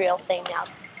is the real thing now.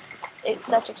 It's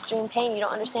such extreme pain, you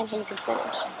don't understand how you can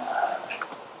finish.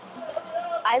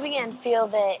 I began to feel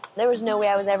that there was no way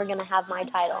I was ever going to have my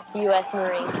title, U.S.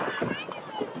 Marine.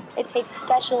 It takes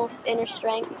special inner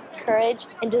strength, courage,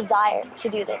 and desire to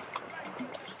do this.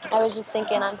 I was just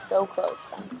thinking, I'm so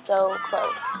close. I'm so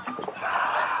close.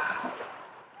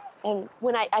 And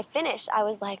when I finished, I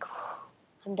was like,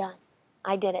 I'm done.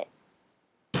 I did it.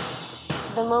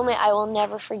 The moment I will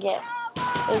never forget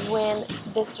is when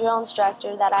this drill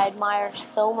instructor that I admire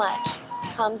so much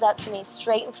comes up to me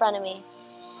straight in front of me,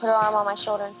 put her arm on my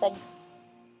shoulder and said,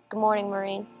 "Good morning,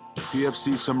 Marine."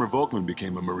 PFC Summer Volkman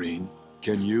became a Marine.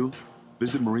 Can you?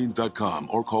 Visit Marines.com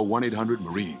or call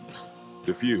 1-800-MARINES.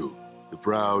 The few, the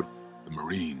proud, the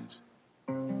Marines.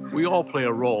 We all play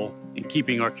a role in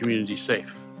keeping our community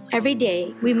safe. Every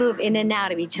day, we move in and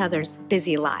out of each other's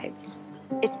busy lives.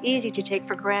 It's easy to take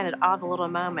for granted all the little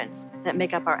moments that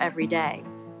make up our everyday.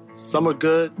 Some are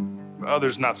good,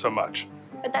 others not so much.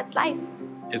 But that's life.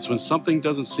 It's when something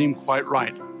doesn't seem quite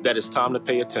right that it's time to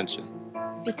pay attention.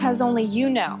 Because only you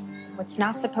know what's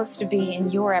not supposed to be in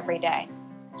your everyday.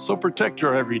 So protect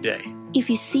your everyday. If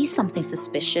you see something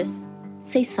suspicious,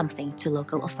 say something to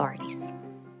local authorities.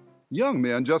 Young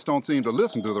men just don't seem to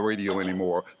listen to the radio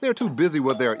anymore. They're too busy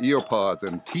with their earpods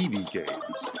and TV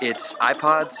games. It's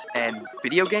iPods and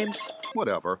video games?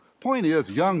 Whatever. Point is,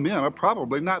 young men are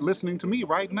probably not listening to me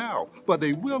right now, but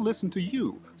they will listen to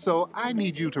you. So I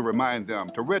need you to remind them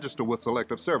to register with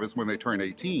Selective Service when they turn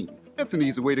 18. It's an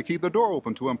easy way to keep the door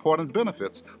open to important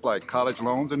benefits like college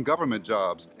loans and government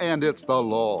jobs, and it's the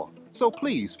law. So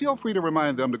please, feel free to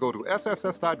remind them to go to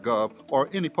sss.gov or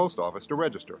any post office to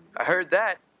register. I heard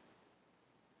that.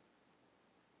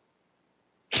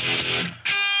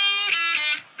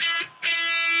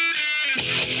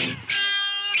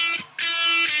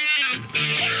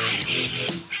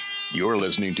 You're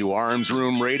listening to Arms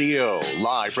Room Radio,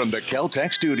 live from the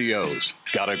Kel-Tec studios.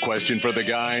 Got a question for the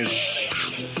guys?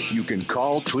 You can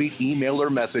call, tweet, email, or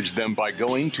message them by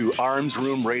going to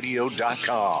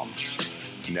armsroomradio.com.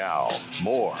 Now,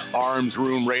 more Arms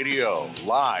Room Radio,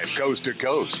 live coast to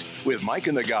coast, with Mike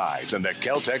and the guys in the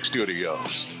Kel-Tec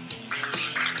studios.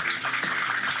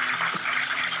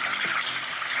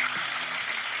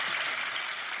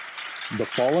 The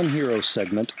Fallen Heroes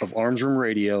segment of Arms Room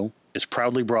Radio is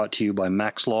proudly brought to you by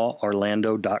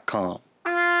MaxLawOrlando.com.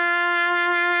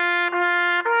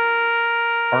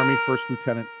 Army First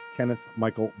Lieutenant Kenneth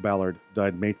Michael Ballard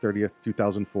died May 30th,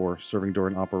 2004, serving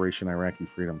during Operation Iraqi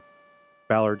Freedom.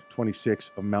 Ballard,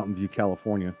 26, of Mountain View,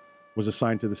 California, was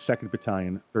assigned to the 2nd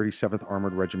Battalion, 37th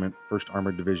Armored Regiment, 1st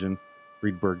Armored Division,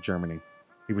 Friedberg, Germany.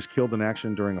 He was killed in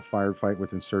action during a firefight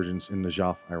with insurgents in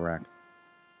Najaf, Iraq.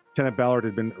 Lieutenant Ballard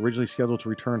had been originally scheduled to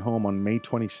return home on May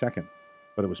 22nd,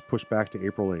 but it was pushed back to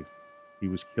April 8th. He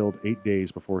was killed 8 days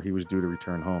before he was due to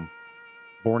return home.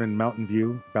 Born in Mountain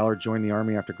View, Ballard joined the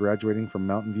Army after graduating from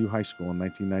Mountain View High School in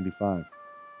 1995.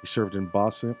 He served in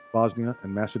Bosnia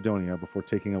and Macedonia before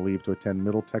taking a leave to attend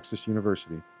Middle Texas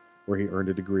University, where he earned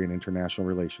a degree in international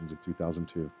relations in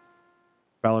 2002.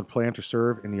 Ballard planned to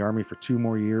serve in the Army for 2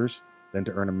 more years, then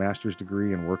to earn a master's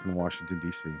degree and work in Washington,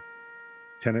 D.C.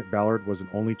 Lieutenant Ballard was an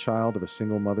only child of a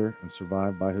single mother and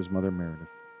survived by his mother,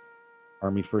 Meredith.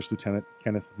 Army First Lieutenant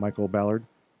Kenneth Michael Ballard,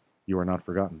 you are not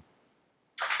forgotten.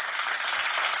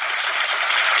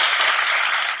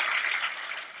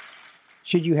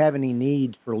 Should you have any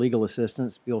need for legal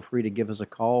assistance, feel free to give us a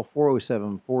call,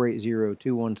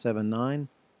 407-480-2179, and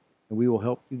we will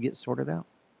help you get sorted out.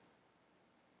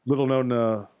 Little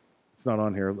known, it's not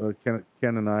on here. Ken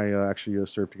and I actually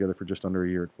served together for just under a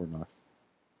year at Fort Knox.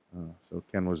 So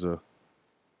Ken was a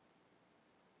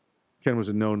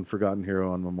known forgotten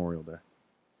hero on Memorial Day.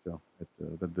 So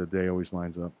the day always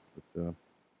lines up. But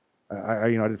I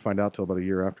didn't find out till about a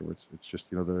year afterwards. It's just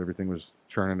everything was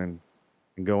churning and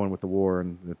going with the war,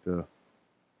 and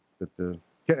I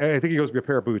think he goes to be a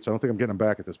pair of boots. I don't think I'm getting him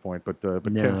back at this point, but No,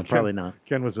 probably not.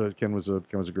 Ken was a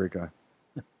great guy.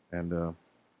 And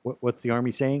what's the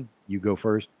Army saying? You go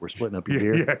first. We're splitting up your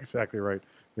beer. Yeah, exactly right.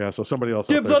 Yeah, so somebody else.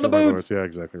 Dibs on the boots. Yeah,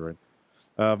 exactly right.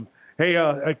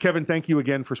 Hey, Kevin, thank you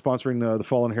again for sponsoring the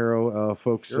Fallen Hero,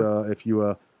 folks. Sure. If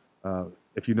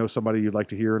you know somebody you'd like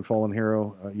to hear in Fallen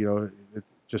Hero,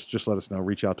 just let us know.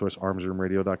 Reach out to us,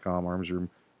 armsroomradio.com,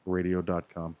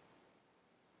 armsroomradio.com.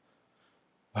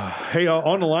 Hey,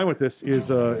 on the line with this is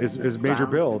Major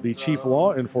Bill, the Chief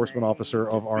Law Enforcement Officer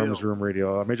of Arms Room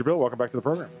Radio. Major Bill, welcome back to the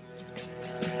program.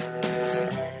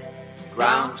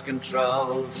 Ground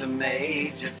control to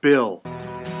Major Bill.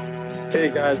 Hey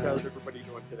guys, how's everybody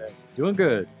doing today? Doing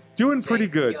good. Doing pretty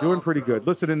good.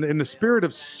 Listen, in the spirit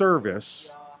of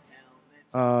service,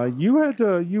 you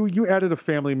added a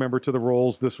family member to the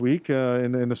rolls this week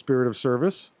in the spirit of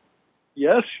service.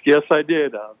 Yes, I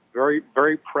did. Very,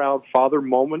 very proud father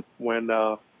moment when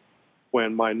my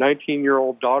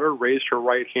 19-year-old daughter raised her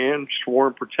right hand, swore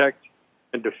and protect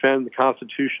and defend the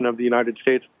Constitution of the United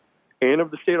States and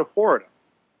of the state of Florida,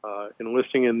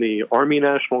 enlisting in the Army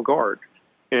National Guard.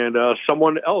 And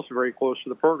someone else very close to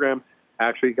the program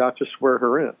actually got to swear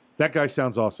her in. That guy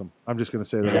sounds awesome. I'm just going to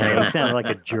say that. Yeah, he sounded like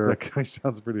a jerk. That guy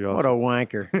sounds pretty awesome. What a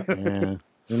wanker.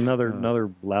 Yeah. Another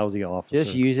lousy officer.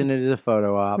 Just using it as a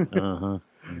photo op. Uh-huh.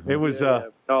 It was.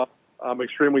 I'm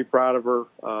extremely proud of her.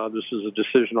 This is a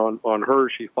decision on her.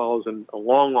 She follows in a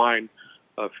long line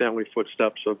of family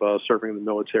footsteps of serving in the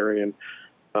military.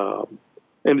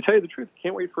 And to tell you the truth, I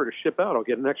can't wait for her to ship out. I'll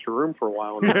get an extra room for a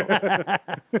while.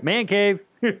 Man cave.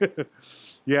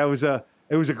 Yeah, it was a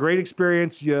great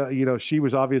experience. Yeah, she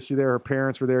was obviously there. Her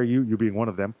parents were there. You being one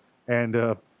of them, and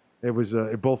it was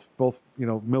both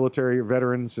military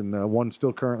veterans and one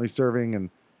still currently serving, and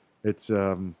it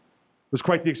was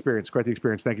quite the experience.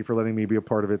 Thank you for letting me be a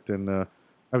part of it. And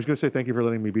I was going to say thank you for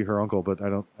letting me be her uncle, but I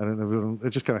don't know. It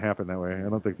just kind of happened that way. I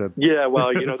don't think that. Yeah,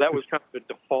 well, that was kind of the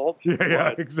default.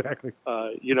 Yeah, exactly.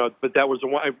 But that was the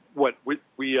one.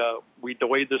 We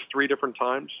delayed this 3 different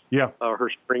times. Yeah. Her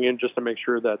spring in just to make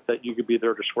sure that you could be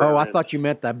there to swear. Oh, I in. thought you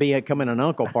meant the becoming an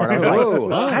uncle part. I was like,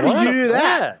 how did you do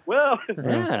that? Well,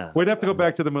 we'd have to go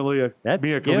back to the Mia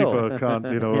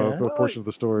Khalifa portion of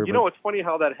the story. It's funny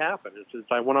how that happened. It's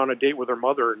I went on a date with her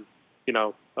mother, and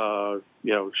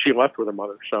she left with her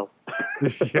mother. So.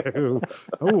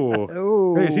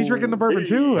 Oh. Hey, is he drinking the bourbon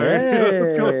too? Hey.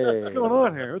 What's going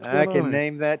on here? I can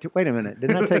name that too. Wait a minute.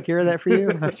 Didn't I take care of that for you?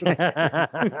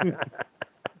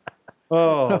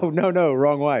 Oh no,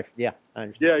 wrong wife. Yeah, I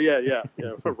understand. Yeah.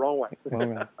 Wrong way.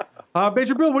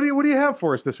 Major Bill, what do you have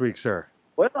for us this week, sir?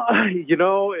 Well,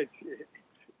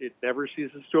 it never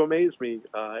ceases to amaze me.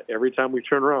 Every time we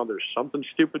turn around, there's something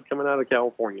stupid coming out of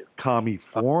California.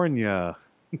 California.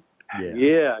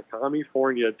 Yeah,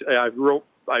 California. I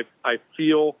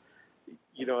feel,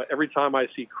 every time I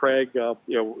see Craig,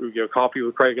 coffee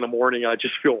with Craig in the morning, I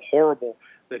just feel horrible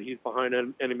that he's behind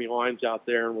enemy lines out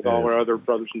there and with all our other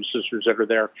brothers and sisters that are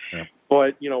there. Yeah.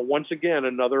 But, once again,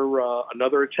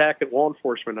 another attack at law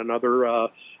enforcement, another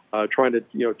trying to,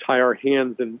 tie our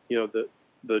hands in,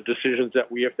 the decisions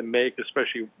that we have to make,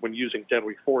 especially when using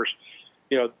deadly force.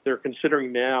 They're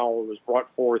considering now, it was brought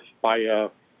forth by a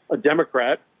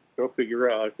Democrat, go figure,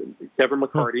 Kevin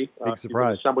McCarty, big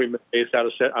surprise. Assemblyman based out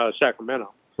of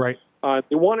Sacramento. Right.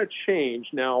 They want to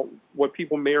change. Now, what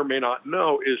people may or may not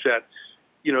know is that,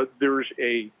 there's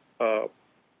a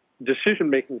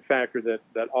decision-making factor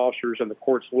that officers and the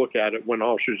courts look at it when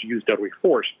officers use deadly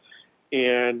force.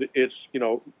 And it's,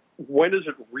 when is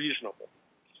it reasonable?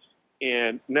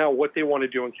 And now what they want to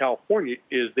do in California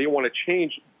is they want to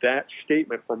change that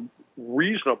statement from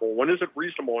reasonable. When is it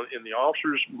reasonable in the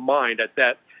officer's mind at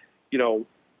that,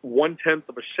 1/10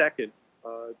 of a second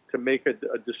to make a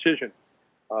decision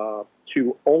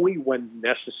to only when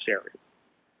necessary.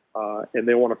 And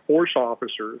they want to force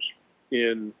officers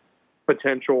in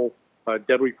potential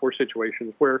deadly force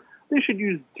situations where they should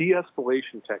use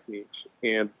de-escalation techniques,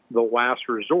 and the last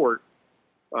resort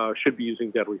should be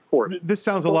using deadly force. This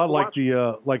sounds a lot like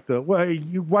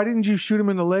why didn't you shoot him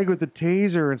in the leg with a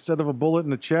taser instead of a bullet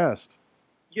in the chest?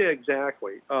 Yeah,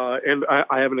 exactly. And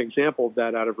I have an example of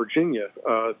that out of Virginia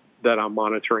that I'm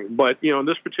monitoring. But in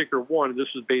this particular one, this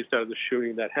is based out of the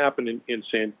shooting that happened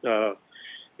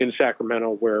in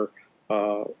Sacramento, where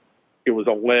it was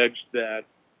alleged that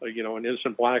an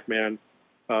innocent black man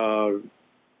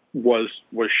was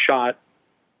shot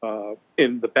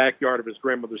in the backyard of his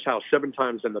grandmother's house 7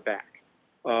 times in the back.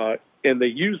 And they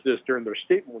used this during their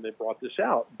statement when they brought this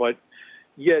out. But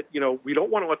yet, we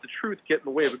don't want to let the truth get in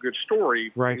the way of a good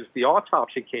story. Right. Because the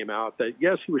autopsy came out that,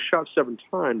 yes, he was shot 7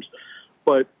 times,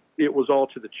 but it was all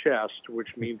to the chest,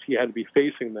 which means he had to be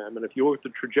facing them. And if you look at the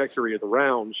trajectory of the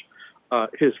rounds,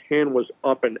 his hand was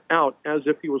up and out as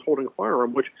if he was holding a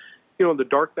firearm, which, in the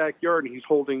dark backyard, and he's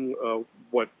holding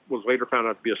what was later found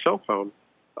out to be a cell phone.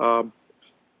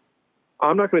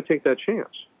 I'm not going to take that chance.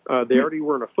 They already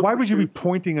were in a foot Why would you be pursuit.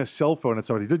 pointing a cell phone at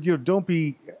somebody? Don't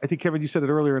be. I think Kevin, you said it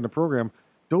earlier in the program.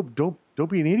 Don't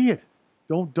be an idiot.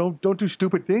 Don't do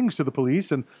stupid things to the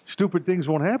police, and stupid things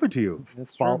won't happen to you.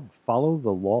 Follow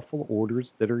the lawful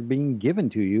orders that are being given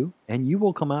to you, and you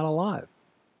will come out alive.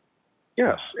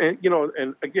 Yes, and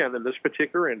and again, in this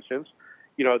particular instance,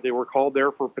 they were called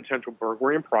there for potential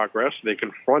burglary in progress. They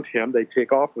confront him. They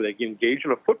take off. They engage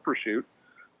in a foot pursuit.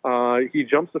 He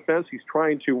jumps the fence. He's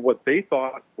trying to, what they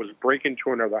thought was break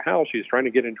into another house. He's trying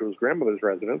to get into his grandmother's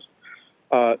residence.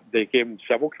 They gave him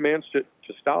several commands to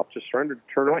stop, to surrender, to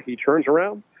turn around. He turns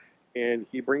around, and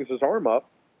he brings his arm up.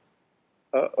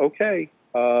 Okay,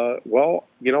 well,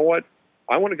 you know what?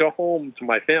 I want to go home to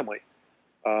my family.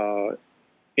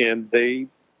 And they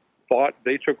thought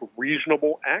they took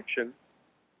reasonable action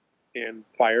and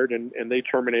fired, and they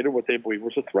terminated what they believed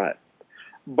was a threat.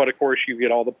 But of course, you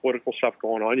get all the political stuff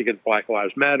going on. You get Black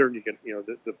Lives Matter, and you get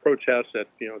the protests that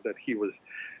that he was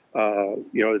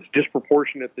it's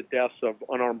disproportionate the deaths of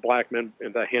unarmed black men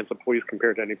in the hands of police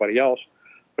compared to anybody else.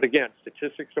 But again,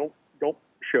 statistics don't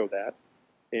show that.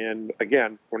 And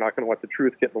again, we're not going to let the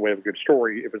truth get in the way of a good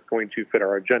story if it's going to fit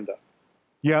our agenda.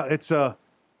 Yeah, it's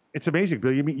amazing,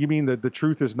 Bill. You mean that the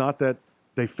truth is not that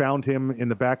they found him in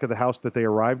the back of the house that they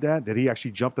arrived at? Did he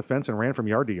actually jump the fence and ran from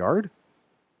yard to yard?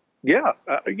 Yeah,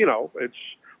 it's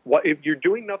what if you're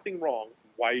doing nothing wrong,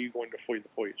 why are you going to flee the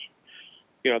police?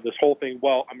 This whole thing.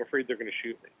 Well, I'm afraid they're going to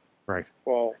shoot me. Right.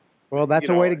 Well, that's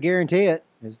a way to guarantee it.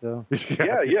 Is though.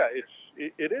 Yeah,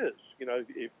 it is.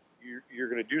 If you're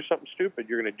going to do something stupid,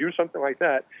 you're going to do something like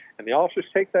that, and the officers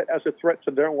take that as a threat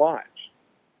to their lives,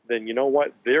 then you know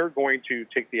what? They're going to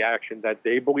take the action that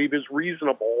they believe is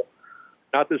reasonable,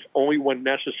 not this only when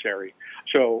necessary.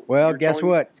 So, well, guess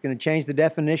what? It's going to change the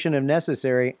definition of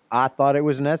necessary. I thought it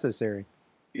was necessary.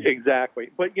 Exactly.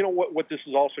 But you know what this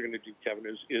is also going to do, Kevin,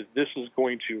 is this is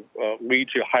going to lead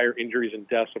to higher injuries and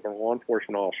deaths of our law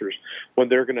enforcement officers when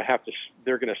they're going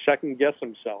to second guess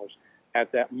themselves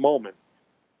at that moment.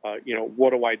 What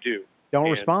do I do? Don't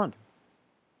respond.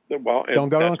 Well, don't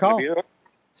go on call.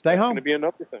 Stay home. It's going to be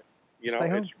another thing.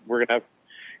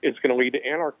 It's going to lead to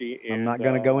anarchy. And, I'm not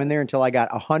going to go in there until I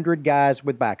got 100 guys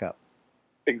with backup.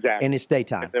 Exactly. And it's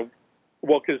daytime.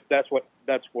 Because that's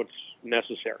what's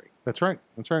necessary. That's right.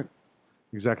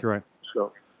 Exactly right.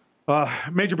 So,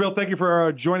 Major Bill, thank you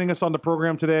for joining us on the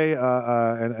program today,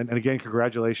 and again,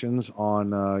 congratulations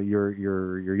on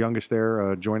your youngest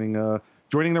there joining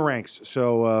the ranks.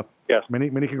 So, yes, many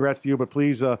congrats to you. But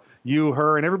please, you,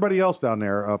 her, and everybody else down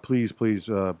there, please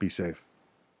be safe.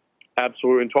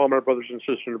 Absolutely. And to all my brothers and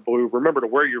sisters in blue, remember to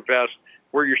wear your vest,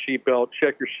 wear your seatbelt,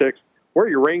 check your six. Wear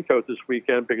your raincoat this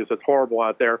weekend because it's horrible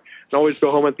out there. And always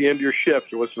go home at the end of your shift.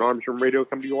 You listen to Arms Room Radio,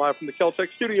 coming to you live from the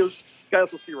Kel-Tec studios. Guys,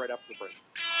 we'll see you right after the break.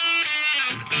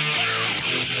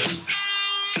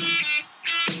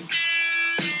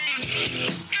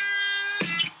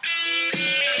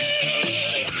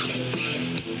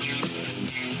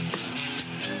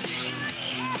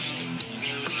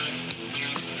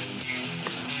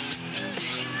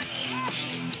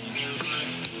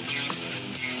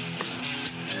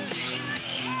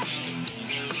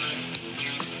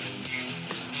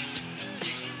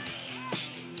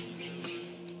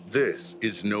 This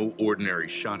is no ordinary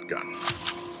shotgun.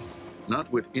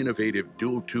 Not with innovative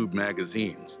dual-tube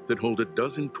magazines that hold a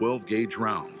dozen 12-gauge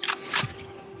rounds,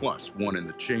 plus one in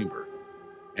the chamber.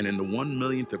 And in the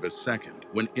 1/1,000,000th of a second,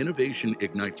 when innovation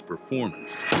ignites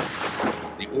performance,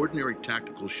 the ordinary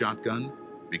tactical shotgun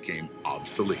became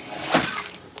obsolete.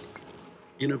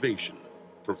 Innovation,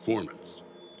 performance,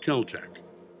 Kel-Tec.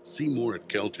 See more at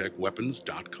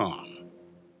keltecweapons.com.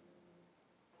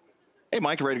 Hey,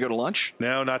 Mike, you ready to go to lunch?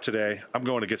 No, not today. I'm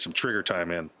going to get some trigger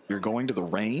time in. You're going to the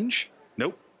range?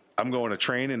 Nope. I'm going to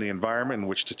train in the environment in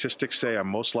which statistics say I'm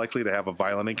most likely to have a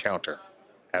violent encounter.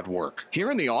 At work.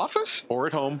 Here in the office? Or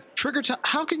at home. Trigger time?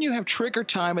 How can you have trigger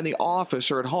time in the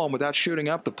office or at home without shooting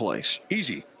up the place?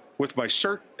 Easy. With my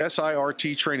SIRT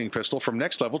SIRT training pistol from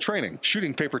Next Level Training.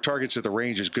 Shooting paper targets at the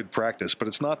range is good practice, but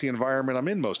it's not the environment I'm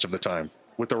in most of the time.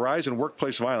 With the rise in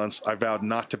workplace violence, I vowed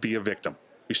not to be a victim.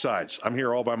 Besides, I'm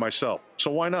here all by myself,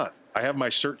 so why not? I have my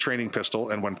SIRT training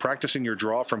pistol, and when practicing your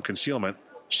draw from concealment,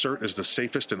 SIRT is the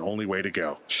safest and only way to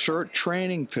go. SIRT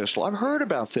training pistol. I've heard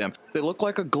about them. They look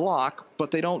like a Glock,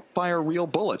 but they don't fire real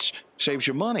bullets. Saves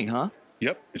you money, huh?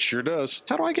 Yep, it sure does.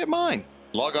 How do I get mine?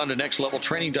 Log on to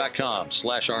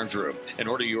nextleveltraining.com/armsroom and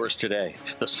order yours today.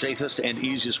 The safest and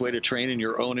easiest way to train in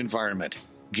your own environment.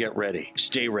 Get ready.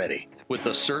 Stay ready with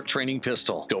the SIRT training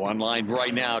pistol. Go online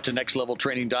right now to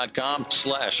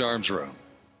nextleveltraining.com/armsroom.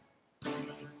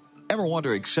 Ever want to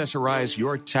accessorize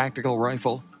your tactical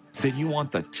rifle? Then you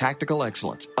want the tactical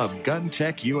excellence of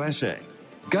GunTech USA.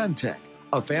 GunTech,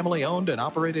 a family-owned and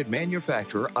operated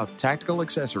manufacturer of tactical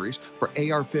accessories for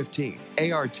AR-15,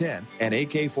 AR-10, and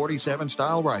AK-47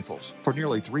 style rifles. For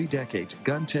nearly 3 decades,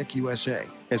 GunTech USA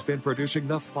has been producing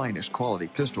the finest quality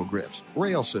pistol grips,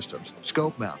 rail systems,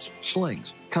 scope mounts,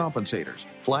 slings, compensators,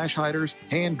 flash hiders,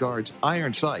 hand guards,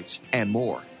 iron sights, and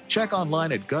more. Check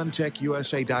online at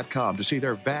GunTechUSA.com to see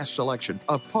their vast selection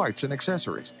of parts and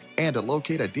accessories and to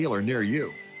locate a dealer near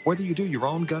you. Whether you do your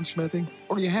own gunsmithing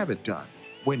or you have it done,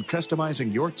 when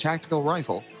customizing your tactical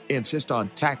rifle, insist on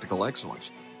tactical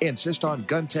excellence. Insist on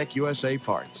GunTech USA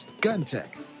parts. GunTech,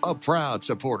 a proud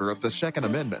supporter of the Second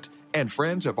Amendment and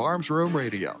friends of Arms Room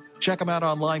Radio. Check them out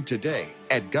online today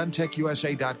at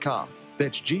GunTechUSA.com.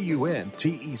 That's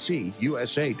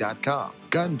GUNTECUSA.com.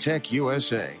 GunTech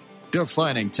USA.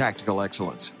 Defining tactical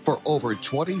excellence for over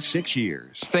 26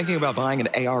 years. Thinking about buying an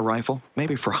AR rifle?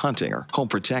 Maybe for hunting or home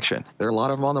protection. There are a lot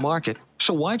of them on the market.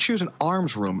 So why choose an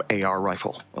Arms Room AR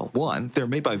rifle? Well, 1, they're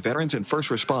made by veterans and first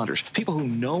responders, people who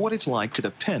know what it's like to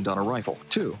depend on a rifle.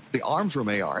 2, the Arms Room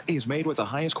AR is made with the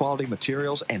highest quality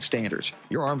materials and standards.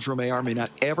 Your Arms Room AR may not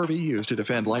ever be used to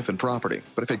defend life and property,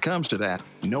 but if it comes to that,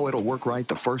 know it'll work right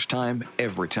the first time,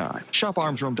 every time. Shop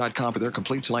armsroom.com for their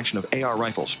complete selection of AR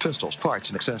rifles, pistols, parts,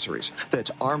 and accessories. That's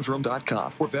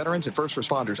armsroom.com, where veterans and first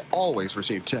responders always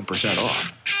receive 10%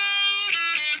 off.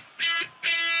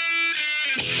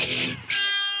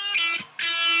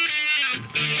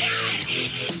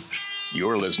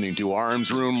 You're listening to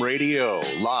Arms Room Radio,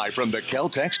 live from the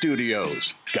Kel-Tec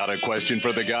studios. Got a question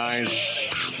for the guys?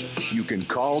 You can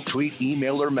call, tweet,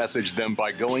 email, or message them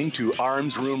by going to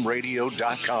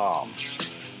armsroomradio.com.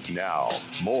 Now,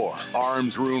 more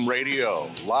Arms Room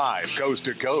Radio, live coast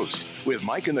to coast, with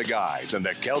Mike and the guys in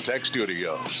the Kel-Tec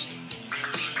studios.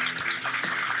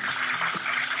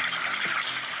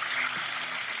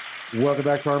 Welcome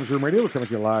back to Arms Room Radio. We're coming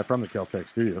to you live from the Kel-Tec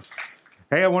studios.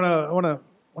 Hey, I want to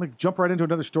jump right into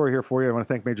another story here for you. I want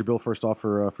to thank Major Bill first off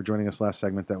for joining us last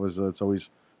segment. That was it's always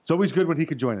good when he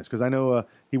could join us because I know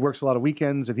he works a lot of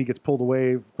weekends and he gets pulled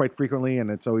away quite frequently,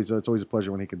 and it's always a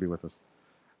pleasure when he can be with us.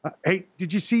 Hey,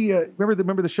 did you see?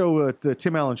 Remember the show, the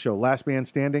Tim Allen show, Last Man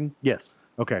Standing? Yes.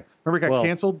 Okay. Remember it got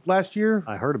canceled last year?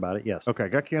 I heard about it. Yes. Okay, it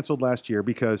got canceled last year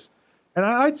because, and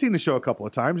I'd seen the show a couple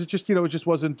of times. It just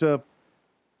wasn't.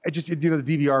 The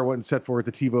DVR wasn't set for it.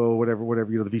 The TiVo, whatever,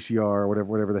 the VCR,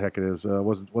 whatever the heck it is,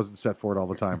 wasn't set for it all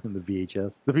the time. The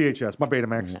VHS. The VHS, my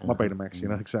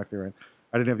Betamax. Exactly right.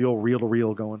 I didn't have the old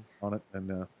reel-to-reel going on it,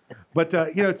 and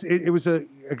it was a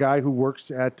guy who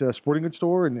works at a sporting goods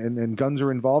store, and guns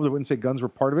are involved. I wouldn't say guns were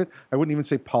part of it. I wouldn't even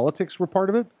say politics were part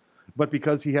of it, but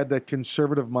because he had that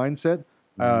conservative mindset,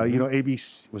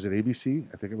 ABC, was it ABC?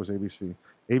 I think it was ABC.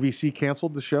 ABC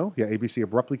canceled the show. Yeah, ABC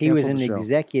abruptly canceled the show. He was an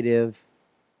executive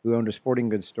who owned a sporting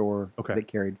goods store that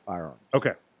carried firearms.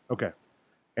 Okay.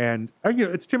 And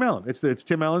it's Tim Allen. It's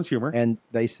Tim Allen's humor. And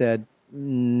they said,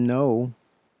 no.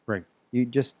 Right. You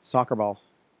just soccer balls.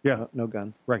 Yeah. No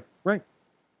guns. Right.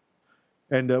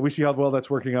 And we see how well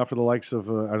that's working out for the likes of,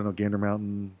 Gander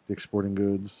Mountain, Dick's Sporting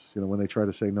Goods, when they try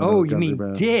to say no, oh, guns you mean are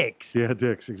bad. Dick's? Yeah,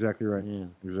 Dick's. Exactly right. Yeah.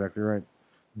 Exactly right.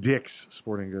 Dick's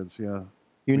Sporting Goods, yeah.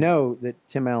 You know that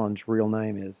Tim Allen's real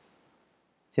name is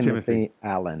Timothy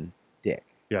Allen Dick.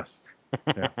 Yes.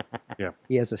 Yeah.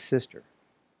 He has a sister.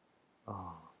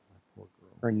 Oh, that poor girl.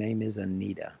 Her name is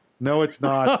Anita. No, it's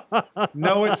not.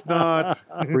 No, it's not.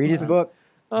 Read his book.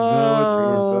 No, it's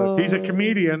Read his book. He's a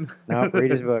comedian. No,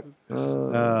 read his book.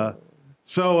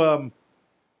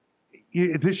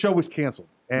 This show was canceled,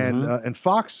 and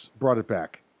Fox brought it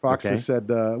back. Fox has said,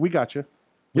 "We got you,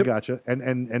 we got you,"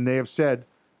 and they have said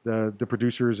the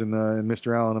producers and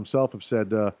Mr. Allen himself have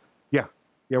said, "Yeah,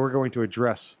 we're going to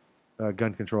address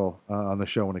gun control on the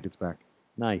show when it gets back."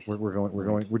 Nice.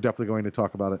 We're definitely going to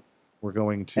talk about it. We're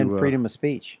going to And freedom of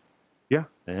speech. Yeah.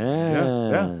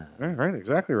 Yeah. Right.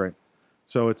 Exactly right.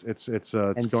 So it's And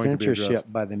going to be censorship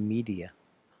addressed. by the media.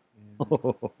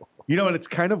 You know, and it's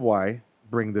kind of why I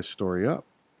bring this story up.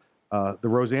 The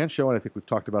Roseanne show, and I think we've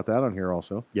talked about that on here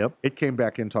also. Yep. It came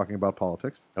back in talking about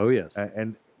politics. Oh, yes.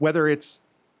 And whether it's,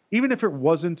 even if it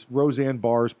wasn't Roseanne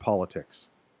Barr's politics,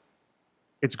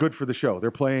 it's good for the show. They're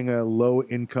playing a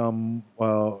low-income...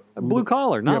 blue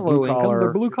collar, not low income.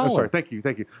 They're blue collar. Oh, sorry, thank you.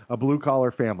 A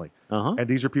blue-collar family. Uh-huh. And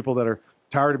these are people that are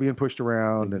tired of being pushed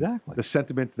around. Exactly. And the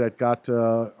sentiment that got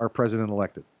our president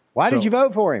elected. Why did So- you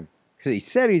vote for him? Because he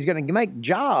said he's going to make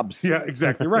jobs. Yeah,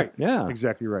 exactly right. Yeah.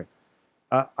 Exactly right.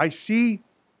 I see.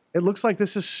 It looks like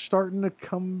this is starting to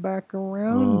come back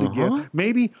around again.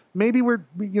 Maybe we're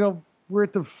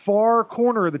at the far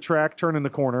corner of the track, turning the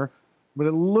corner, but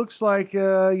it looks like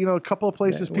a couple of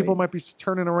places people might be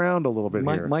turning around a little bit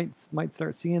here. Might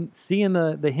start seeing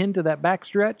the hint of that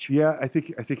backstretch. Yeah, I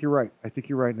think you're right. I think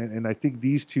you're right, and I think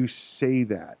these two say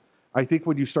that. I think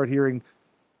when you start hearing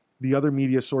the other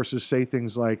media sources say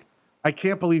things like, "I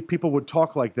can't believe people would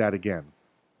talk like that again."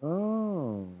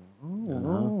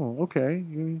 Okay.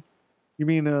 You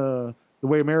mean the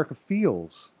way America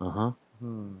feels?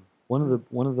 One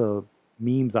of the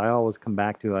memes I always come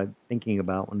back to, I'm thinking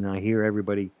about when I hear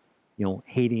everybody,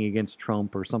 hating against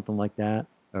Trump or something like that.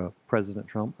 President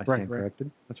Trump. I stand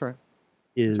corrected. That's right.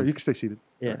 Is So you can stay seated.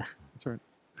 Yeah. That's all right.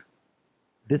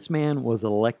 This man was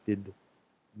elected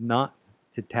not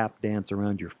to tap dance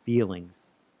around your feelings.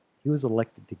 He was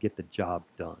elected to get the job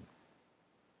done.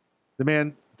 The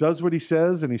man does what he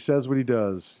says, and he says what he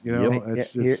does.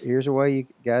 Here's a way, you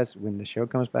guys, when the show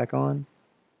comes back on,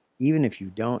 even if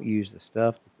you don't use the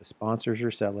stuff that the sponsors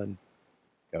are selling,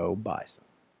 go buy some.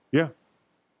 Yeah.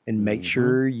 And make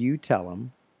sure you tell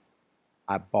them,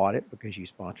 I bought it because you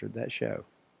sponsored that show.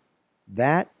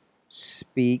 That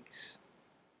speaks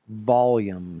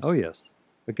volumes. Oh, yes.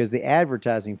 Because the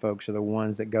advertising folks are the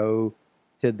ones that go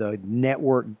to the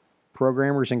network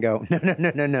programmers and go,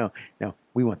 no,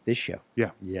 we want this show.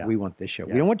 Yeah. We want this show.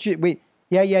 Yeah. We don't want you,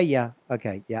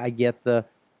 okay, yeah, I get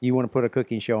you want to put a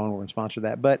cooking show on, we're going to sponsor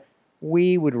that, but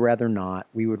we would rather not.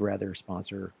 We would rather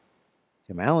sponsor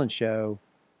Tim Allen's show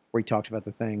where he talks about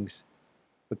the things,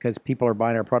 because people are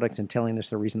buying our products and telling us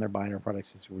the reason they're buying our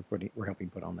products is we're helping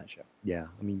put on that show. Yeah.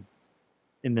 I mean,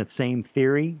 in that same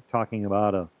theory, talking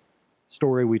about a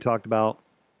story we talked about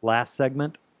last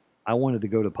segment, I wanted to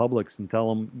go to Publix and tell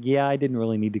them, yeah, I didn't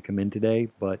really need to come in today,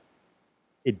 but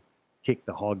it ticked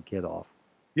the hog kid off.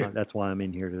 Yeah. That's why I'm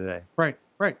in here today. Right.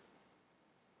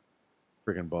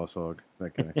 Friggin' boss hog,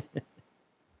 that guy.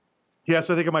 Yeah,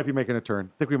 so I think it might be making a turn.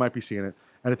 I think we might be seeing it,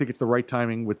 and I think it's the right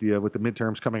timing with the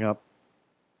midterms coming up.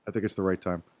 I think it's the right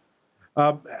time. Hey,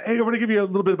 I'm going to give you a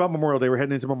little bit about Memorial Day. We're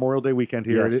heading into Memorial Day weekend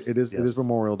here. Yes, It is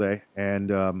Memorial Day,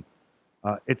 and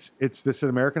it's an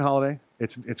American holiday.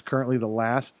 It's currently the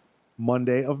last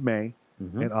Monday of May.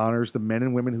 It honors the men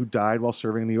and women who died while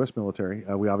serving in the U.S. military.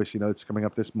 We obviously know it's coming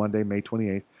up this Monday, May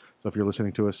 28th. So if you're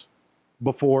listening to us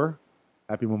before,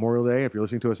 happy Memorial Day. If you're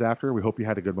listening to us after, we hope you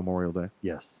had a good Memorial Day.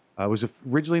 Yes. It was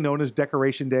originally known as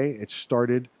Decoration Day. It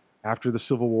started after the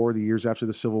Civil War, the years after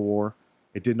the Civil War.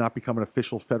 It did not become an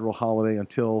official federal holiday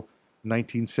until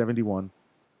 1971.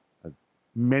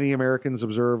 Many Americans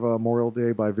observe Memorial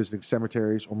Day by visiting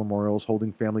cemeteries or memorials,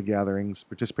 holding family gatherings,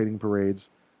 participating in parades.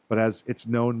 But as it's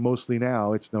known mostly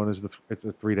now, it's known as it's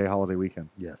a 3-day holiday weekend.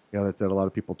 Yes. That a lot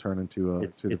of people turn into the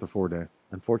 4-day.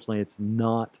 Unfortunately, it's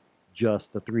not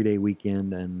just a 3-day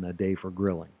weekend and a day for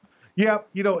grilling. Yeah,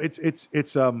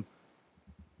 it's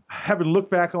having looked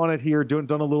back on it here,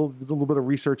 done a little bit of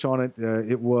research on it.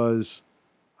 It was,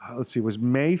 it was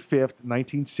May 5th,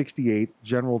 1968.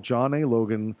 General John A.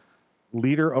 Logan,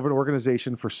 leader of an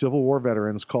organization for Civil War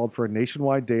veterans, called for a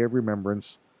nationwide day of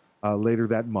remembrance later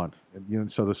that month.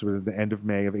 So this was the end of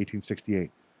May of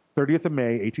 1868. 30th of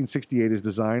May, 1868 is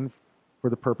designed for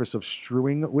the purpose of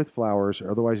strewing with flowers or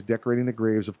otherwise decorating the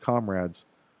graves of comrades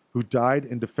who died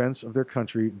in defense of their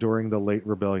country during the late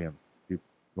rebellion. You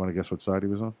want to guess what side he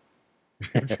was on?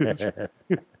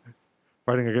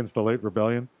 Fighting against the late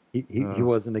rebellion? He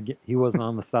wasn't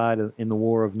on the side in the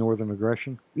war of northern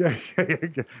aggression. Yeah. I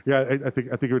think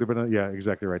it would have been. Yeah,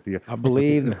 exactly right. I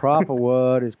believe the proper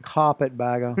word is carpet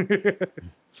bagger.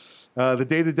 The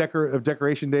date of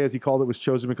Decoration Day, as he called it, was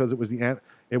chosen because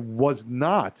it was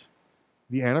not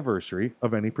the anniversary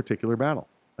of any particular battle.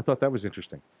 I thought that was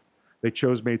interesting. They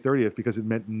chose May 30th because it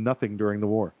meant nothing during the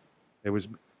war. It was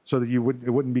so that it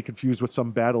wouldn't be confused with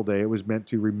some battle day. It was meant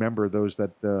to remember those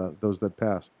that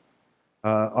passed.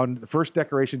 On the first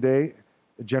Decoration Day,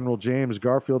 General James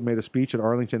Garfield made a speech at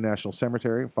Arlington National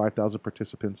Cemetery. 5,000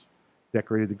 participants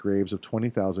decorated the graves of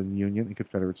 20,000 Union and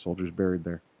Confederate soldiers buried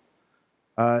there.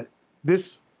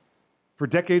 For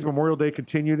decades, Memorial Day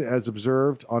continued as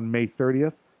observed on May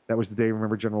 30th. That was the day,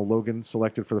 remember, General Logan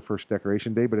selected for the first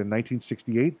Decoration Day. But in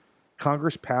 1968,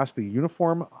 Congress passed the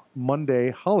Uniform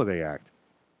Monday Holiday Act,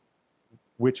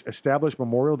 which established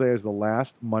Memorial Day as the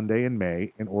last Monday in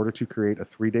May in order to create a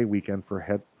 3-day weekend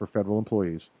for federal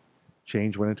employees.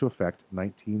 Change went into effect in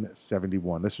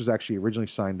 1971. This was actually originally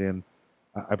signed in,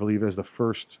 I believe, as the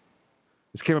first.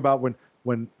 This came about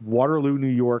when Waterloo, New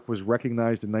York was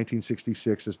recognized in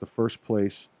 1966 as the first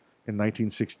place, in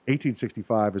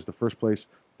 1865 as the first place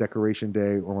Decoration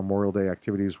Day or Memorial Day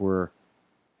activities were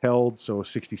held. So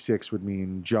 66 would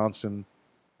mean Johnson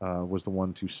was the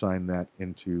one to sign that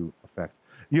into effect.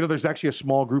 There's actually a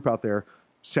small group out there,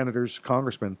 senators,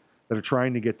 congressmen, that are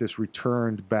trying to get this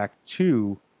returned back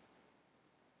to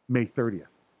May 30th.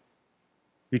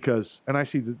 Because, and I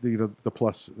see the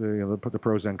plus, the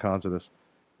pros and cons of this.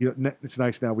 It's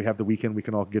nice now we have the weekend. We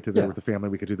can all get together with the family.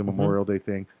 We could do the Memorial Day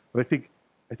thing. But I think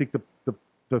the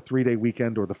 3-day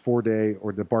weekend or the 4-day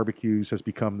or the barbecues has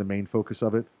become the main focus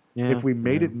of it. Yeah, if we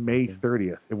made it May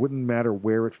 30th, it wouldn't matter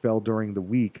where it fell during the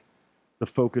week. The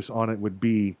focus on it would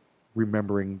be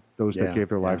remembering those that gave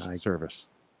their lives in service.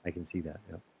 I can see that.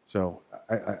 Yeah. So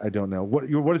I don't know.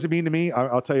 What does it mean to me?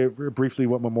 I'll tell you briefly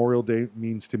what Memorial Day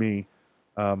means to me.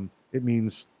 It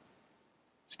means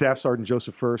Staff Sergeant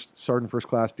Joseph First, Sergeant First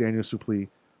Class Daniel Suplee,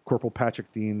 Corporal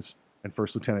Patrick Deans, and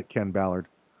First Lieutenant Ken Ballard.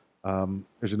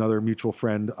 There's another mutual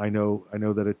friend I know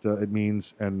that it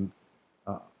means, and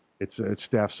it's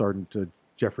Staff Sergeant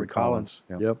Jeffrey Collins.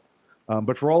 Yeah. Yep.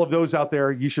 But for all of those out there,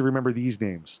 you should remember these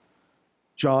names: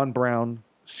 John Brown,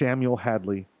 Samuel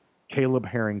Hadley, Caleb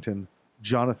Harrington,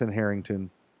 Jonathan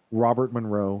Harrington, Robert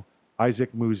Monroe,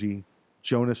 Isaac Musi,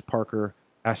 Jonas Parker,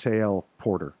 Asael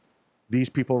Porter. These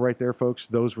people right there, folks,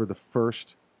 those were the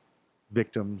first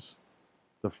victims,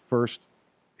 the first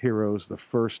heroes, the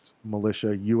first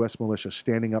militia, U.S. militia,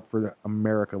 standing up for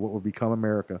America, what would become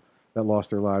America, that lost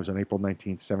their lives on April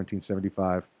 19th,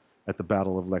 1775, at the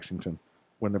Battle of Lexington,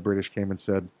 when the British came and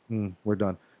said, we're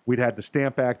done. We'd had the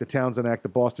Stamp Act, the Townsend Act, the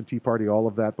Boston Tea Party, all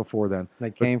of that before then.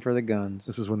 They came for the guns.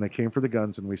 This is when they came for the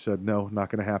guns, and we said, no, not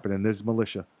going to happen. And this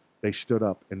militia, they stood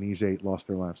up, and these 8 lost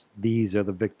their lives. These are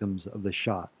the victims of the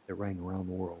shot that rang around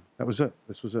the world. That was it.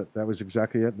 This was it. That was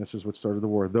exactly it, and this is what started the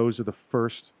war. Those are the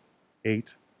first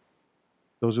 8.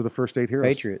 Those are the first 8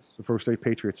 heroes. Patriots. The first 8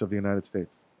 patriots of the United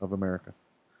States of America.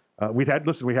 We had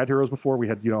heroes before. We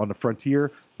had, on the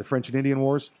frontier, the French and Indian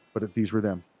Wars, but these were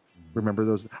them. Remember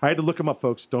those? I had to look them up,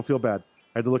 folks. Don't feel bad.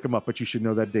 I had to look them up, but you should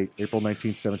know that date, April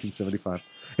 19th, 1775.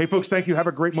 Hey, folks, thank you. Have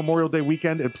a great Memorial Day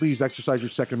weekend, and please exercise your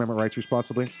Second Amendment rights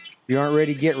responsibly. If you aren't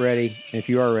ready, get ready. And if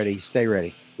you are ready, stay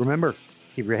ready. Remember,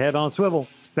 keep your head on swivel.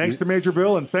 Thanks to Major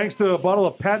Bill, and thanks to a bottle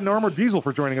of Patent Armor Diesel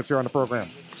for joining us here on the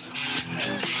program.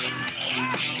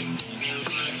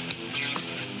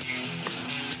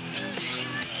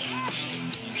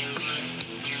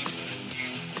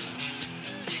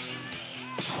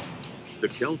 The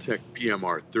Kel-Tec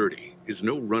PMR 30 is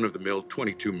no run-of-the-mill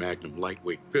 .22 Magnum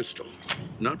lightweight pistol,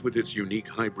 not with its unique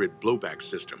hybrid blowback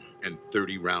system and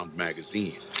 30-round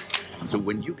magazine. So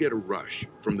when you get a rush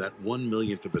from that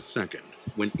 1/1,000,000th of a second,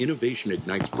 when innovation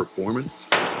ignites performance,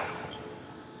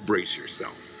 brace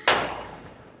yourself.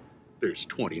 There's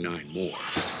 29 more.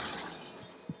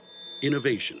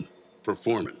 Innovation,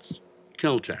 performance,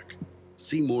 Kel-Tec.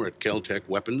 See more at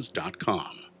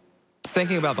keltecweapons.com.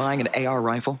 Thinking about buying an AR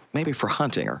rifle? Maybe for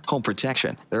hunting or home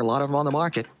protection. There are a lot of them on the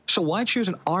market. So why choose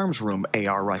an Arms Room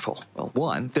AR rifle? Well,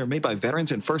 1, they're made by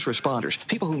veterans and first responders,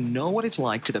 people who know what it's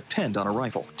like to depend on a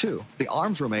rifle. 2, the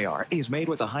Arms Room AR is made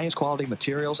with the highest quality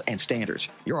materials and standards.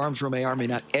 Your Arms Room AR may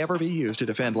not ever be used to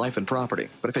defend life and property,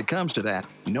 but if it comes to that,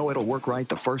 know it'll work right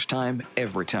the first time,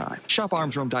 every time. Shop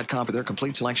armsroom.com for their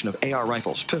complete selection of AR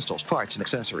rifles, pistols, parts, and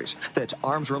accessories. That's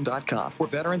armsroom.com, where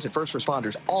veterans and first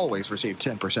responders always receive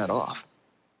 10% off.